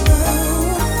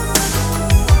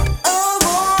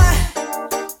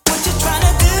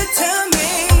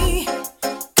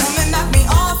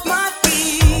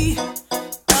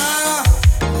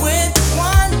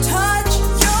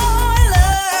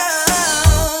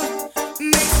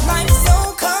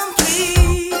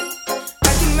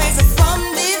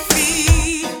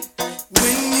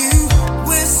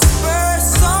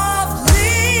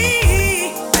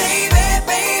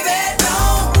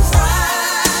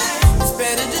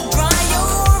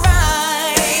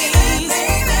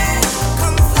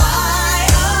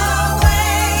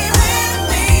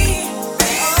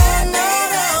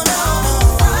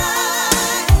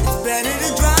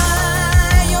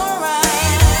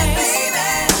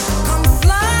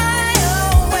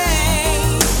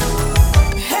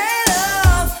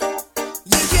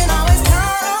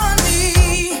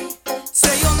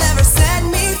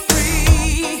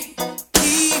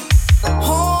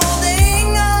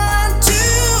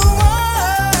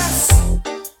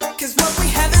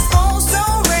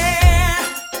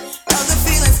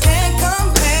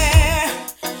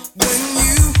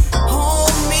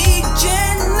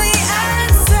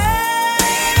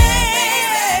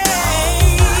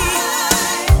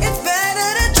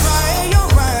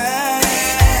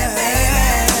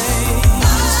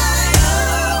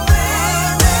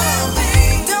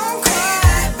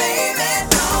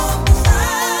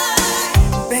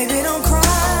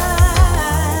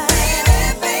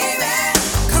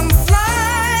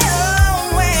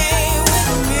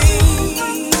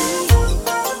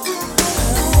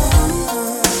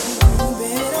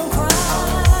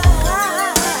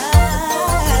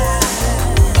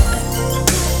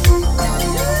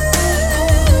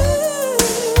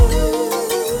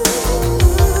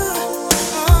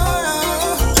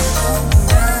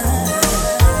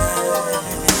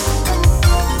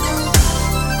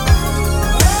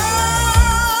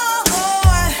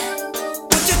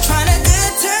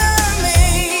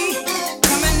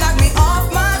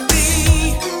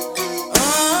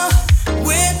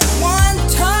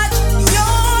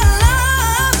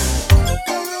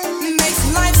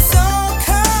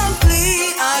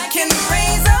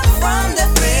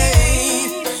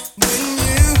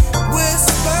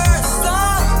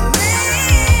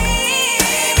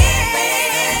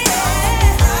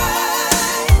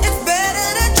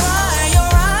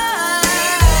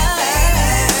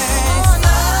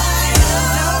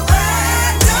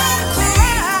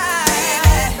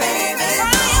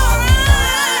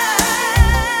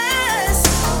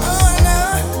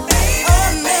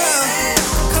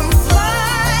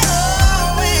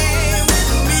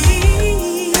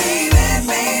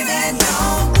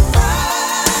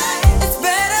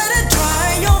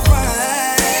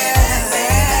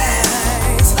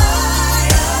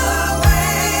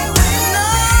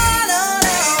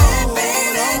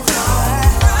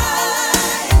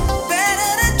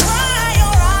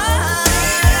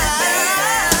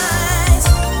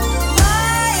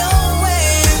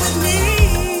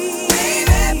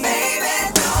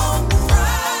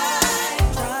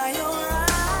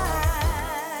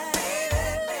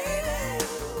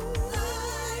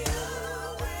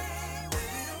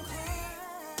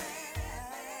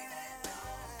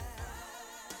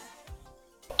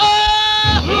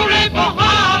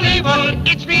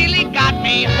 It's really got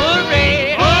me hooray.